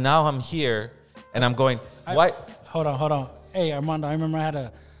 And so now I'm here and I'm going, why? Hold on. Hey, Armando, I remember I had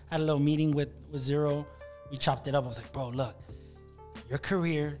a little meeting with Zero. We chopped it up. I was like, bro, look, your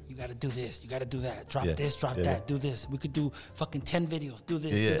career, you got to do this. You got to do that. Drop this, drop that, do this. We could do fucking 10 videos. Do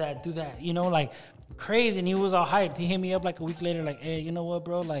this, do that. You know, like crazy. And he was all hyped. He hit me up like a week later, like, hey, you know what,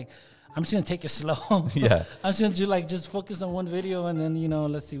 bro? Like, I'm just going to take it slow. Yeah. I'm just going to just focus on one video and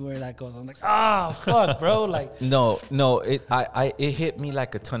then, let's see where that goes. I'm like, fuck, bro. Like, No, it hit me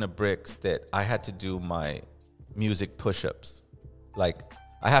like a ton of bricks that I had to do my music push-ups. Like,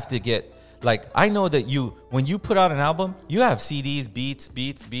 I have to get, like, I know that when you put out an album, you have CDs, beats.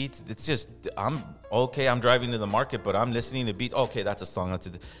 It's just, I'm driving to the market, but I'm listening to beats. Okay, that's a song.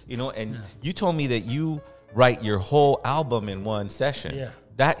 And you told me that you write your whole album in one session. Yeah.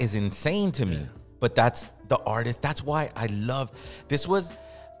 That is insane to me. Yeah. But that's the artist. That's why I love, this was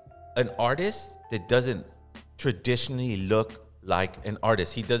an artist that doesn't traditionally look like an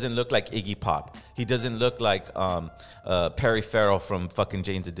artist. He doesn't look like Iggy Pop. He doesn't look like Perry Farrell from fucking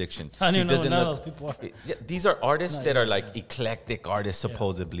Jane's Addiction. I don't know none of those people are. These are artists that are like eclectic artists,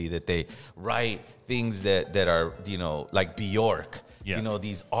 supposedly, that they write things that are, like Bjork. Yeah.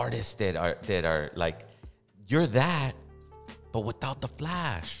 These artists that are like, you're that, but without the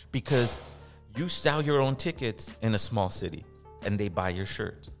flash, because you sell your own tickets in a small city and they buy your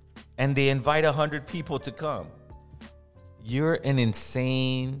shirts and they invite 100 people to come. You're an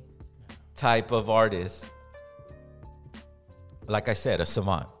insane type of artist. Like I said, a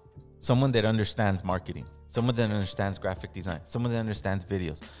savant, someone that understands marketing, someone that understands graphic design, someone that understands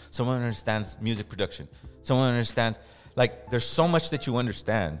videos, someone that understands music production, someone that understands, like, there's so much that you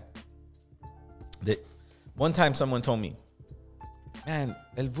understand. That one time someone told me, man,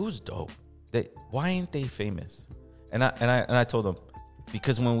 El Vu's dope. Why ain't they famous? And I told them,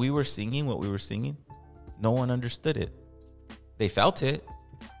 because when we were singing what we were singing, no one understood it. They felt it.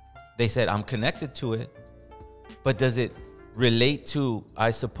 They said, I'm connected to it. But does it relate to,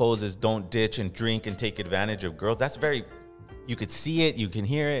 I suppose, is don't ditch and drink and take advantage of girls? That's very You could see it, you can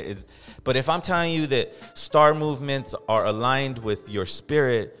hear it. But if I'm telling you that star movements are aligned with your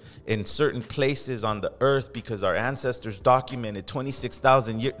spirit in certain places on the earth because our ancestors documented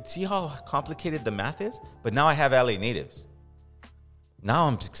 26,000 years. See how complicated the math is? But now I have LA natives. Now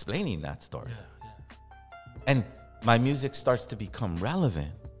I'm explaining that story. And my music starts to become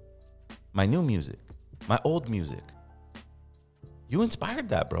relevant. My new music, my old music. You inspired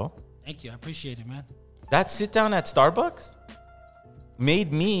that, bro. Thank you. I appreciate it, man. That sit down at Starbucks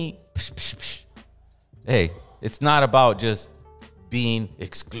made me, hey, it's not about just being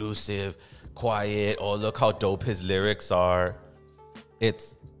exclusive, quiet, oh, look how dope his lyrics are.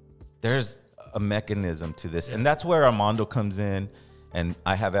 There's a mechanism to this. And that's where Armando comes in. And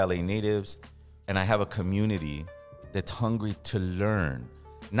I have LA natives, and I have a community that's hungry to learn.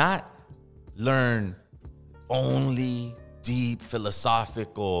 Not learn only deep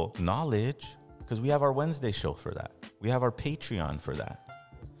philosophical knowledge, because we have our Wednesday show for that. We have our Patreon for that.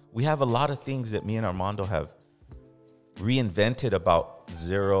 We have a lot of things that me and Armando have reinvented about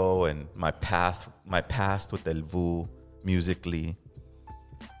Zero and my past with El Vu musically.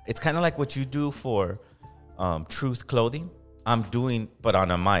 It's kind of like what you do for Truth Clothing. I'm doing, but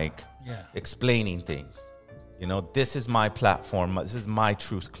on a mic, explaining things. You know, this is my platform. This is my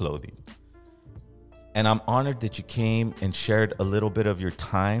Truth Clothing. And I'm honored that you came and shared a little bit of your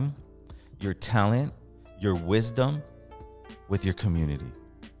time, your talent, your wisdom with your community.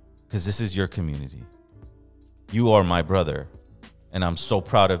 Because this is your community. You are my brother, and I'm so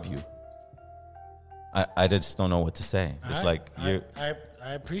proud of you. I just don't know what to say. It's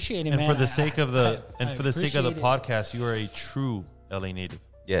I appreciate it, and man. For the sake of the appreciate podcast, you are a true LA native.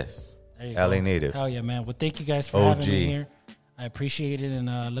 Yes, LA native. Hell yeah, man. Well, thank you guys for having me here. I appreciate it,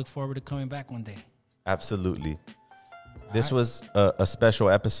 and look forward to coming back one day. Absolutely. This was a special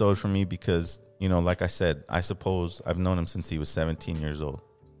episode for me because, you know, like I said, I suppose I've known him since he was 17 years old.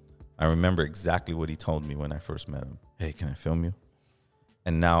 I remember exactly what he told me when I first met him. Hey, can I film you?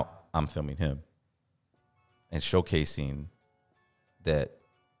 And now I'm filming him and showcasing that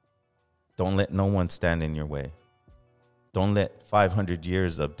don't let no one stand in your way. Don't let 500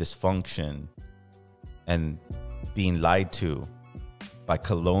 years of dysfunction and being lied to by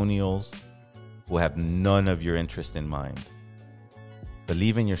colonials who have none of your interest in mind.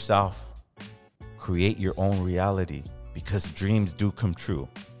 Believe in yourself. Create your own reality, because dreams do come true.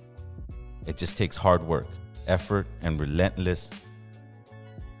 It just takes hard work, effort, and relentless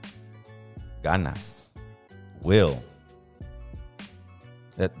ganas, will.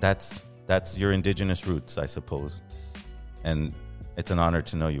 That's your indigenous roots, I suppose. And it's an honor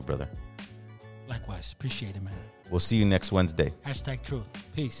to know you, brother. Likewise. Appreciate it, man. We'll see you next Wednesday. #truth.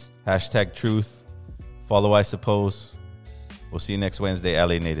 Peace. #truth. Follow, I suppose. We'll see you next Wednesday,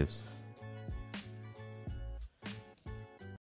 LA natives.